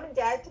your mom and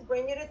dad to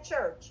bring you to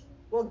church.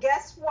 Well,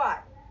 guess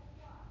what?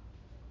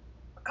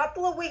 A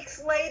couple of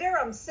weeks later,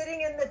 I'm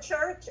sitting in the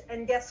church,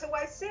 and guess who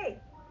I see?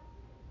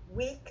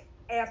 Week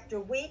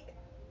after week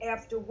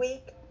after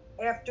week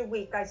after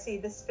week, I see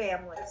this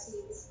family.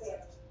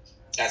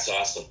 That's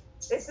awesome.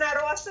 Isn't that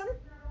awesome?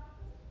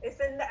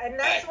 And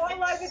that's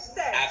all I would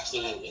say.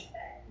 Absolutely.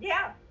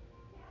 Yeah.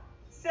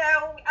 So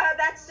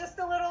that's just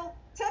a little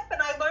tip,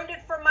 and I learned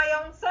it from my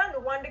own son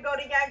who wanted to go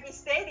to Yankee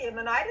Stadium,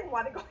 and I didn't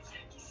want to go to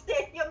Yankee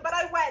Stadium, but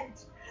I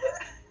went.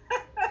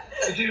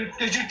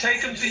 Did you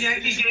take him to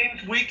Yankee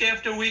games week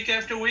after week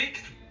after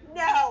week?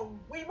 No,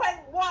 we went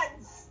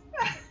once.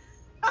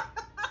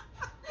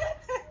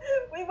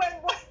 We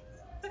went once.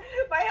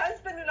 My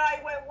husband and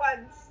I went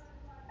once.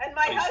 And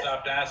my husband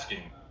stopped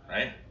asking,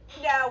 right?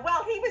 No,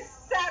 well, he was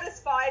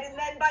satisfied, and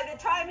then by the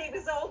time he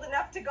was old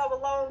enough to go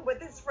alone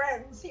with his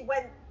friends, he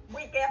went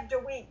week after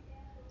week.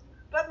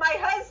 But my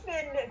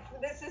husband,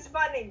 this is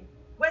funny,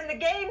 when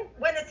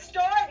it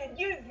started,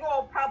 you've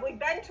all probably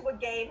been to a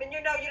game, and you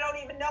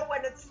don't even know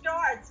when it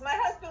starts. My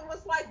husband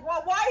was like,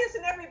 well, why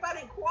isn't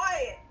everybody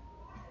quiet?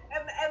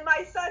 And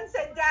my son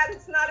said, Dad,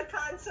 it's not a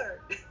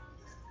concert.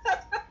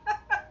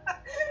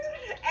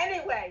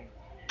 Anyway,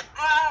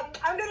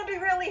 I'm going to be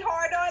really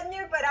hard on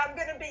you, but I'm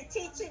going to be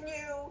teaching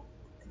you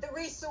the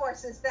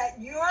resources that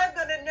you're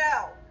going to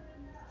know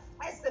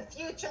as the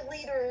future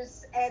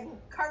leaders and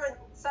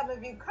some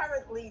of you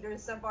current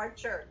leaders of our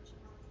church.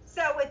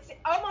 So it's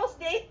almost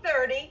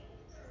 8:30.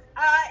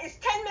 Is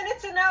 10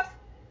 minutes enough?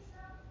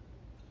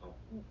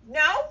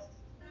 No?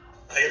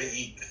 I gotta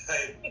eat.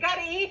 You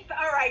gotta eat?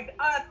 All right,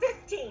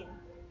 15.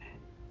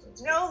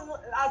 No,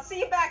 I'll see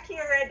you back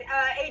here at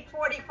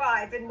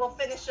 8:45 and we'll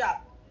finish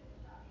up.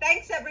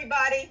 Thanks,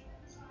 everybody.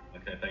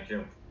 Okay, thank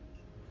you.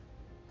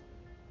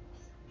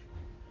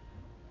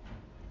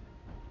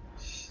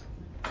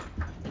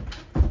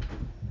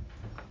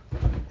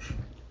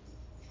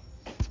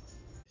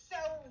 So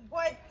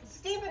what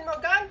Stephen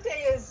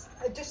Morgante is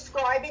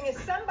describing is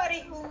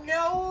somebody who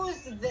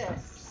knows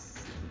this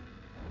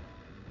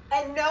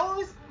and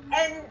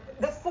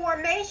the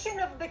formation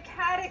of the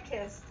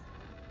catechist.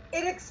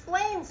 It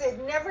explains it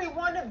in every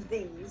one of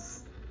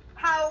these,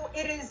 how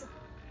it is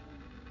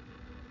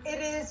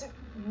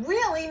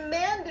really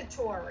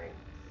mandatory,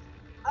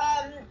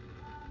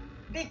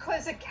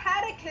 because a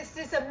catechist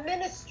is a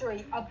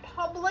ministry, a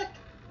public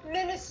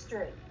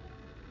ministry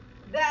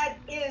that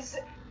is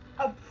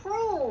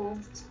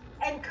approved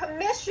and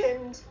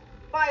commissioned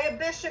by a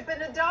bishop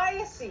in a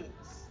diocese.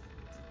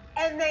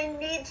 And they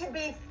need to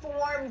be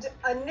formed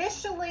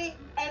initially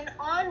and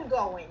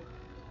ongoing.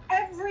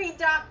 Every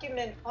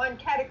document on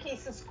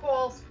catechesis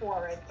calls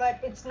for it, but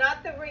it's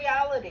not the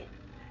reality.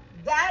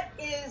 That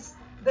is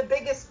the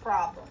biggest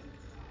problem.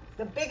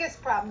 The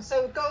biggest problem.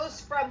 So it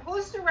goes from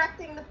who's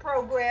directing the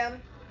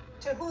program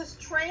to who's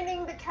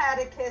training the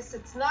catechist.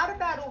 It's not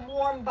about a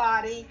warm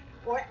body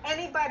or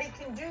anybody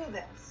can do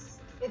this.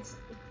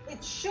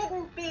 It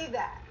shouldn't be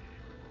that.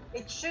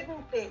 It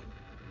shouldn't be.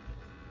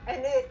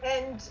 And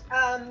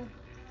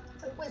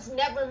it was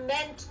never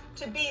meant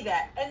to be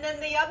that. And then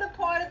the other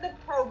part of the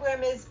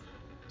program is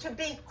to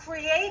be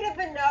creative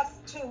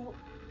enough to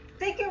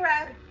figure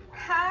out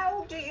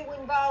how do you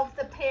involve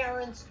the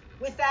parents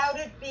without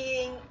it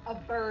being a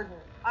burden.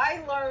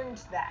 I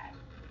learned that.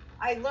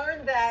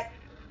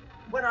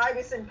 When I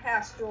was in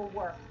pastoral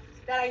work,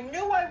 that I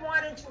knew I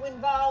wanted to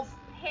involve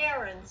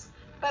parents,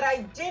 but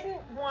I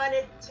didn't want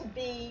it to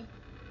be,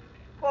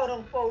 quote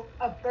unquote,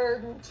 a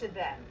burden to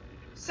them.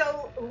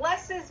 So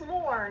less is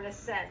more, in a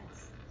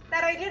sense,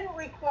 that I didn't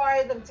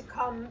require them to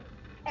come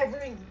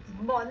every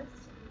month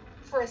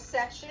for a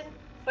session,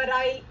 but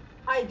I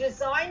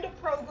designed a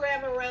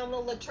program around the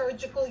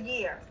liturgical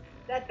year,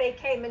 that they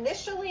came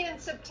initially in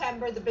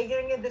September, the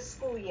beginning of the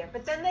school year,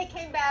 but then they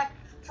came back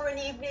for an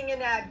evening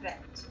in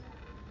Advent.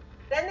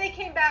 Then they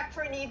came back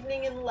for an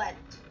evening in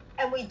Lent,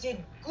 and we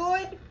did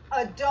good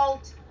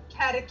adult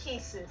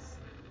catechesis.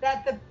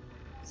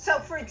 So,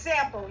 for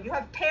example, you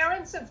have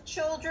parents of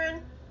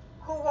children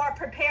who are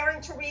preparing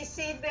to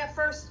receive their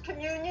first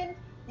communion.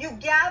 You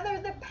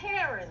gather the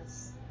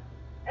parents,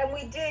 and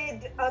we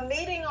did a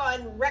meeting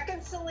on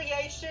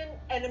reconciliation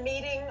and a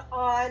meeting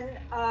on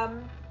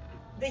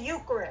the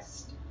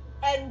Eucharist.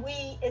 And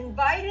we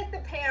invited the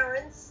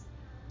parents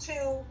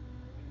to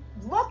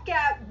look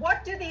at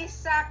what do these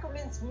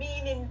sacraments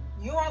mean in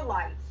your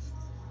life.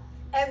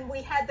 And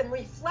we had them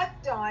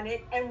reflect on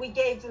it, and we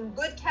gave them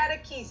good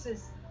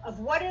catechesis of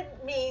what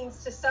it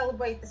means to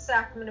celebrate the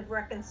sacrament of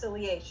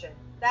reconciliation.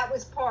 That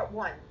was part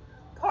one.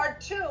 Part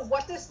two,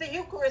 what does the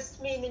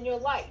Eucharist mean in your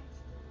life?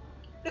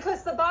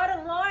 Because the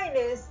bottom line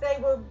is they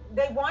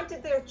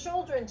wanted their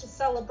children to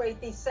celebrate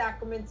these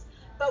sacraments,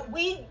 but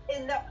we,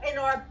 in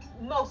our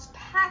most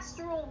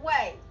pastoral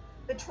way,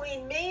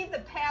 between me, the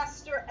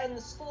pastor, and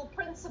the school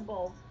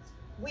principal,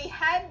 we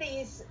had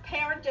these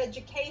parent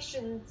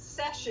education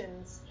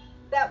sessions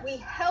that we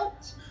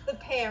helped the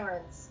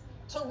parents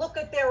to look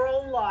at their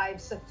own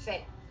lives of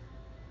faith.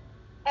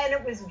 And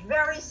it was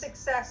very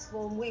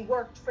successful. We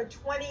worked for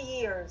 20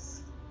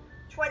 years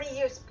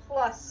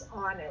plus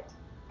on it.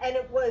 And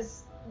it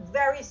was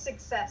very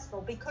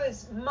successful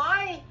because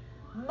my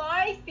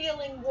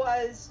feeling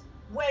was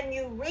when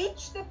you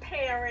reach the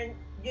parent,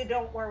 you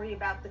don't worry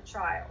about the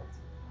child.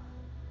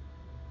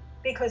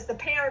 Because the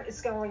parent is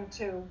going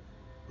to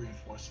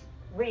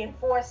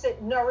reinforce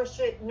it, nourish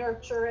it,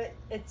 nurture it,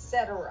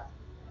 etc.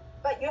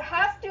 But you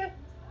have to,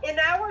 in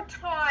our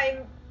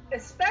time,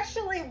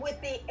 especially with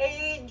the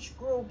age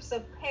groups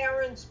of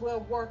parents we're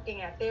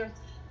working at,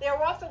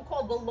 they're often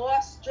called the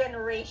lost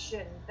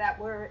generation, that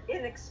were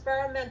in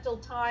experimental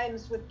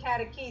times with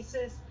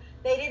catechesis.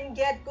 They didn't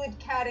get good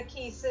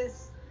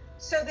catechesis.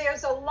 So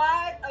there's a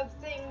lot of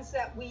things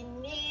that we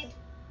need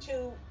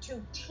to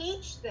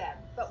teach them,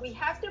 but we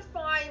have to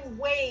find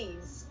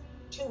ways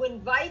to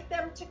invite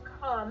them to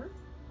come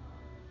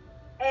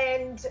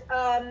and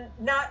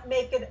not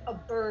make it a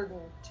burden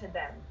to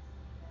them.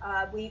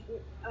 We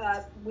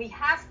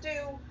have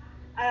to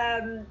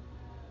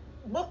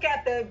look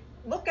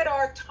at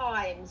our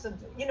times of,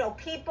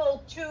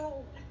 people, two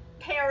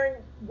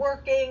parent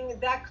working,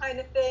 that kind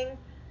of thing.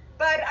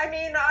 But I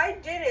mean, I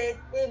did it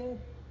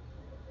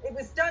it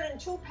was done in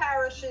two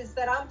parishes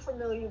that I'm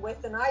familiar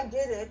with, and I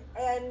did it,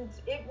 and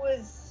it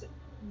was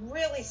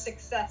really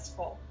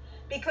successful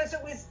because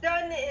it was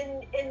done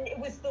it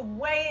was the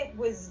way it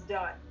was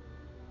done.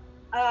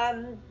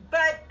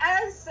 But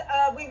as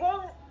we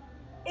won't,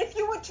 if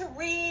you were to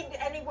read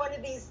any one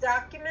of these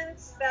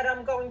documents that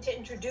I'm going to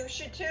introduce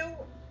you to,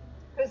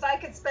 because I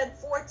could spend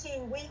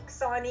 14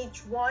 weeks on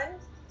each one,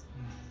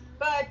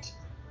 but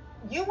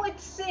you would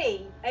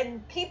see,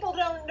 and people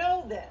don't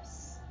know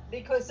this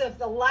because of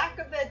the lack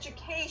of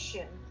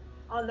education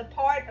on the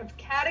part of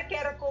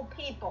catechetical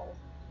people,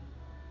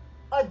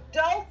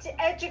 adult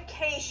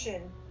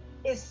education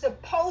is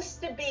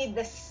supposed to be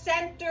the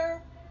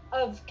center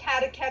of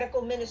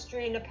catechetical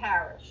ministry in a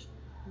parish,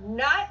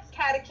 not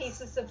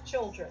catechesis of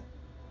children.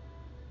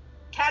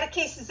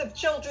 Catechesis of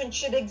children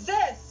should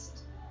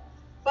exist,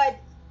 but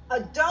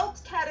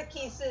adult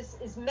catechesis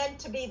is meant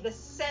to be the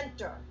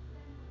center.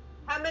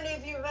 How many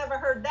of you have ever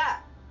heard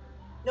that?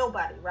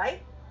 Nobody,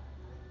 right?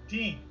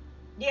 Dean.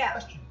 Yeah.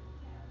 Question.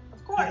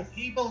 Of course. Do the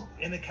people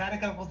in the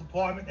catechetical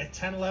department at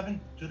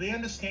 1011, do they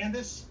understand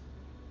this?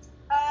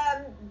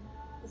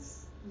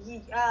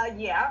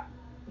 Yeah.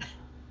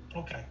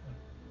 Okay.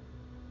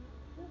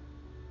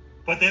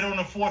 But they don't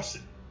enforce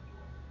it.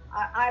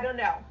 I don't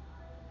know.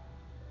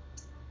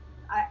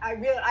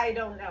 I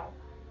don't know.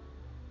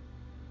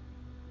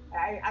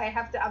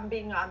 I'm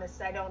being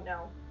honest, I don't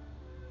know.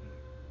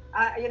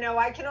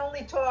 I can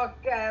only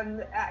talk,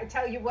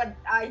 tell you what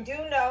I do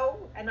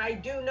know, and I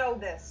do know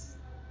this.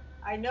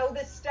 I know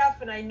this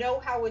stuff, and I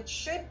know how it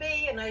should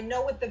be, and I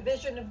know what the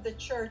vision of the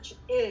church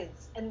is,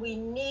 and we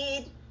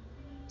need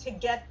to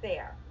get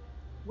there.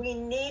 We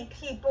need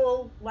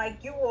people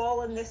like you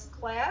all in this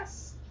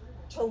class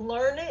to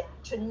learn it,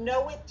 to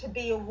know it, to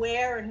be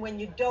aware, and when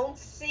you don't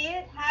see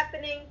it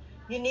happening,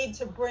 you need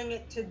to bring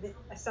it to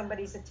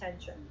somebody's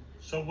attention.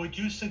 So would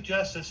you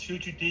suggest as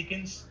future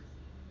deacons,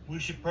 we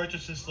should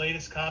purchase this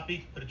latest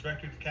copy for the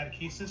Directory of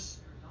Catechesis?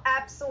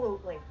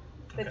 Absolutely.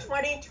 The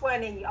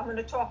 2020, I'm going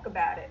to talk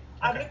about it.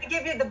 Okay. I'm going to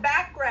give you the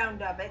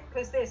background of it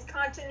because there's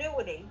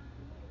continuity.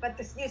 But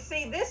you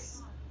see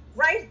this,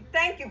 right?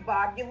 Thank you,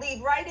 Bob. You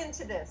lead right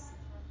into this.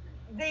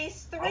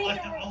 These three...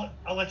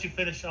 I'll let you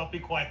finish. I'll be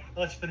quiet.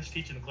 I'll let you finish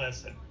teaching the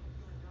class then.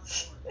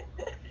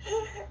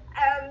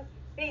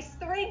 These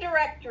three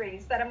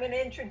directories that I'm going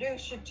to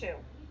introduce you to,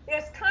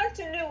 there's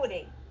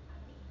continuity.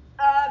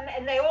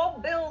 And they all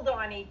build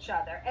on each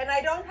other. And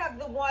I don't have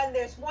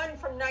there's one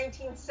from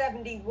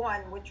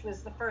 1971, which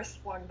was the first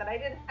one, but I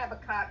didn't have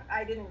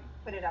I didn't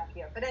put it up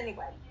here. But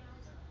anyway,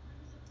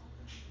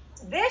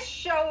 this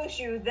shows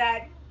you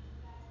that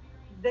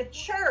the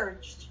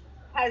church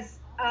has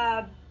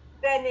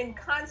been in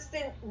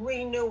constant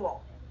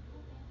renewal.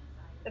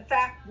 The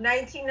fact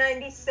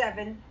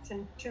 1997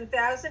 to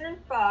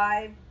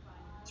 2005,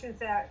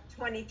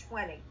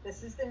 2020.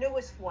 This is the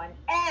newest one.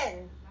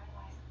 And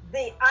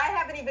I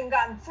haven't even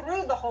gotten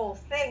through the whole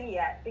thing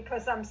yet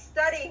because I'm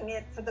studying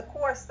it for the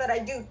course that I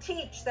do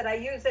teach, that I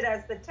use it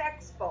as the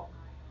textbook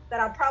that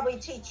I'll probably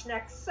teach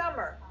next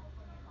summer.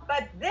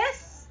 But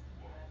this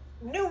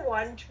new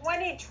one,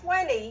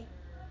 2020,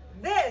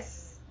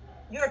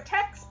 your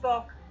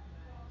textbook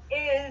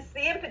is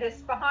the impetus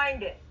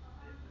behind it.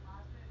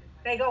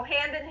 They go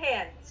hand in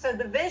hand. So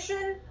the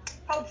vision,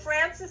 Pope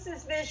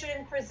Francis's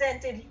vision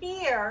presented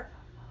here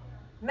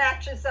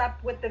matches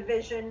up with the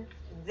vision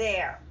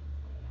there.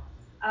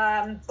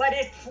 But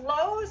it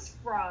flows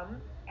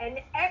from and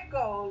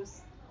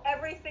echoes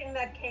everything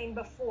that came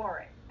before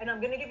it. And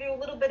I'm going to give you a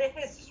little bit of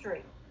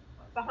history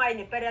behind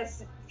it. But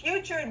as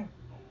future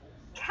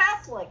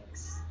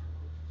Catholics,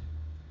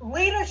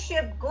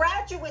 leadership,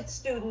 graduate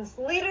students,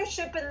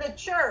 leadership in the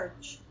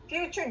church,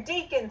 future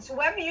deacons,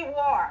 whoever you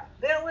are,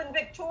 Bill and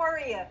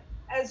Victoria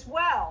as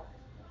well,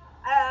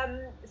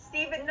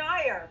 Stephen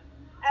Nair,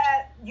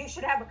 you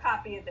should have a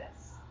copy of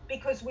this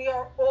because we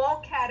are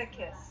all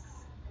catechists.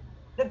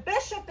 The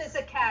bishop is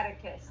a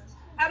catechist.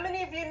 How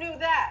many of you knew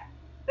that?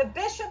 The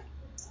bishop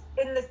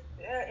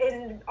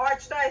in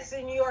Archdiocese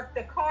of New York,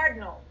 the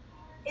cardinal,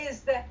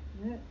 is the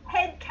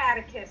head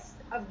catechist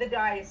of the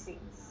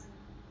diocese.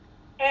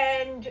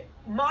 And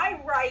my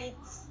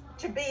rights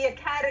to be a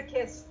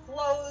catechist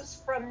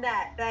flows from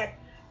that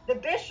the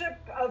Bishop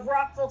of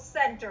Rockville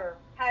Center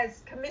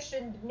has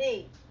commissioned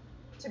me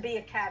to be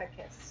a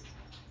catechist.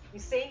 You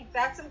see,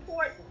 that's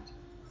important.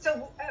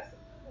 So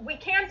we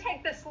can't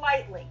take this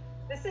lightly.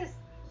 This is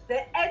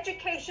the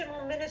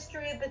educational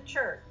ministry of the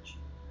church.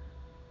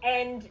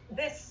 And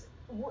this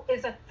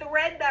is a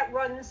thread that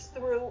runs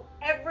through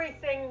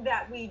everything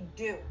that we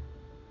do.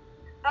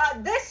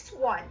 This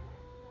one,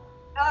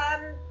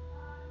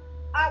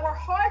 our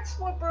hearts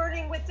were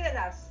burning within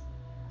us.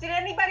 Did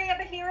anybody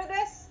ever hear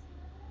this?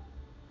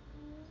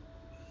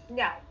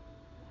 No.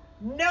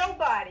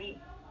 Nobody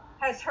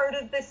has heard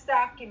of this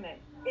document.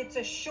 It's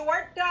a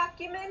short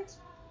document,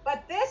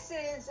 but this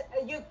is,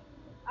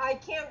 I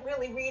can't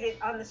really read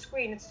it on the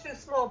screen. It's too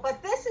small.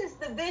 But this is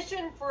the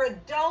vision for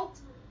adult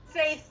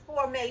faith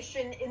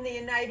formation in the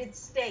United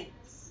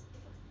States.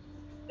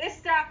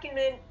 This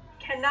document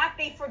cannot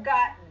be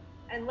forgotten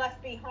and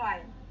left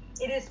behind.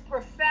 It is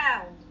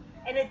profound,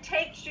 and it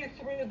takes you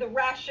through the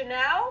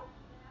rationale,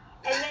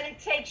 and then it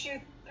takes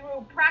you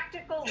through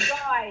practical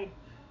guide,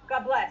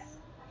 God bless,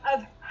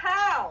 of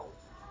how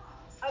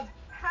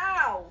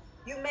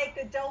you make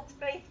adult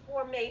faith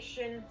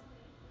formation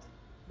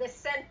the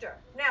center.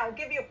 Now, I'll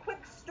give you a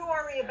quick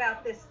story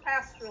about this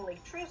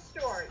pastorally, true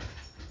story.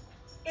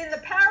 In the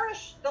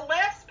parish, the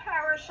last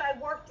parish I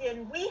worked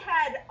in, we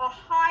had a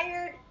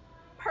hired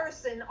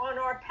person on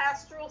our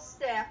pastoral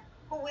staff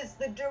who was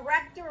the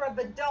director of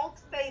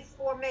adult faith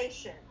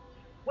formation.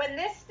 When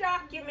this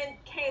document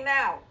came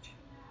out,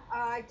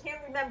 I can't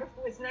remember if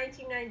it was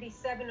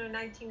 1997 or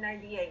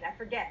 1998, I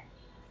forget.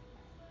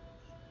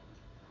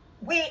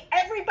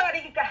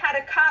 Everybody had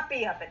a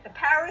copy of it. The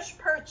parish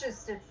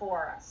purchased it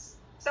for us.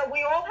 So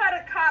we all had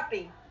a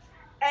copy.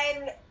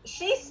 And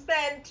she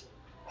spent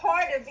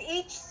part of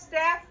each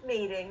staff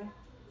meeting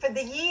for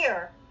the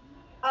year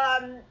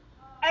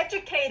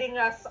educating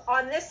us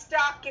on this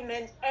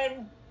document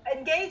and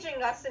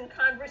engaging us in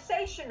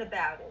conversation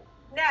about it.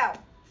 Now,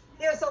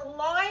 there's a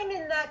line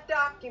in that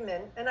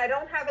document, and I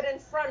don't have it in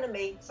front of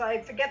me, so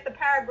I forget the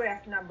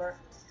paragraph number,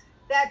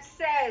 that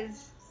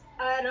says,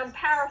 and I'm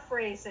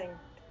paraphrasing,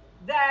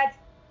 that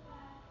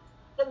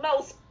the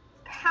most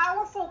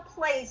powerful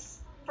place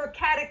for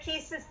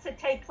catechesis to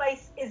take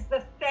place is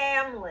the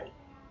family.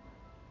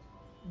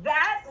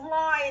 That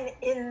line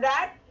in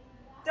that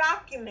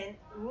document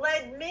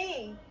led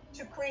me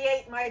to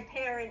create my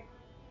parent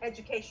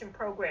education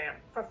program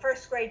for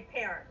first grade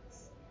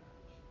parents.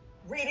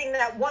 Reading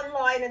that one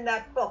line in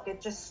that book,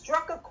 it just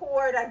struck a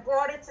chord. I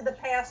brought it to the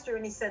pastor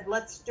and he said,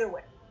 let's do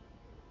it.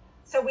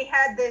 So we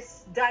had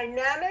this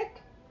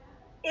dynamic,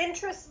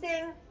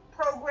 interesting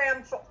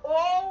program for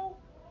all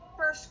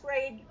first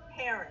grade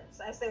parents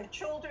as their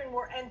children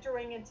were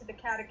entering into the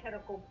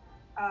catechetical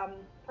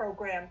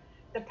program.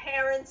 The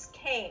parents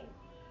came.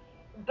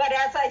 But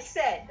as I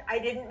said, I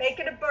didn't make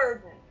it a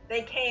burden.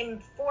 They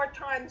came 4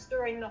 times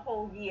during the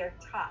whole year,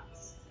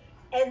 tops.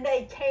 And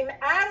they came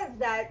out of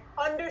that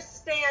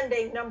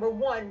understanding, number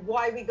one,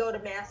 why we go to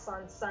Mass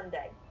on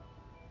Sunday.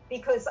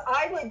 Because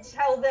I would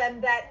tell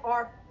them that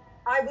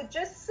I would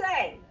just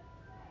say,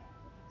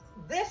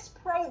 this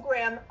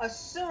program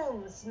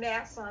assumes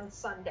Mass on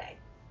Sunday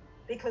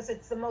because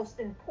it's the most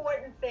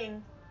important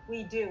thing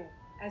we do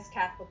as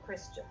Catholic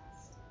Christians.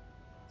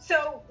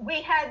 So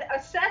we had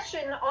a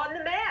session on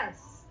the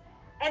Mass,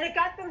 and it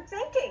got them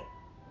thinking,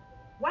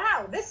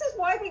 wow, this is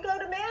why we go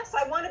to Mass.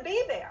 I want to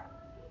be there,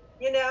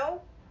 you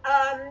know?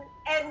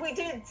 And we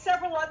did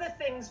several other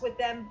things with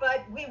them,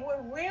 but we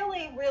were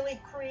really, really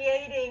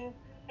creating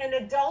an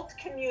adult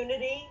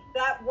community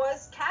that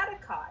was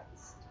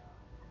catechized.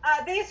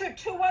 These are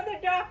two other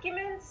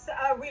documents.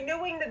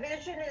 Renewing the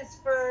Vision is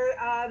for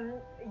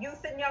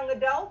youth and young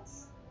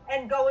adults,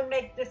 and Go and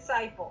Make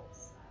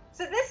Disciples.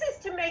 So this is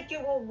to make you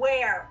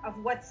aware of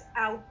what's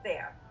out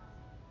there.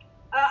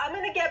 I'm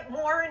going to get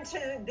more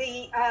into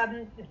the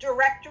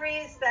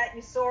directories that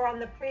you saw on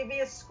the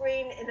previous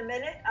screen in a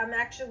minute. I'm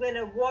actually going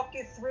to walk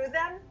you through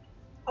them.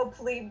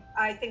 Hopefully,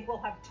 I think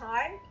we'll have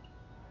time.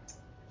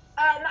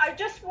 I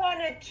just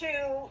wanted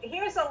to,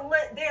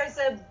 there's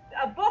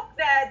a book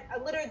that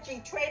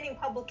Liturgy Training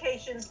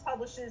Publications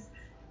publishes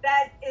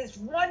that is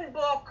one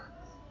book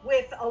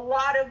with a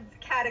lot of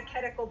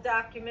catechetical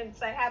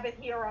documents. I have it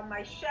here on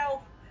my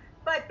shelf.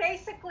 But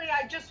basically,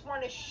 I just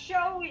want to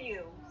show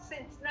you,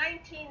 since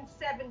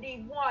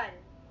 1971,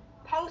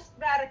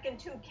 post-Vatican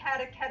II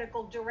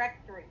catechetical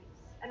directories.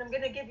 And I'm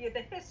going to give you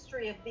the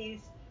history of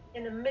these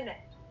in a minute.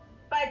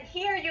 But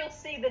here you'll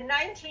see the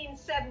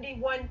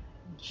 1971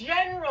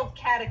 General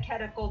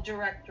Catechetical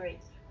Directory.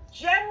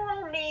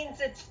 General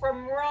means it's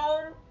from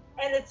Rome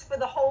and it's for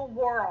the whole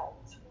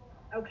world.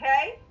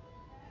 Okay?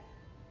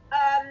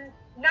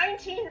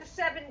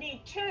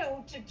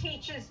 1972 to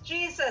teach as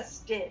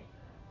Jesus did.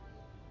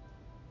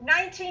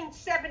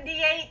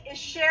 1978 is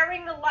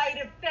Sharing the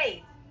Light of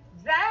Faith.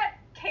 That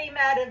came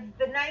out of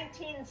the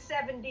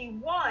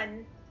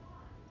 1971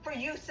 for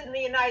use in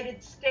the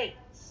United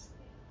States.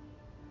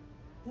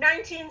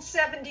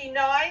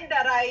 1979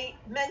 that I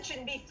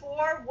mentioned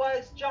before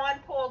was John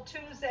Paul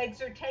II's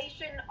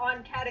exhortation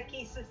on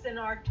catechesis in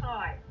our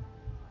time.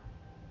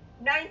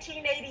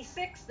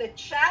 1986, the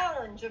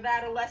challenge of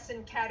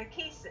adolescent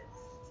catechesis.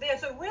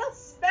 There's a real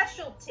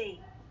specialty,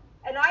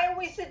 and I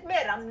always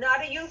admit I'm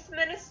not a youth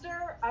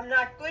minister, I'm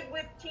not good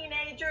with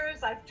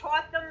teenagers, I've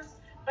taught them,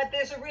 but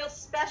there's a real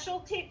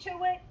specialty to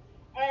it,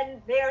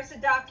 and there's a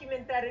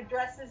document that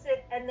addresses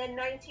it. And then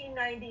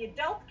 1990,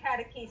 adult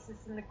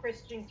catechesis in the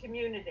Christian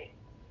community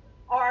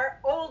are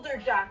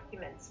older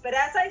documents. But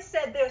as I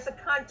said, there's a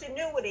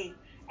continuity,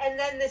 and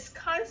then this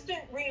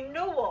constant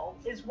renewal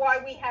is why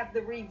we have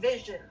the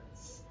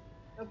revisions.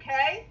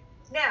 Okay?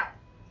 Now,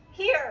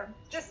 here,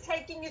 just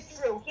taking you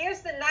through,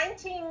 here's the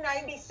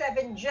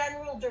 1997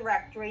 General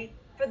Directory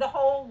for the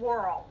whole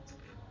world.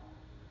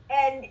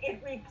 And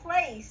it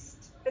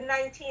replaced the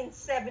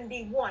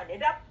 1971.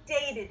 It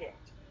updated it.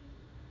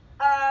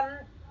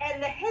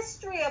 And the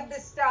history of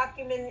this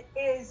document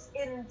is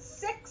in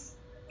 6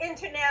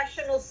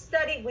 international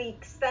study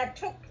weeks that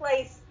took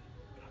place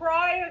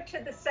prior to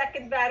the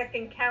Second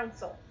Vatican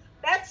Council.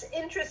 That's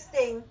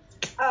interesting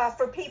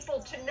for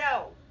people to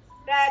know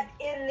that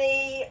in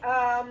the,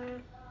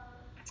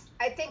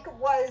 I think it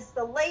was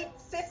the late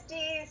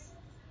 50s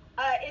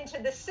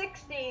into the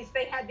 60s,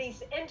 they had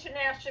these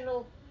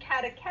international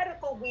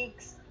catechetical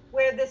weeks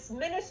where this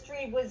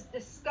ministry was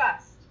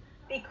discussed.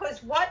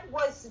 Because what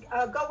was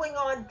going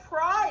on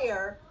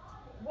prior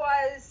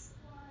was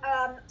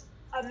a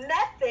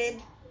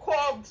method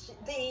called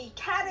the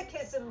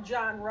catechism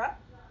genre,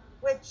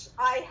 which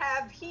I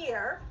have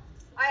here.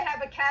 I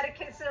have a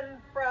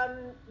catechism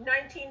from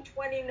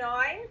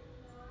 1929.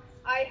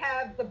 I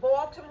have the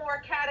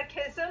Baltimore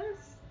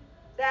catechisms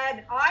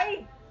that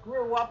I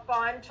grew up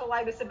on till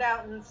I was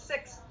about in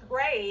 6th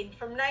grade,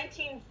 from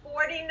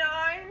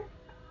 1949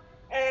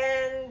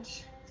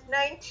 and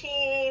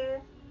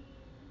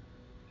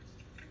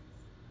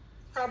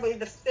probably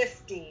the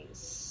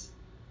 50s,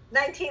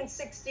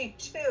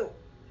 1962,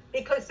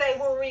 because they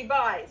were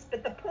revised.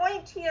 But the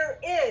point here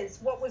is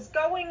what was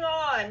going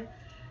on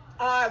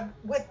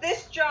with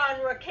this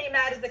genre came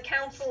out of the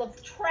Council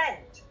of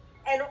Trent.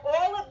 And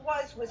all it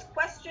was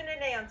question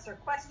and answer,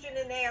 question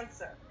and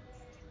answer.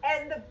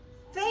 And the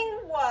thing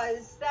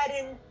was that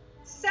in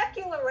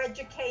secular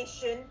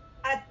education,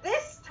 at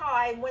this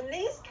time, when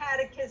these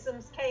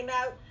catechisms came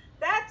out,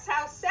 that's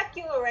how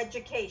secular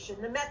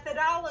education, the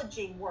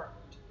methodology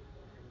worked.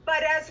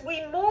 But as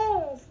we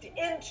moved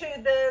into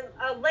the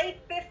late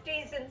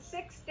 50s and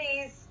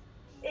 60s,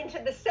 into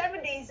the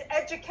 70s,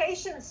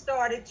 education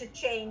started to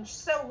change.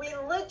 So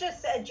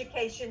religious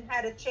education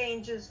had to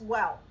change as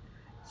well.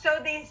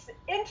 So these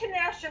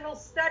international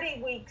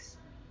study weeks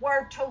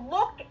were to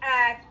look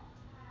at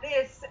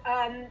this,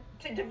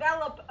 to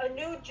develop a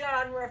new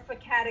genre for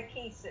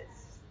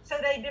catechesis. So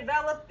they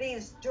developed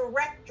these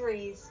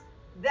directories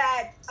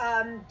that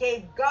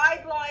gave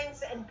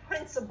guidelines and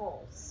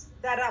principles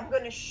that I'm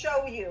going to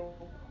show you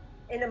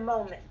in a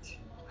moment.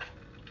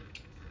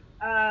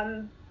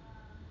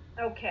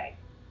 Okay.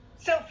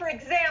 So, for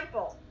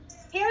example,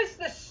 here's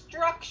the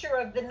structure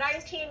of the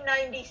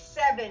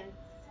 1997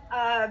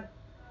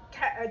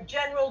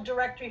 General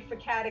Directory for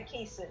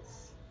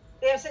Catechesis.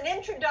 There's an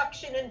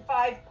introduction in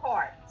 5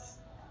 parts.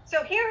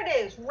 So here it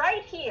is,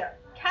 right here.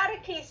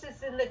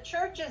 Catechesis in the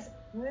Church's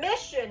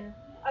mission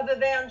of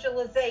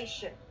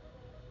evangelization.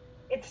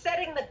 It's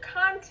setting the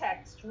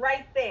context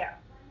right there.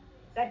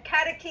 That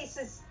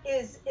catechesis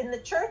is in the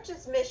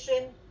Church's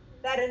mission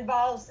that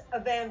involves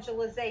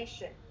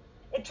evangelization.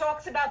 It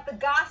talks about the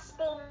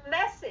gospel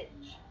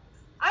message.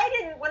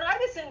 When I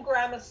was in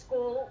grammar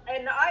school,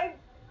 and I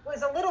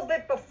was a little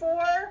bit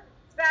before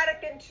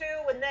Vatican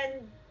II and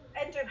then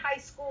entered high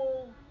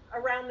school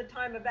around the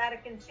time of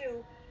Vatican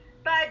II,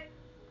 but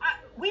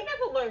we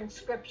never learned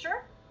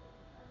scripture.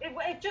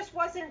 It just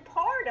wasn't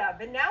part of.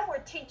 And now we're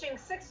teaching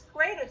 6th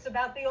graders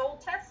about the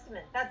Old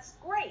Testament. That's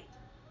great.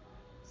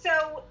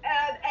 So,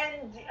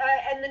 and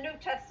the New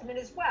Testament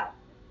as well.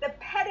 The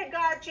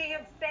pedagogy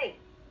of faith.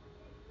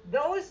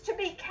 Those to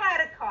be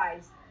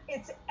catechized,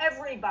 it's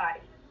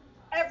everybody.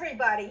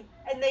 Everybody.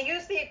 And they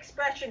use the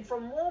expression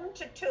from womb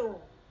to tomb.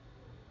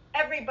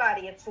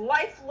 Everybody. It's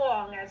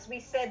lifelong, as we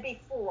said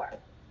before.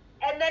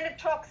 And then it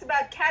talks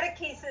about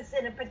catechesis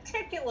in a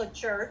particular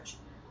church,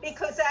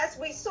 because as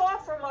we saw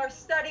from our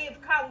study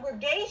of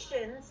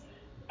congregations,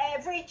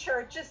 every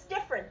church is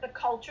different. The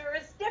culture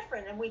is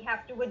different, and we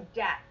have to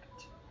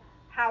adapt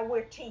how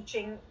we're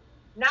teaching,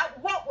 not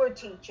what we're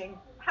teaching,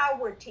 how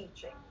we're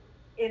teaching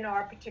in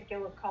our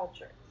particular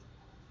cultures.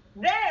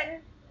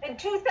 Then, in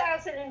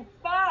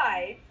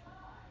 2005,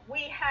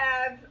 we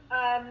have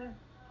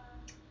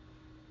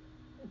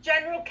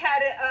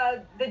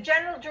the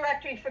General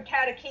Directory for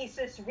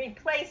Catechesis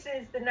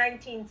replaces the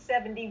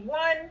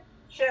 1971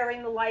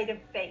 Sharing the Light of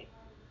Faith.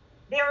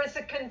 There is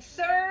a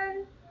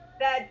concern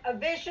that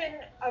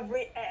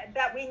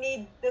that we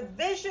need the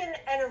vision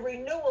and a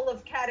renewal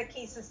of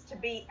catechesis to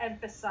be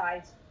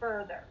emphasized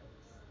further.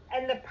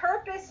 And the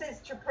purpose is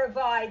to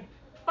provide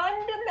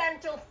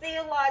fundamental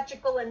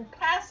theological and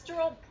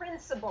pastoral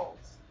principles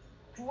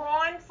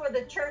drawn for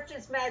the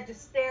Church's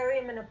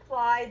magisterium and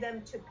apply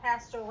them to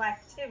pastoral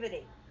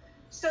activity.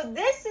 So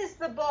this is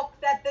the book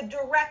that the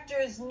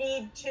directors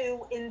need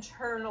to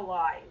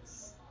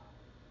internalize.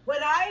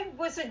 When I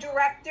was a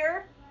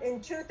director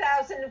in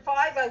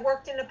 2005, I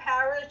worked in a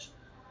parish.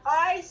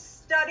 I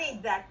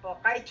studied that book.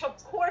 I took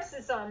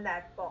courses on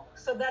that book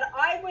so that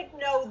I would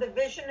know the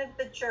vision of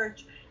the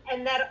church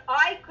and that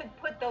I could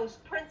put those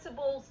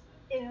principles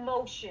in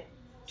motion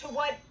to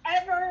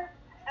whatever,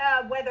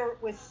 whether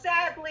it was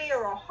Sadly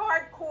or a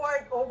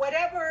Hardcourt or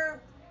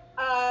whatever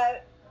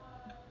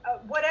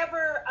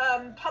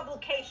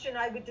publication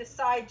I would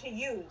decide to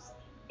use.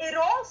 It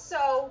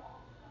also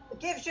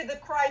gives you the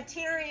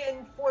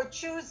criterion for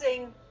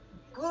choosing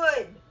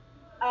good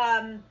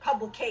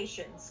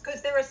publications,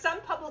 because there are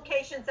some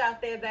publications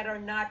out there that are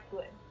not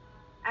good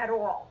at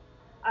all.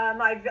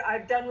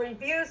 I've done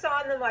reviews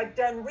on them. I've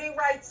done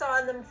rewrites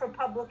on them for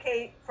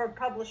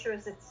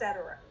publishers,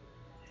 etc.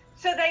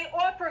 So they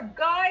offer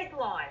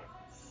guidelines.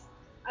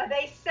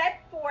 They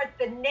set forth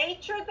the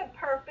nature, the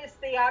purpose,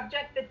 the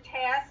object, the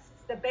tasks,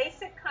 the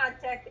basic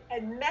content,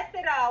 and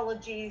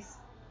methodologies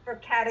for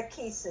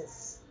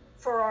catechesis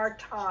for our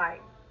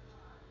time.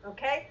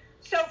 Okay?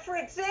 So, for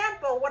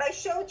example, what I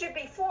showed you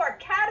before,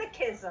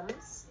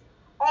 catechisms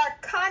are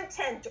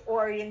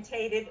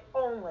content-orientated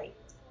only.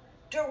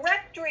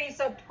 Directories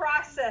are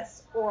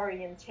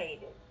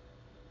process-orientated.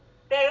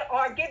 They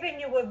are giving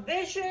you a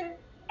vision,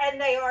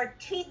 and they are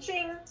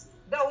teaching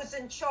those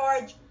in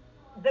charge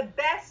the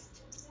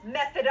best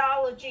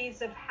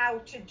methodologies of how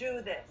to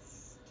do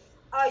this.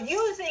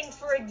 Using,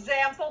 for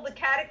example, the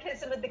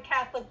Catechism of the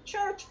Catholic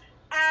Church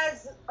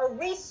as a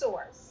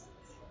resource.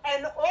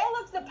 And all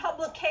of the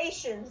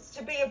publications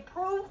to be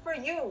approved for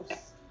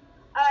use,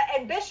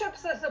 and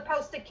bishops are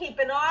supposed to keep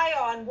an eye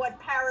on what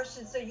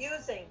parishes are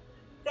using.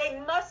 They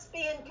must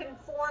be in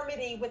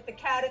conformity with the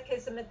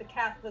Catechism of the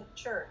Catholic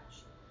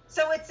Church.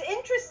 So it's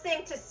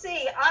interesting to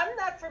see. I'm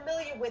not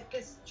familiar with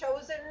this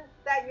Chosen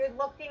that you're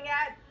looking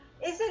at.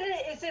 Is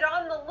it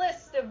on the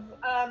list of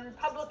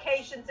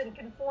publications in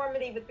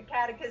conformity with the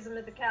Catechism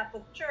of the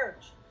Catholic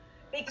Church?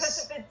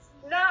 Because if it's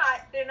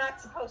not, they're not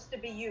supposed to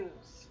be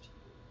used.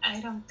 I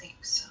don't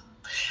think so.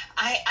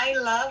 I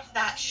love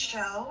that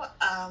show.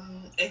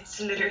 It's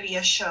literally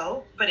a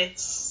show, but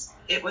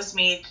it was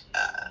made.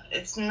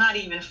 It's not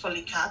even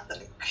fully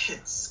Catholic.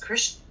 It's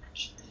Christian.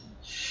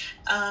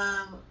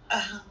 I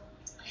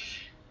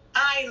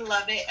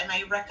love it, and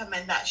I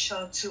recommend that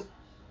show to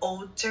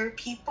older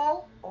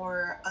people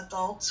or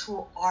adults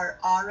who are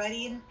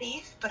already in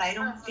faith. But I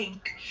don't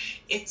think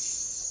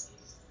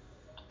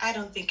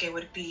it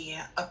would be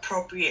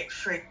appropriate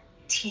for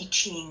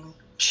teaching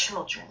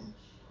children.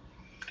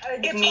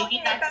 You're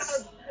talking about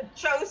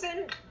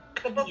Chosen,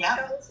 the book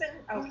Chosen?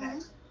 Okay. Mm-hmm.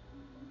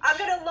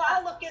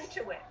 I'll look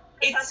into it.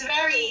 It's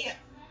very,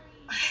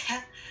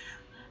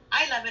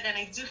 I love it, and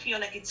I do feel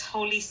like it's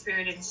Holy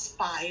Spirit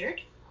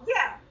inspired.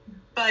 Yeah.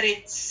 But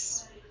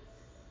it's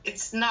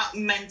not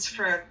meant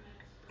for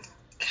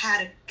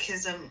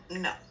catechism,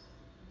 no.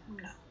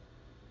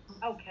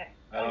 No. Okay.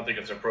 I don't think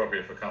it's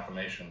appropriate for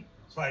confirmation.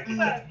 Right,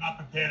 because not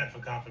prepared for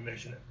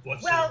confirmation Well,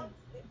 whatsoever.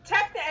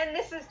 and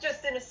this is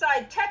just an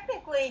aside,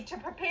 technically, to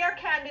prepare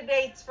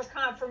candidates for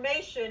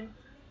confirmation,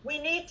 we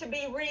need to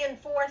be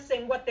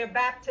reinforcing what their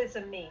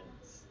baptism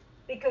means,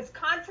 because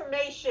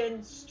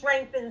confirmation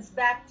strengthens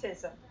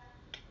baptism.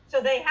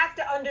 So they have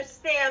to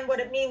understand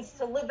what it means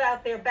to live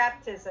out their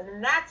baptism,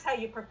 and that's how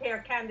you prepare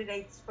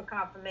candidates for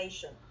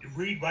confirmation. You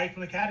read right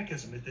from the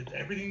catechism. It's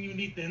everything you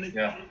need in it.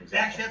 Yeah, They exactly.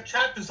 actually have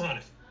chapters on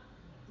it.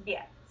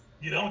 Yeah.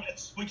 You know,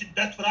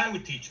 that's what I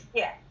would teach them.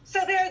 Yeah. So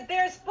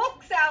there's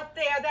books out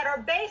there that are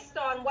based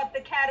on what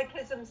the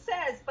catechism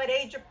says, but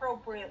age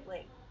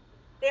appropriately.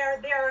 There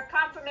are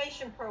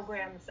confirmation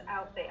programs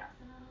out there.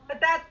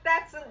 But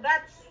that's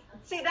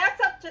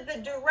up to the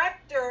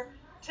director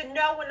to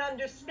know and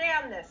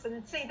understand this.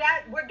 And see,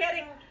 that we're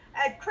getting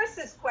at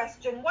Chris's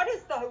question, what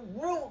is the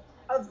root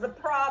of the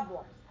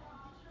problem?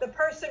 The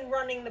person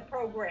running the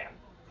program.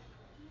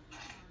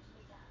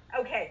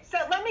 Okay, so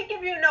let me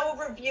give you an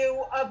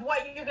overview of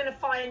what you're going to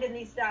find in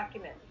these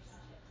documents.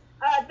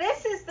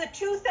 This is the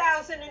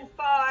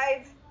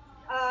 2005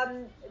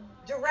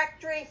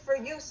 Directory for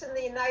Use in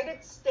the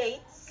United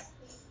States,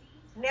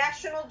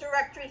 National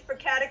Directory for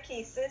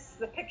Catechesis.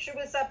 The picture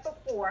was up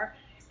before.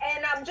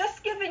 And I'm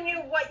just giving you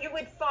what you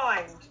would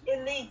find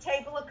in the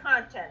table of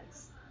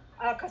contents,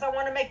 because I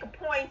want to make a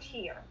point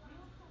here.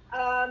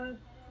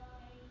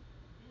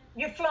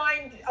 You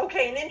find,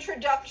 an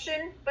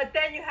introduction, but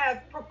then you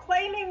have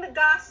proclaiming the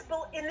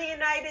gospel in the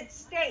United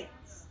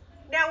States.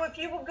 Now, if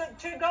you were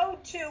to go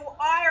to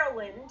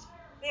Ireland,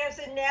 there's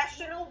a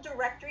National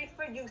Directory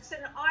for Use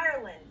in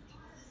Ireland.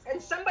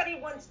 And somebody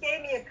once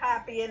gave me a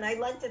copy, and I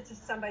lent it to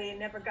somebody and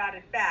never got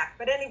it back.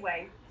 But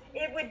anyway,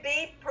 it would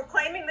be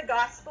proclaiming the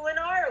gospel in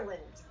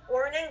Ireland,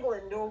 or in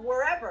England, or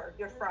wherever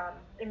you're from,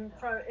 in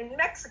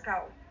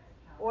Mexico,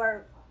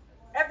 or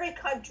every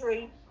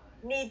country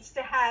needs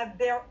to have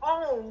their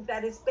own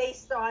that is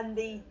based on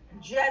the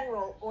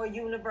general or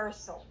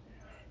universal.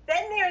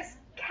 Then there's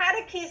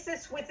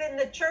catechesis within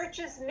the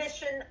church's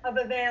mission of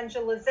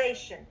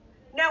evangelization.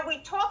 Now, we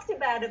talked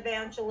about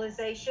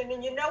evangelization,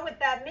 and you know what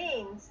that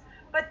means,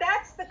 but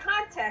that's the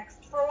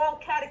context for all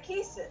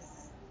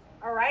catechesis.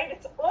 All right?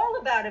 It's all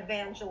about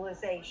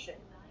evangelization.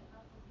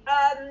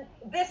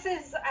 This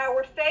is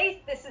our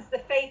faith. This is the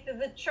faith of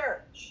the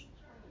church.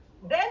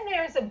 Then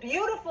there's a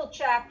beautiful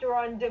chapter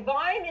on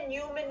divine and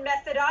human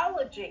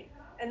methodology,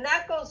 and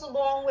that goes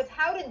along with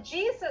how did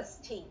Jesus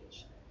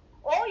teach.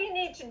 All you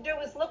need to do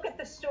is look at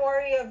the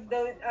story of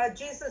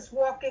Jesus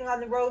walking on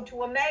the road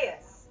to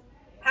Emmaus.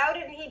 How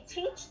did he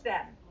teach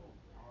them?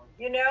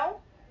 You know?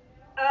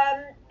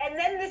 And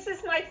then this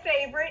is my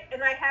favorite,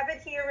 and I have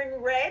it here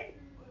in red.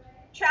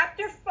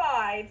 Chapter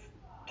 5,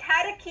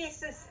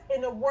 Catechesis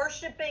in a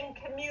Worshiping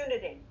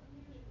Community.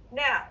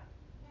 Now,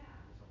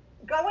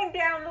 going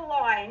down the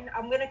line,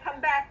 I'm going to come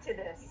back to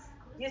this.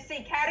 You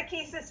see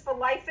catechesis for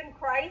life in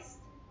Christ,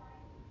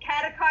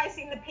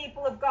 catechizing the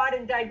people of God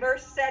in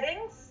diverse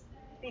settings,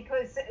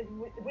 because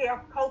we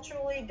are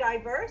culturally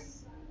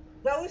diverse.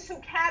 Those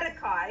who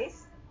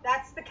catechize,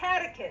 that's the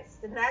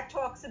catechist, and that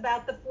talks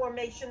about the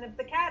formation of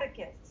the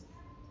catechist.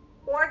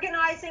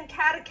 Organizing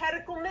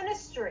catechetical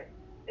ministry,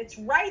 it's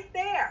right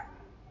there.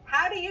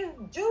 How do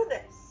you do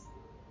this?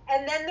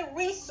 And then the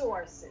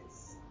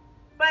resources.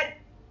 But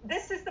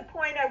this is the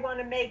point I want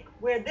to make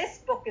where this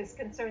book is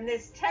concerned.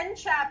 There's 10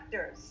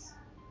 chapters.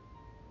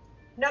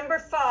 Number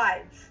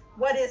 5,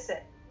 what is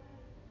it?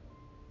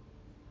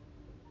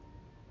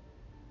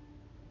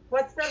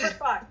 What's number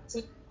 5?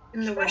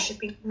 In the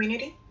worshiping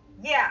community?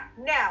 Yeah.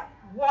 Now,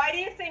 why do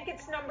you think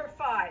it's number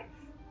 5?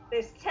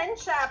 There's 10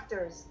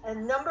 chapters,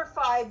 and number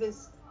 5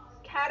 is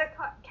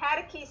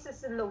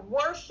catechesis in the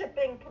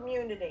worshiping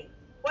community.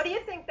 What do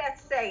you think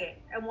that's saying,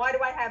 and why do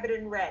I have it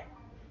in red?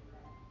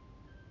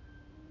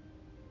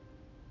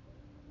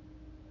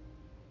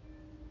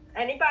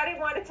 Anybody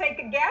want to take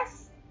a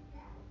guess?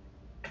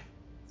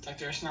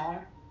 Dr.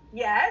 Schnauer?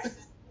 Yes?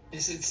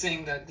 Is it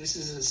saying that this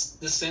is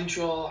the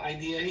central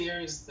idea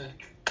here is the...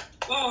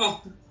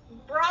 Oh!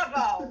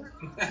 Bravo!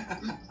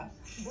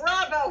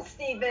 Bravo,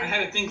 Stephen. I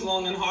had to think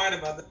long and hard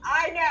about that.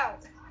 I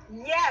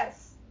know.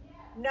 Yes.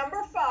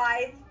 Number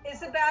 5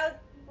 is about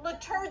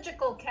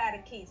liturgical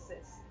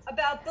catechesis,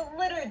 about the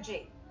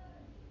liturgy.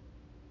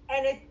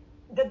 And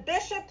the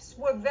bishops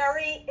were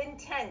very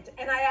intent,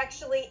 and I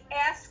actually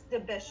asked the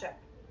bishop.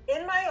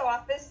 In my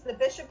office, the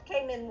bishop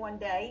came in one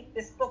day.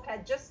 This book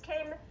had just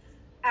came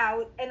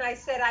out, and I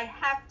said, I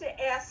have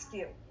to ask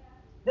you.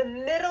 The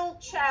middle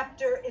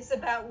chapter is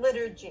about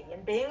liturgy,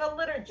 and being a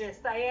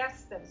liturgist, I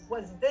asked him,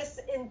 was this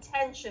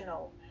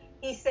intentional?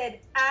 He said,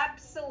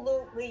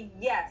 absolutely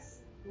yes.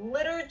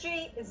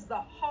 Liturgy is the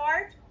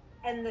heart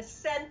and the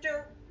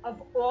center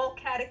of all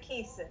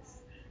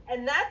catechesis.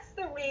 And that's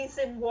the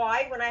reason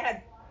why, when I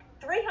had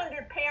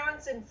 300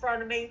 parents in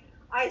front of me,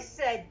 I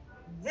said,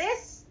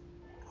 this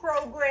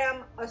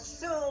program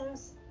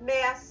assumes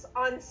Mass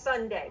on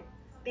Sunday,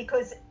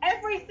 because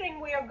everything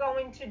we are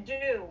going to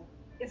do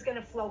is going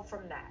to flow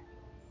from that.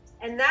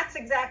 And that's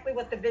exactly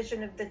what the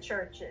vision of the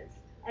church is.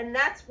 And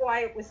that's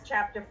why it was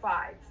chapter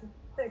 5.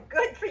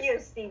 Good for you,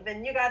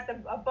 Stephen. You got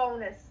a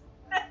bonus.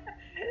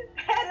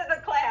 Head of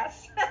the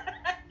class.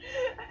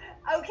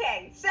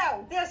 Okay,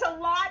 so there's a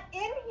lot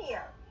in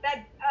here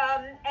that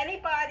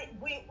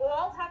we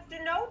all have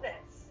to know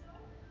this.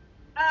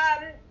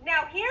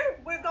 Now here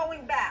we're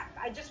going back.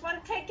 I just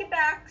want to take you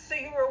back so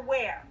you're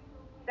aware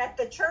that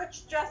the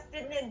church just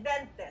didn't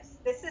invent this.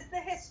 This is the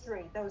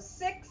history, those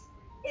 6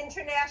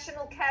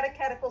 international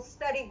catechetical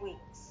study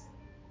weeks.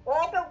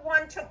 All but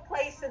one took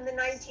place in the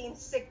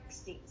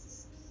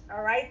 1960s.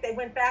 All right, they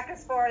went back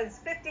as far as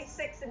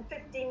 56 and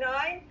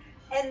 59,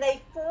 and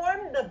they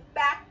formed the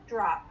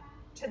backdrop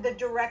to the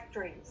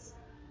directories.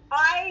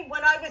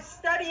 When I was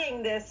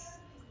studying this,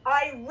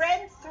 I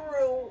read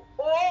through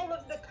all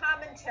of the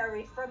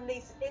commentary from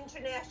these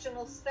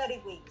international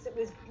study weeks. It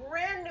was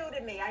brand new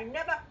to me. I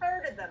never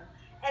heard of them.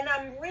 And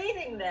I'm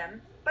reading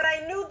them, but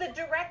I knew the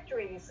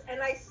directories.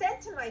 And I said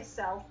to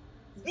myself,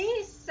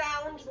 these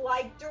sound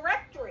like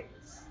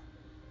directories.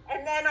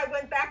 And then I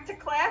went back to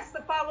class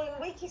the following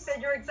week. He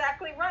said, you're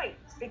exactly right.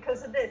 It's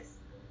because of this.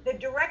 The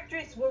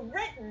directories were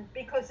written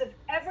because of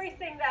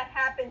everything that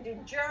happened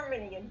in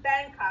Germany and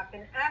Bangkok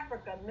and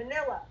Africa,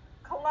 Manila,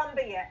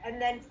 Colombia,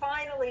 and then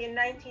finally in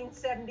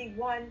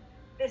 1971,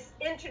 this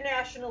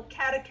International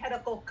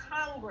Catechetical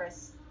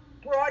Congress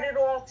brought it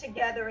all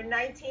together in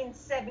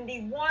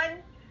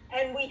 1971,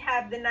 and we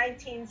have the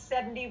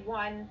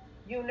 1971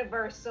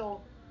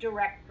 Universal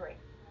Directory.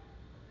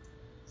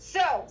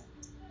 So,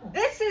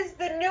 this is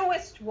the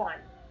newest one,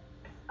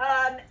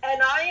 and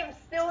I am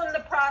still in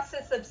the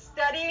process of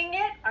studying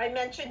it. I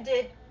mentioned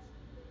it,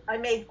 I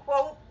made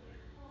quotes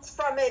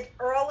from it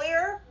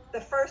earlier.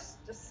 The first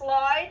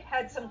slide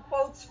had some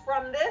quotes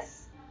from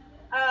this.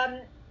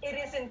 It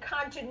is in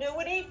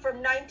continuity from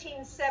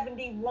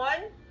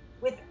 1971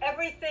 with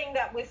everything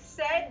that was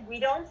said. We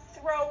don't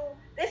throw,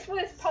 this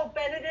was Pope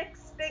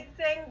Benedict's big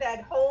thing,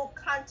 that whole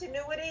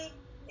continuity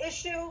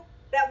issue,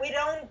 that we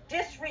don't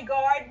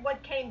disregard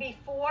what came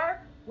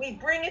before. We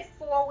bring it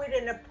forward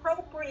and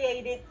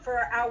appropriate it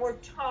for our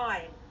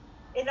time.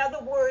 In other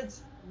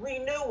words,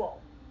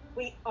 renewal.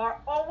 We are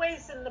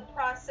always in the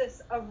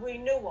process of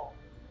renewal.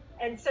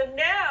 And so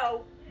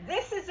now,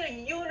 this is a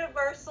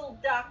universal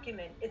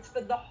document. It's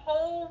for the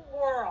whole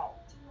world.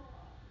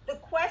 The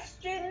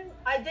question,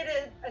 I did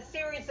a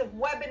series of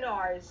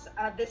webinars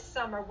this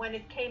summer when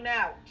it came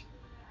out.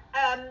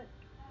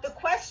 The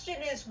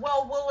question is,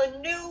 well, will a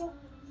new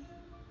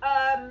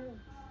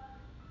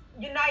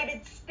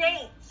United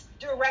States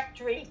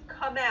directory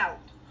come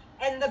out?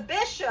 And the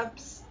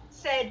bishops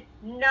said,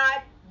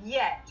 not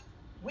yet.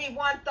 We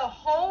want the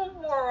whole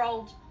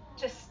world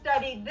to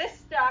study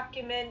this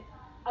document,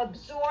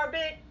 absorb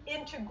it,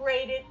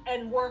 integrate it,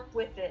 and work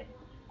with it.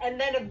 And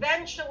then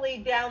eventually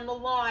down the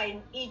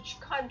line, each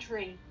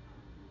country,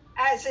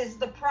 as is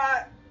the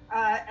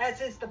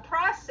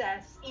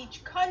process,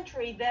 each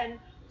country then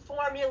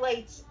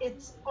formulates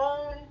its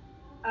own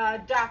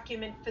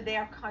document for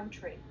their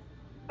country.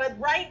 But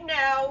right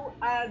now,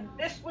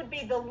 this would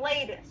be the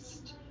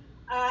latest.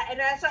 And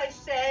as I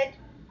said,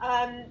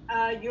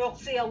 you'll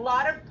see a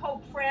lot of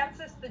Pope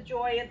Francis, the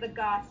joy of the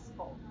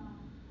gospel.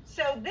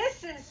 So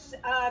this is,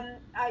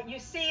 you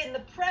see in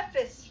the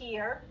preface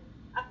here,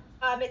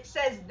 it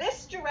says,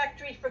 this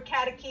directory for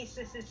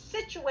catechesis is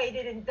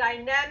situated in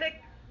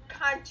dynamic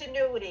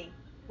continuity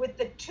with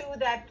the 2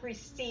 that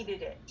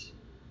preceded it.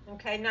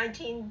 Okay,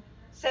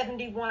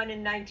 1971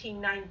 and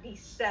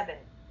 1997.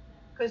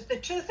 Because the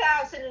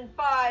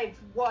 2005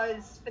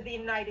 was for the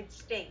United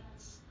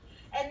States.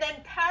 And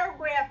then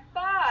paragraph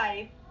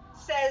 5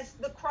 says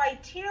the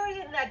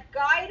criterion that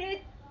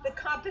guided the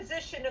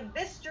composition of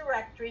this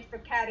directory for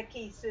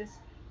catechesis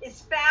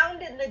is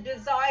found in the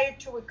desire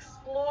to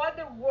explore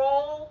the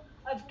role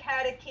of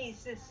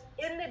catechesis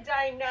in the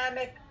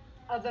dynamic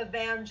of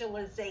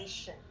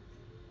evangelization.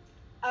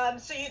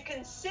 So you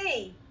can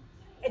see,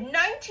 in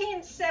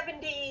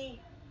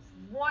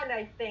 1971,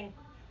 I think,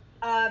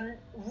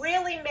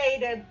 really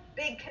made a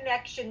big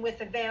connection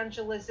with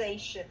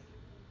evangelization.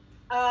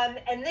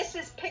 And this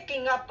is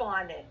picking up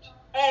on it.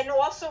 And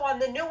also on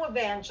the new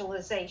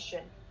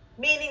evangelization,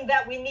 meaning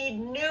that we need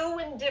new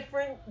and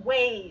different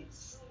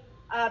ways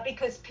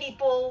because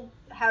people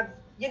have,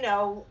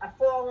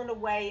 fallen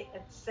away,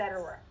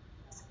 etc.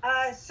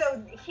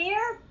 So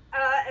here,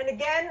 and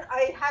again,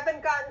 I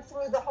haven't gotten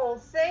through the whole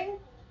thing.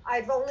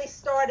 I've only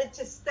started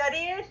to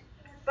study it.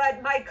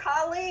 But my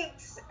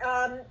colleagues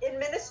in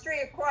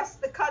ministry across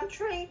the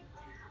country,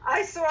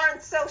 I saw on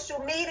social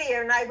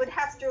media, and I would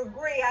have to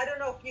agree. I don't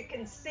know if you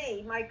can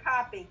see my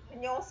copy.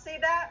 Can you all see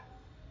that?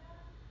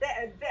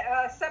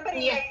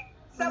 Somebody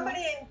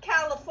in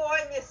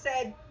California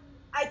said,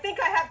 I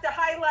think I have to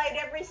highlight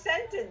every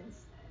sentence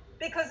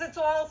because it's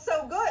all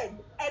so good.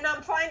 And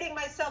I'm finding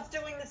myself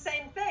doing the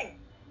same thing.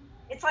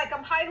 It's like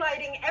I'm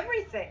highlighting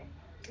everything.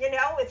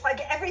 It's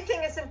like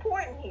everything is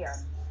important here.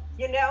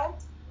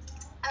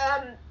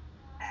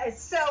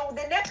 So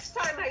the next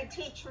time I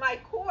teach my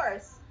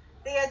course,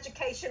 the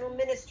Educational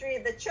Ministry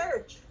of the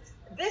Church,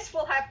 this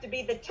will have to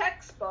be the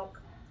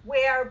textbook,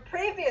 where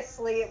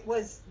previously it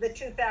was the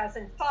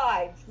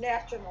 2005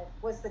 National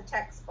was the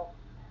textbook,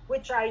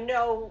 which I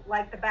know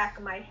like the back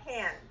of my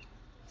hand.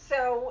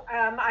 So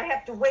I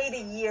have to wait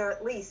a year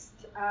at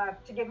least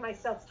to give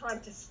myself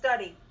time to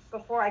study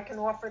before I can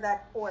offer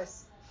that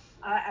course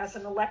as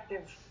an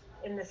elective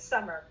in the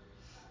summer.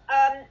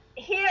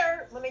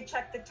 Here, let me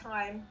check the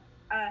time.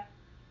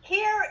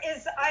 Here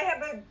is, I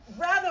have a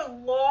rather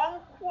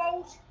long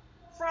quote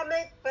from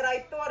it, but I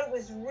thought it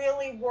was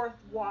really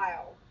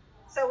worthwhile.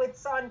 So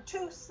it's on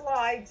 2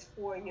 slides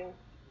for you.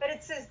 But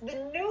it says,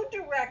 the new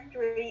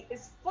directory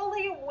is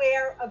fully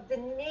aware of the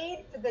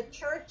need for the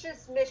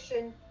church's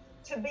mission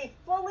to be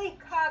fully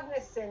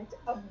cognizant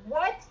of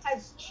what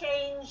has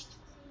changed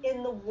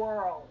in the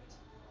world,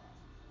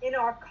 in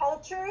our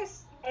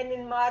cultures, and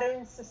in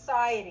modern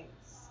societies.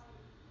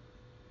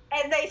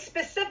 And they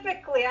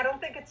specifically, I don't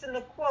think it's in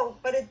the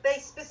quote, but they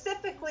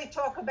specifically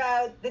talk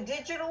about the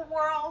digital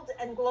world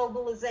and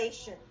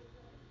globalization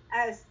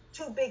as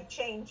 2 big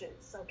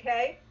changes,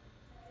 okay?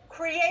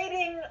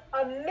 Creating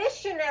a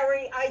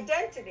missionary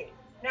identity.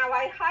 Now,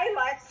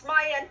 that's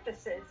my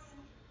emphasis,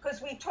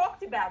 because we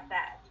talked about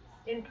that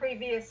in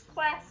previous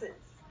classes.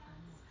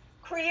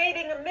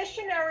 Creating a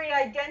missionary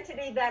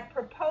identity that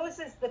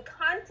proposes the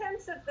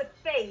contents of the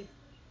faith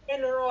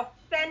in an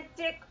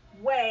authentic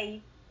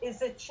way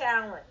is a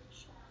challenge.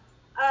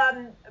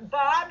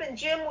 Bob and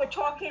Jim were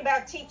talking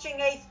about teaching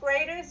 8th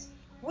graders.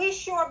 We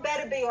sure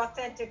better be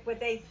authentic with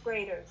 8th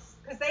graders,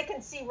 because they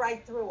can see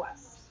right through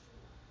us.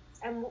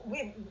 And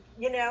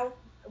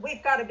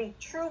we've got to be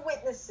true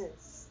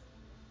witnesses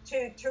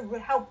to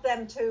help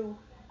them to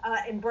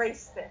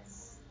embrace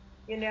this,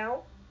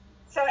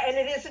 So, and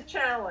it is a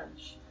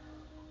challenge.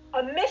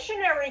 A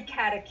missionary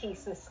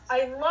catechesis.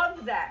 I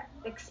love that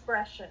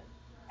expression.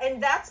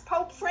 And that's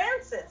Pope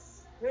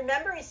Francis.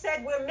 Remember, he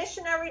said we're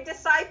missionary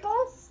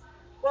disciples?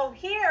 Well,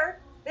 here,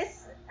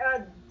 this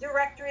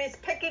directory is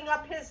picking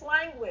up his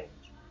language.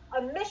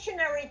 A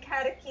missionary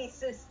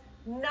catechesis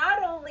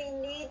not only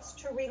needs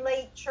to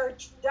relate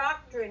church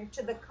doctrine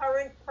to the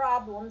current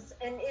problems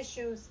and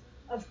issues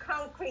of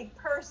concrete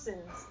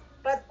persons,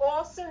 but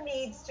also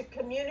needs to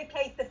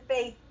communicate the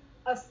faith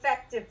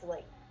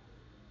effectively.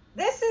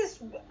 This is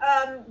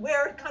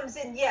where it comes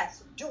in.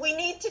 Yes. Do we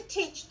need to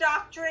teach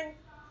doctrine?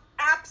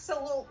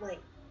 Absolutely.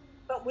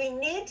 But we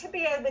need to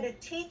be able to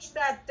teach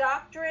that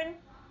doctrine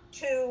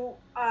to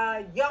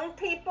young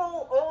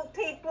people, old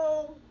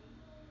people,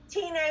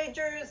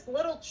 teenagers,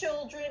 little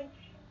children,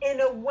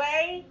 in a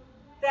way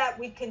that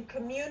we can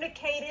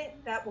communicate it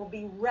that will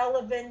be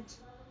relevant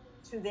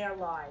to their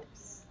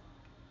lives.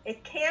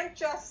 It can't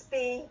just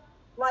be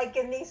like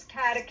in these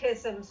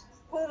catechisms,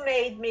 who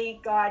made me?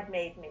 God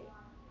made me,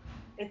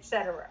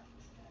 etc.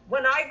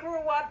 When I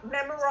grew up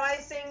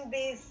memorizing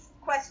these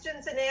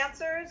questions and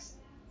answers,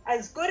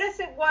 as good as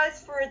it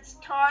was for its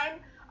time,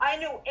 I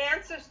knew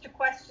answers to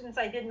questions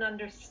I didn't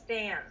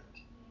understand.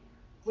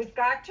 We've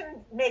got to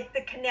make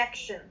the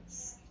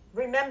connections.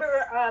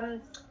 Remember,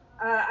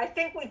 I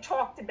think we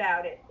talked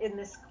about it in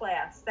this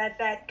class,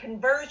 that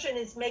conversion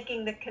is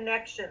making the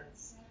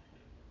connections.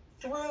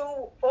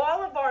 Through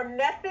all of our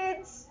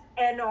methods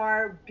and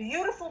our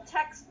beautiful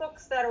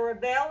textbooks that are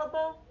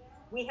available,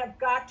 we have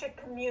got to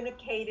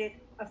communicate it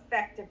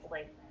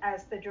effectively,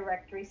 as the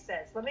directory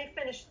says. Let me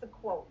finish the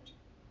quote.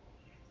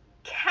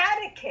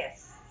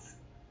 Catechists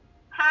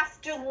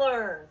have to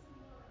learn.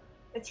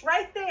 It's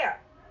right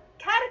there.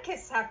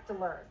 Catechists have to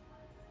learn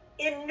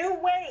in new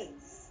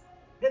ways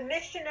the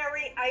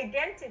missionary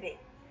identity,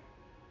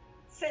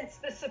 since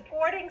the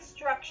supporting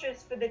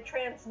structures for the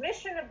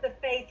transmission of the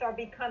faith are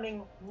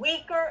becoming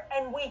weaker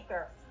and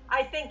weaker.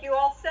 I think you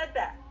all said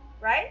that,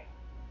 right?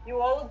 You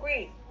all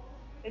agreed.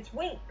 It's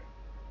weak.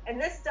 And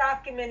this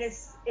document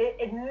is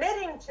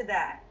admitting to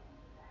that.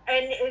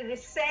 And it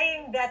is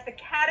saying that the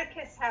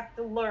catechists have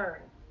to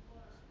learn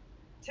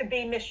to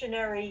be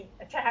missionary,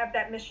 to have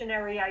that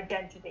missionary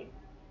identity.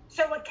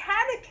 So a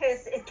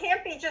catechist, it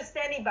can't be just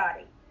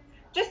anybody.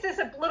 Just as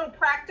a little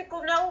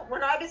practical note,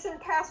 when I was in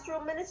pastoral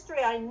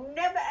ministry, I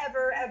never,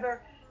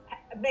 ever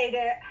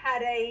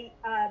had a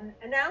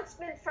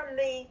announcement from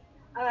the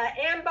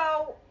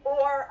AMBO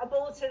or a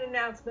bulletin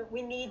announcement.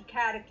 We need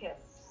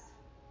catechists.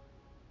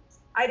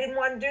 I didn't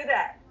want to do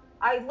that.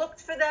 I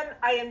looked for them.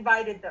 I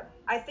invited them.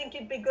 I think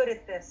you'd be good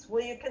at this.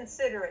 Will you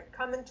consider it?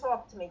 Come and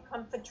talk to me.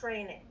 Come for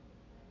training.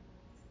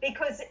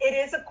 Because it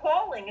is a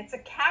calling. It's a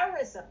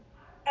charism.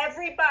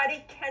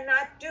 Everybody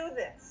cannot do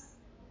this.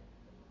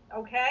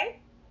 Okay?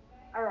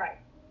 All right.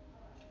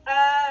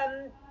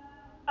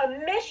 A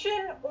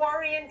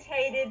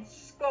mission-orientated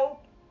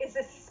scope is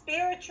a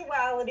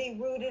spirituality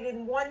rooted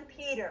in 1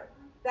 Peter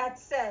that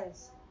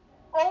says,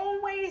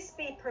 always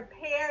be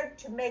prepared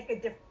to make a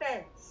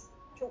defense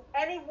to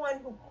anyone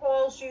who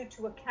calls you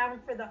to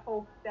account for the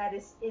hope that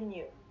is in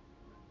you.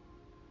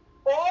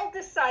 All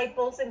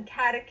disciples and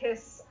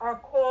catechists are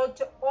called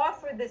to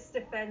offer this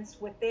defense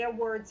with their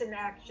words and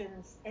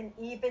actions, and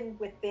even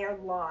with their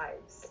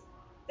lives.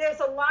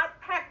 There's a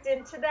lot packed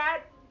into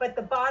that, but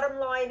the bottom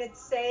line,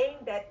 it's saying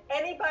that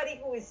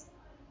anybody who is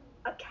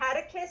a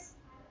catechist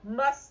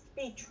must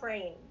be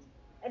trained.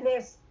 And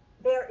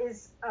there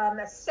is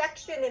a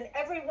section in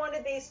every one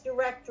of these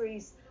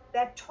directories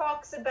that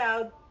talks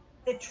about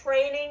the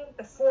training,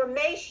 the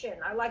formation,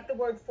 I like the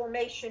word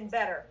formation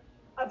better,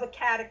 of a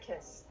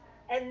catechist.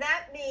 And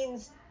that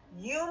means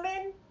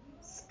human,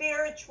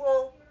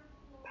 spiritual,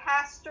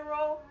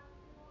 pastoral,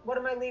 what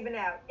am I leaving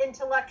out?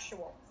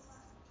 Intellectual.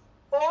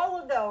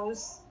 All of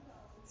those,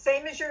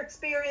 same as you're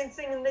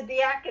experiencing in the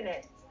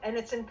diaconate, and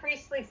it's in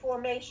priestly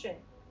formation.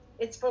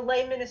 It's for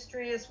lay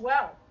ministry as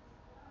well.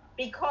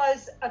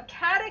 Because a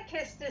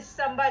catechist is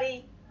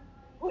somebody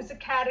who's a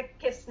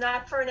catechist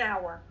not for an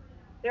hour.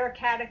 They're a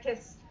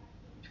catechist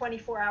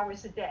 24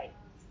 hours a day.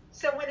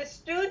 So when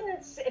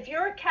if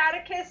you're a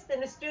catechist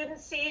and a student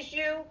sees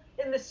you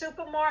in the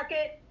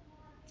supermarket,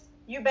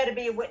 you better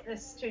be a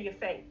witness to your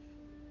faith.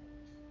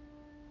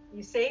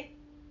 You see?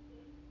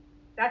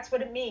 That's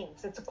what it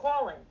means. It's a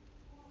calling.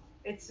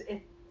 It's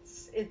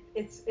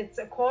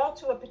a call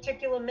to a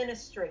particular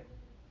ministry.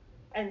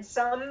 And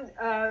some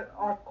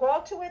are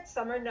called to it,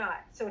 some are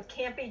not. So it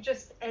can't be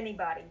just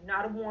anybody,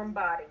 not a warm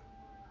body.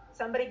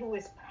 Somebody who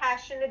is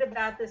passionate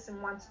about this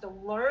and wants to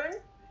learn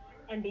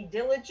and be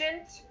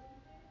diligent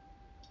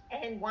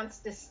and wants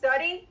to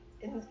study.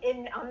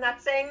 I'm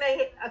not saying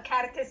a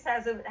catechist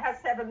has to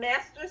have a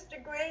master's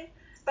degree,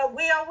 but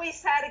we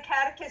always had a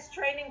catechist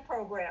training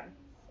program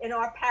in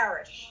our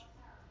parish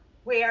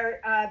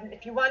where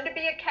if you wanted to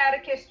be a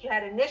catechist, you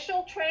had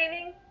initial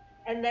training,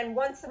 and then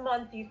once a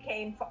month you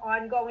came for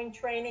ongoing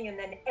training, and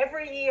then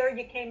every year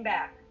you came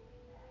back.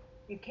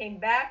 You came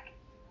back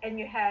and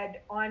you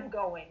had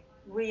ongoing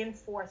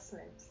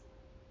reinforcement.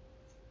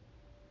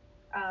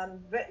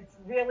 But it's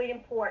really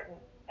important.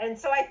 And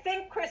so I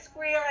think, Chris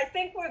Greer,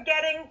 we're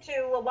getting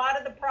to a lot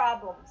of the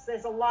problems.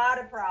 There's a lot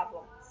of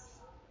problems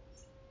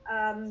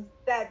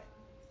that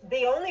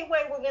the only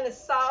way we're going to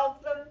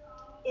solve them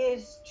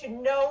is to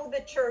know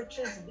the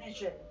church's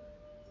vision.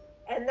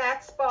 And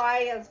that's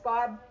by, as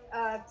Bob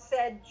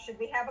said, should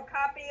we have a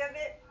copy of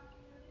it?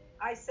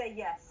 I say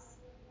yes.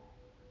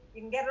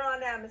 You can get it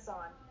on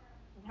Amazon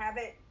and have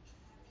it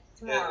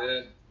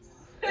tomorrow.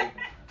 You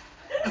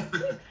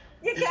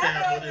He's can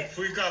talking about a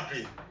free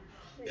copy.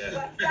 Yeah.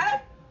 What's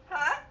that?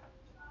 Huh?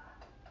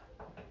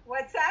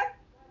 What's that?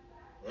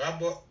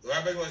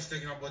 Robert was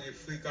thinking about a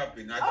free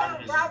copy, not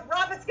Amazon.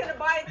 Robert's going to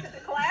buy it to the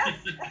class?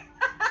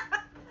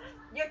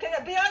 You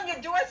can be on your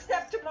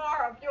doorstep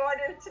tomorrow if you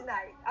order it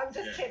tonight. I'm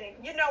just kidding.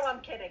 You know I'm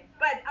kidding.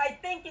 But I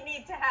think you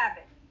need to have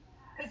it.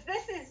 Because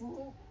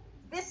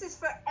this is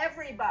for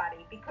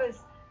everybody.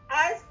 Because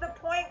as the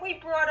point we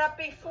brought up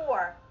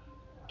before,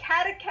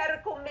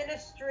 catechetical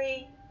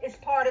ministry is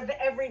part of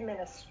every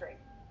ministry.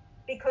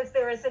 Because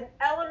there is an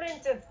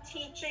element of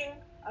teaching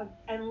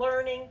and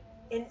learning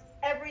in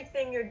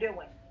everything you're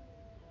doing.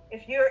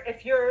 If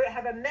you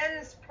have a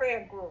men's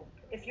prayer group,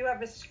 if you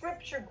have a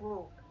scripture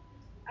group,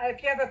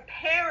 if you have a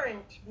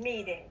parent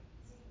meeting,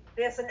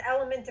 there's an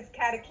element of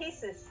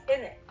catechesis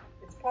in it.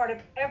 It's part of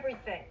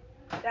everything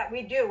that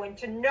we do. And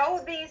to know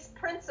these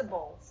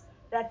principles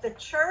that the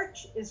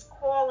church is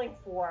calling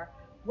for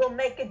will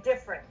make a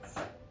difference.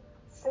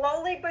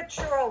 Slowly but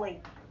surely.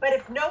 But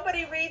if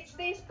nobody reads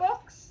these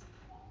books,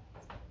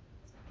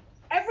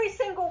 every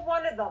single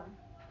one of them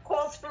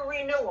calls for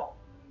renewal.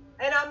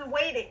 And I'm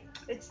waiting.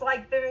 It's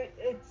like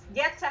it's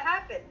yet to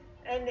happen.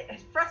 And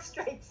it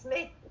frustrates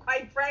me,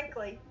 quite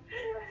frankly.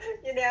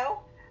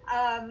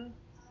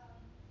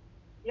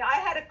 I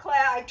had a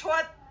class,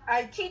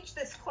 I teach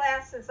this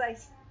class, as I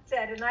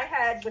said, and I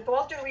had, with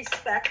all due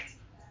respect,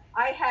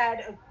 I had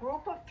a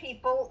group of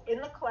people in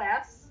the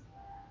class,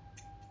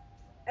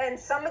 and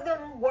some of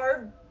them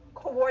were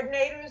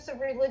coordinators of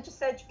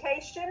religious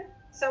education,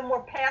 some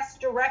were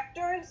past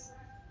directors,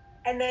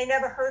 and they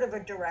never heard of a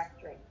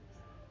directory.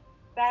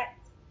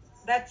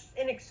 That's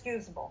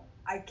inexcusable.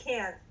 I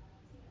can't,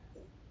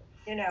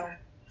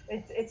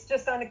 it's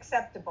just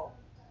unacceptable.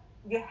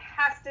 You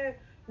have to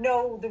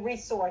know the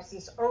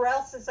resources, or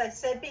else, as I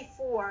said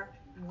before,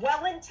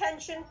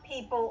 well-intentioned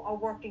people are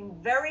working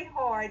very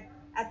hard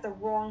at the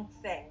wrong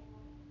thing.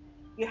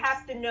 You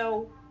have to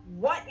know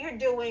what you're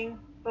doing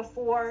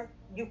before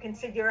you can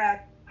figure out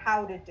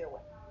how to do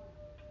it.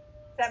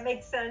 Does that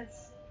make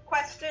sense?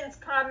 Questions,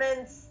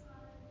 comments,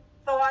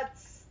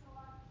 thoughts?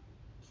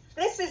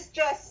 This is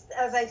just,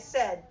 as I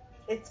said,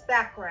 it's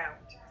background.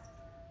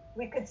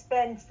 We could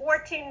spend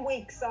 14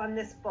 weeks on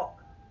this book.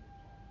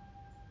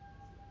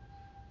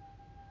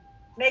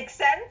 Make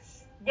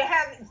sense?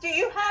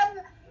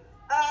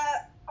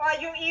 Are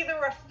you either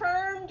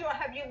affirmed or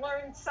have you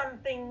learned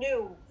something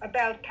new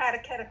about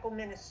catechetical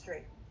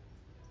ministry?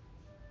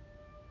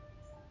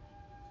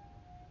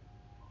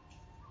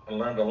 I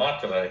learned a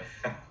lot today.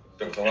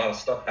 There was a lot of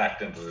stuff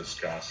packed into this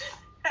class.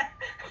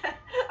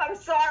 I'm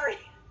sorry.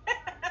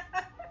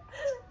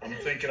 I'm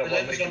thinking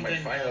about making my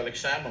final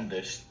exam on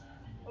this.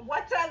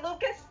 What's that,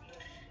 Lucas?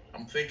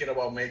 I'm thinking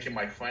about making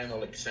my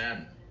final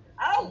exam.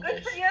 Oh,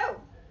 good for you.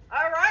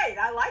 All right,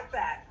 I like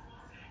that.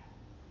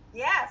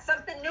 Yeah,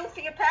 something new for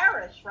your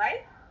parish,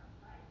 right?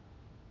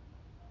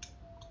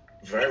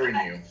 Very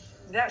new.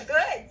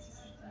 Good.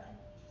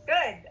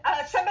 Good.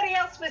 Somebody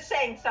else was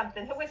saying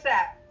something. Who was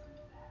that?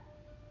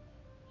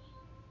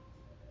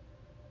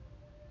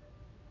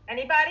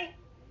 Anybody?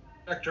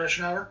 Dr.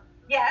 Eschenauer?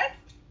 Yes.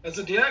 As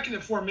a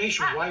diaconate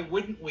formation, why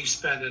wouldn't we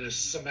spend in a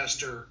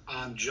semester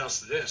on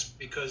just this?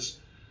 Because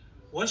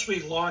once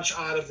we launch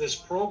out of this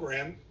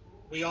program,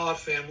 we all have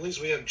families,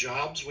 we have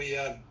jobs, we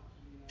have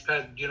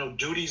had,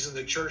 duties in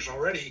the church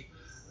already.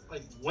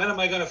 Like, when am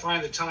I going to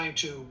find the time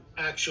to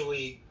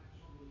actually,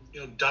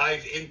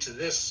 dive into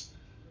this,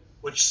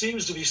 which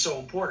seems to be so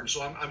important?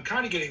 So I'm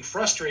kind of getting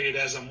frustrated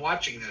as I'm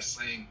watching this,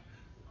 saying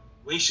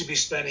we should be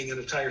spending an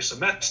entire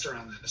semester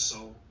on this.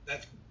 So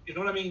that, you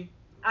know what I mean?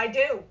 I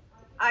do.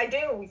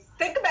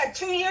 Think about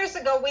 2 years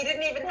ago, we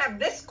didn't even have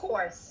this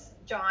course,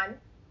 John.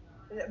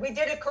 We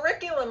did a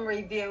curriculum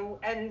review,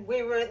 and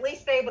we were at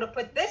least able to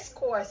put this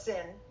course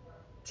in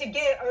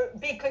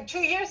because 2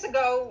 years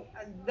ago,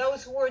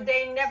 those who were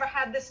ordained never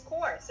had this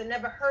course and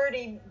never heard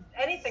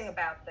anything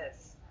about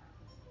this.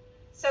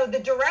 So the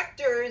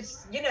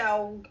directors,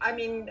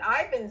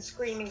 I've been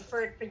screaming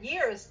for it for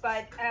years,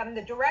 but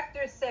the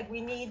directors said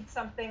we need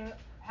something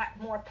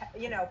more,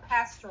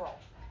 pastoral.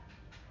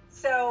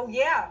 So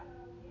yeah.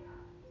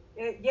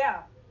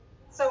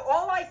 So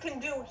all I can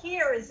do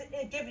here is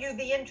give you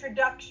the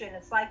introduction.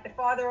 It's like the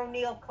Father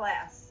O'Neill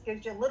class.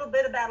 Gives you a little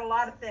bit about a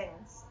lot of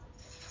things.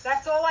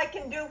 That's all I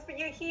can do for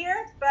you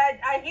here, but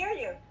I hear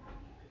you.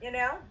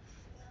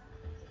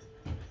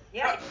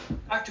 Yeah.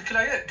 Doctor,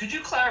 could you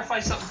clarify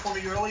something for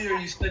me? Earlier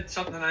you said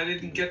something and I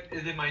didn't get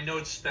it in my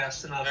notes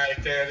fast enough. I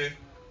get it.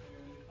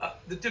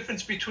 The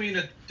difference between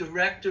a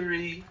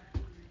directory...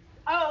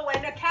 Oh,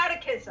 and a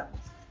catechism.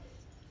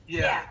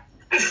 Yeah.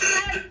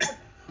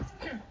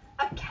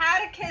 A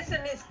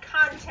catechism is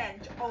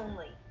content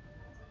only.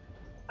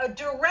 A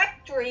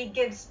directory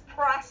gives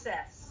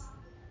process,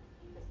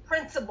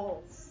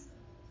 principles.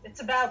 It's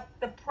about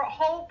the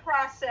whole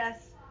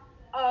process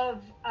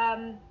of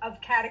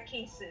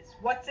catechesis,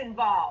 what's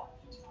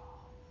involved.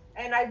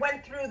 And I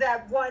went through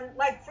that one,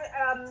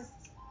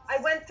 I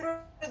went through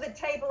the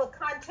table of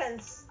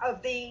contents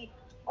of the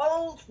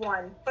old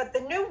one, but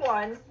the new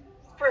one,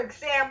 for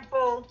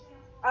example,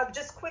 I'll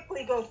just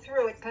quickly go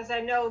through it because I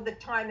know the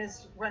time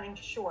is running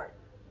short.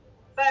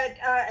 But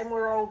and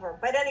we're over.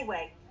 But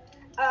anyway,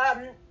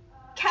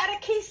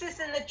 catechesis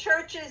in the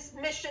church's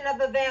mission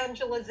of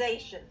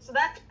evangelization. So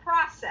that's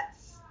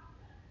process.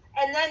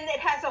 And then it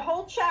has a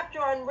whole chapter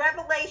on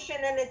revelation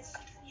and its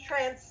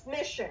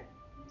transmission.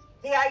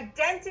 The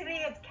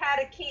identity of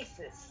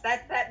catechesis.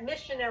 That's that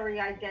missionary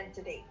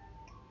identity.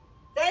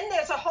 Then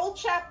there's a whole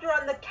chapter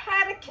on the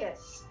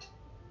catechist.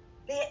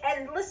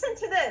 And listen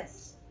to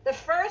this. The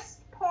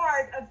first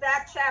part of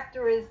that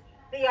chapter is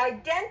the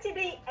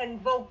identity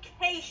and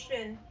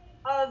vocation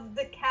of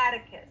the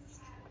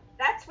catechist.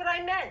 That's what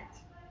I meant.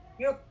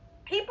 Your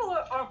people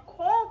are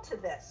called to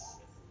this.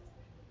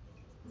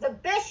 The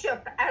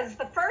bishop as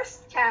the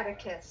first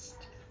catechist.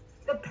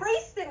 The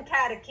priest in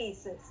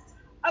catechesis.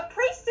 A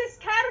priest is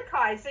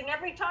catechizing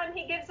every time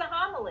he gives a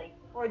homily,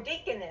 or a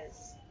deacon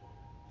is.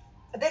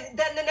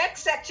 Then the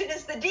next section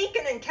is the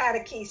deacon in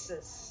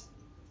catechesis.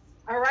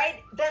 All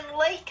right? Then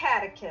lay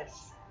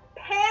catechists,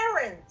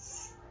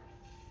 parents,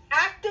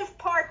 active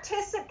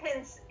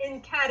participants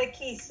in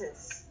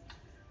catechesis.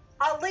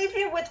 I'll leave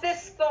you with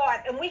this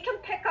thought, and we can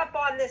pick up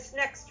on this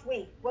next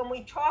week when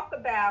we talk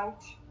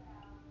about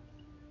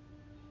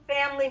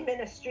family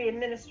ministry and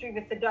ministry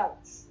with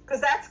adults,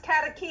 because that's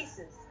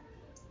catechesis.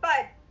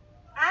 But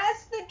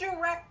as the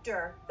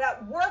director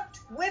that worked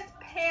with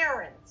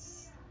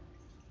parents,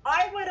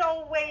 I would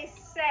always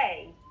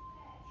say,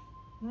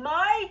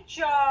 my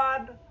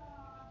job,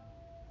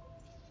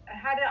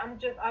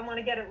 I want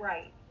to get it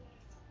right.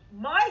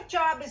 My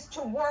job is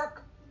to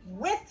work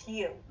with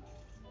you,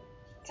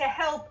 to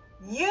help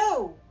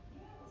you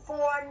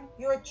form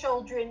your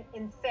children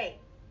in faith,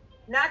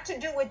 not to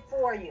do it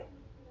for you.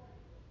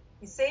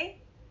 You see?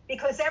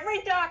 Because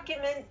every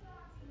document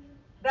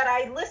that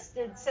I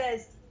listed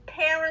says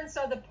parents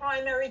are the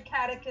primary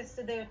catechists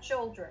of their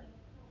children.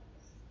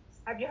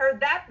 Have you heard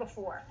that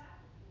before?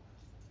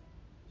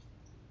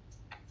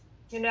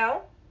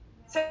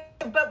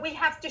 But we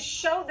have to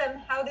show them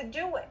how to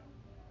do it.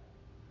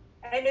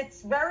 And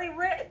it's very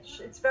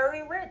rich. It's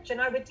very rich. And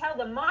I would tell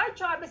them, my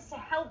job is to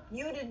help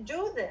you to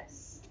do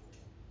this.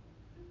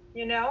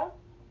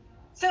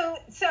 So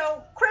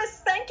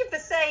Chris, thank you for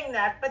saying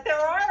that. But there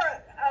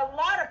are a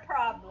lot of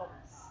problems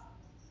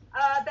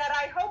that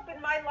I hope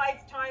in my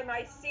lifetime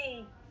I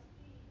see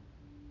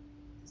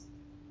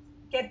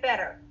get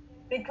better.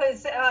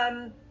 Because,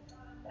 I've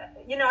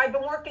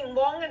been working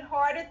long and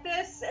hard at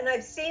this, and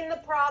I've seen the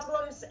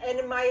problems. And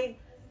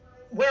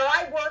where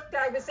I worked,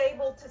 I was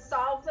able to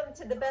solve them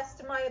to the best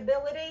of my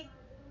ability.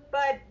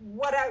 But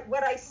what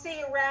I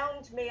see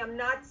around me, I'm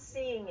not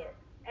seeing it.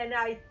 And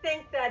I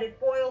think that it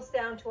boils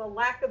down to a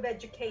lack of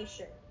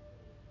education.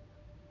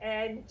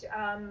 And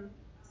I'm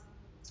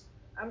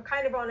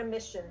kind of on a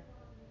mission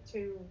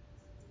to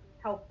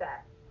help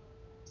that.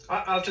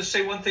 I'll just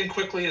say one thing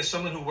quickly as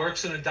someone who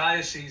works in a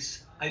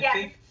diocese.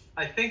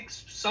 I think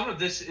some of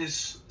this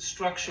is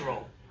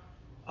structural.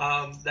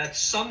 that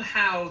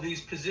somehow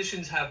these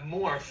positions have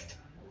morphed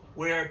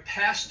where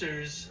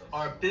pastors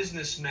are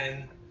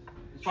businessmen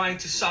trying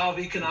to solve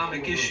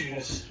economic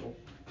issues,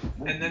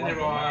 and then there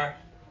are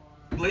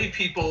lay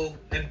people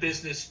and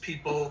business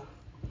people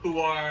who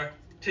are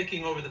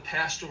taking over the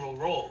pastoral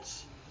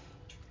roles.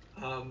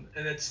 And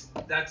that's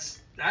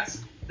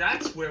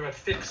where a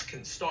fix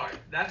can start.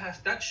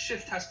 That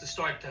shift has to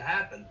start to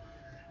happen,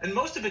 and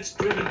most of it's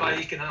driven by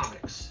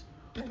economics.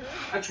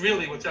 That's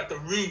really what's at the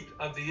root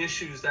of the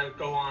issues that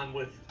go on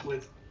with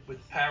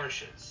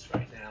parishes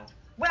right now.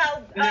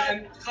 Well,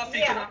 and tough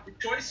economic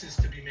choices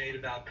to be made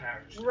about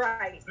parishes.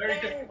 Right.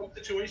 Very difficult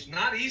situation.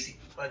 Not easy,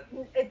 but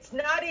it's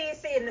not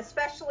easy, and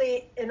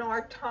especially in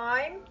our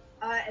time.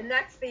 And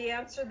that's the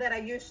answer that I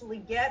usually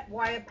get: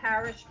 why a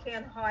parish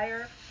can't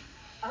hire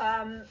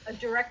a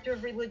director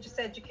of religious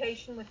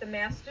education with a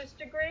master's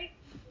degree.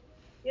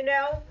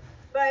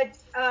 But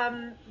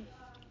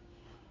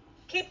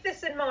keep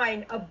this in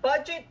mind: a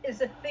budget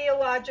is a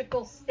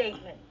theological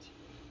statement.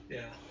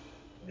 Yeah.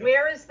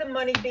 Where is the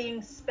money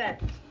being spent?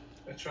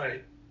 That's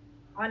right.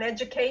 On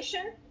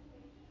education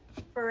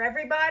for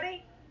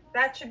everybody?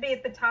 That should be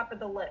at the top of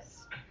the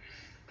list.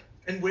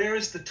 And where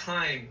is the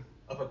time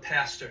of a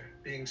pastor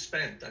being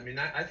spent? I mean,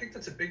 I think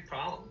that's a big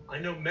problem. I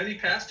know many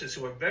pastors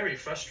who are very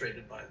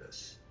frustrated by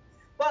this.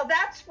 Well,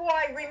 that's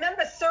why,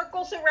 remember,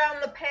 circles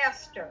around the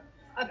pastor.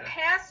 A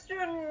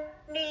pastor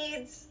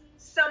needs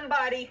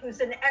somebody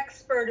who's an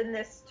expert in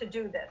this to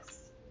do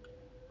this.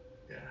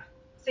 Yeah.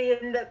 See,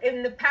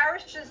 in the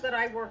parishes that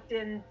I worked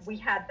in, we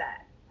had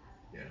that.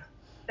 Yeah.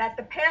 That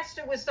the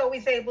pastor was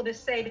always able to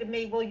say to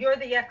me, well, you're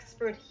the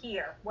expert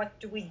here. What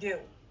do we do?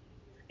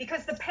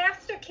 Because the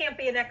pastor can't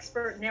be an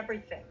expert in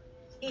everything.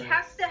 He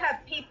has to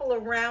have people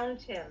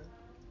around him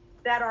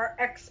that are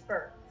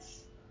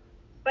experts.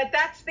 But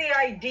that's the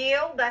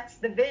ideal, that's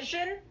the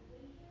vision.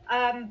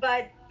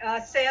 But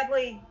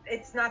sadly,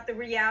 it's not the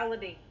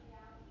reality,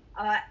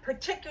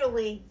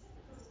 particularly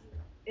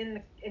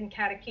in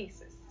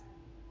catechesis.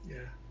 Yeah.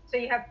 So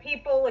you have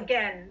people,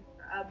 again,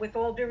 with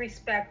all due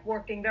respect,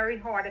 working very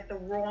hard at the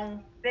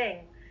wrong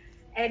thing.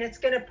 And it's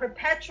going to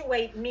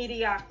perpetuate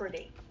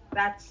mediocrity.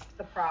 That's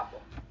the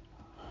problem.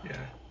 Yeah.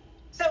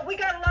 So we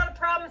got a lot of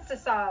problems to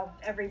solve,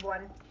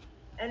 everyone.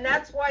 And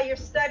that's why you're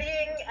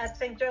studying at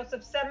St.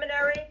 Joseph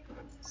Seminary,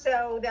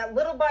 so that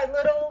little by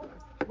little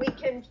we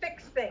can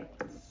fix things.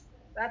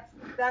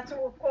 That's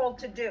what we're called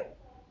to do.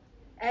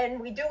 And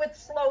we do it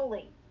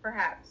slowly,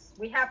 perhaps.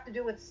 We have to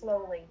do it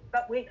slowly.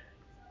 But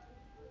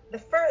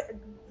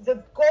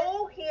the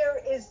goal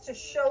here is to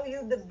show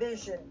you the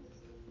vision,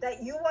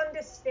 that you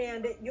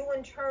understand it, you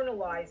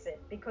internalize it,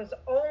 because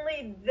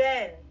only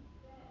then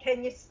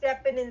can you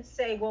step in and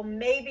say, well,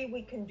 maybe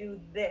we can do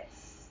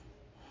this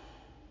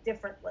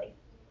differently.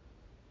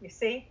 You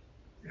see?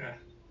 Yeah.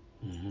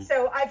 Mm-hmm.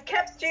 So I've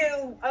kept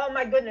you, oh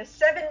my goodness,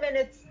 7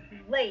 minutes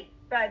late,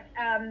 but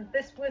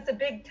this was a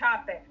big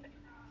topic.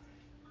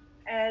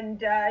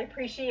 And I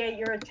appreciate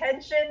your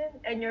attention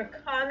and your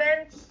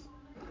comments.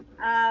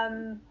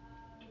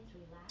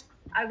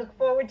 I look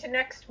forward to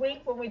next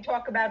week when we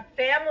talk about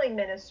family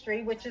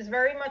ministry, which is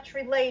very much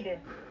related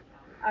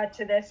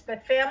to this,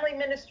 but family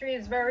ministry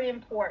is very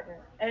important,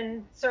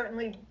 and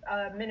certainly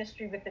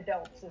ministry with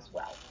adults as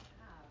well.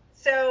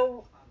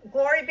 So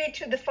glory be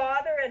to the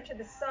Father, and to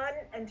the Son,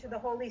 and to the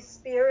Holy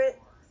Spirit,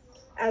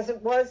 as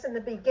it was in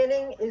the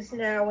beginning, is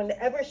now, and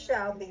ever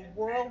shall be,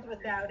 world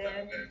without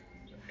end.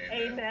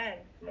 Amen.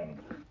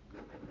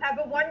 Have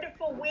a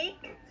wonderful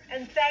week,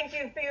 and thank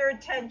you for your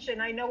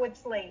attention. I know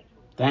it's late.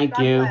 Thank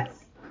God you.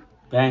 bless.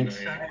 Thanks.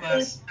 God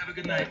bless. Have a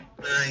good night.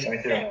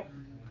 Thank you.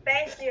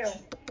 Thank you.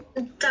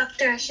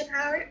 Dr.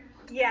 Eschenhauer?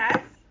 Yes?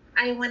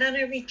 I went on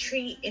a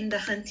retreat in the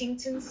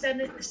Huntington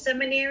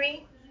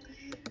Seminary.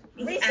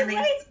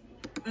 Recently?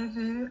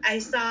 And I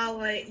saw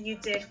what you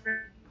did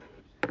for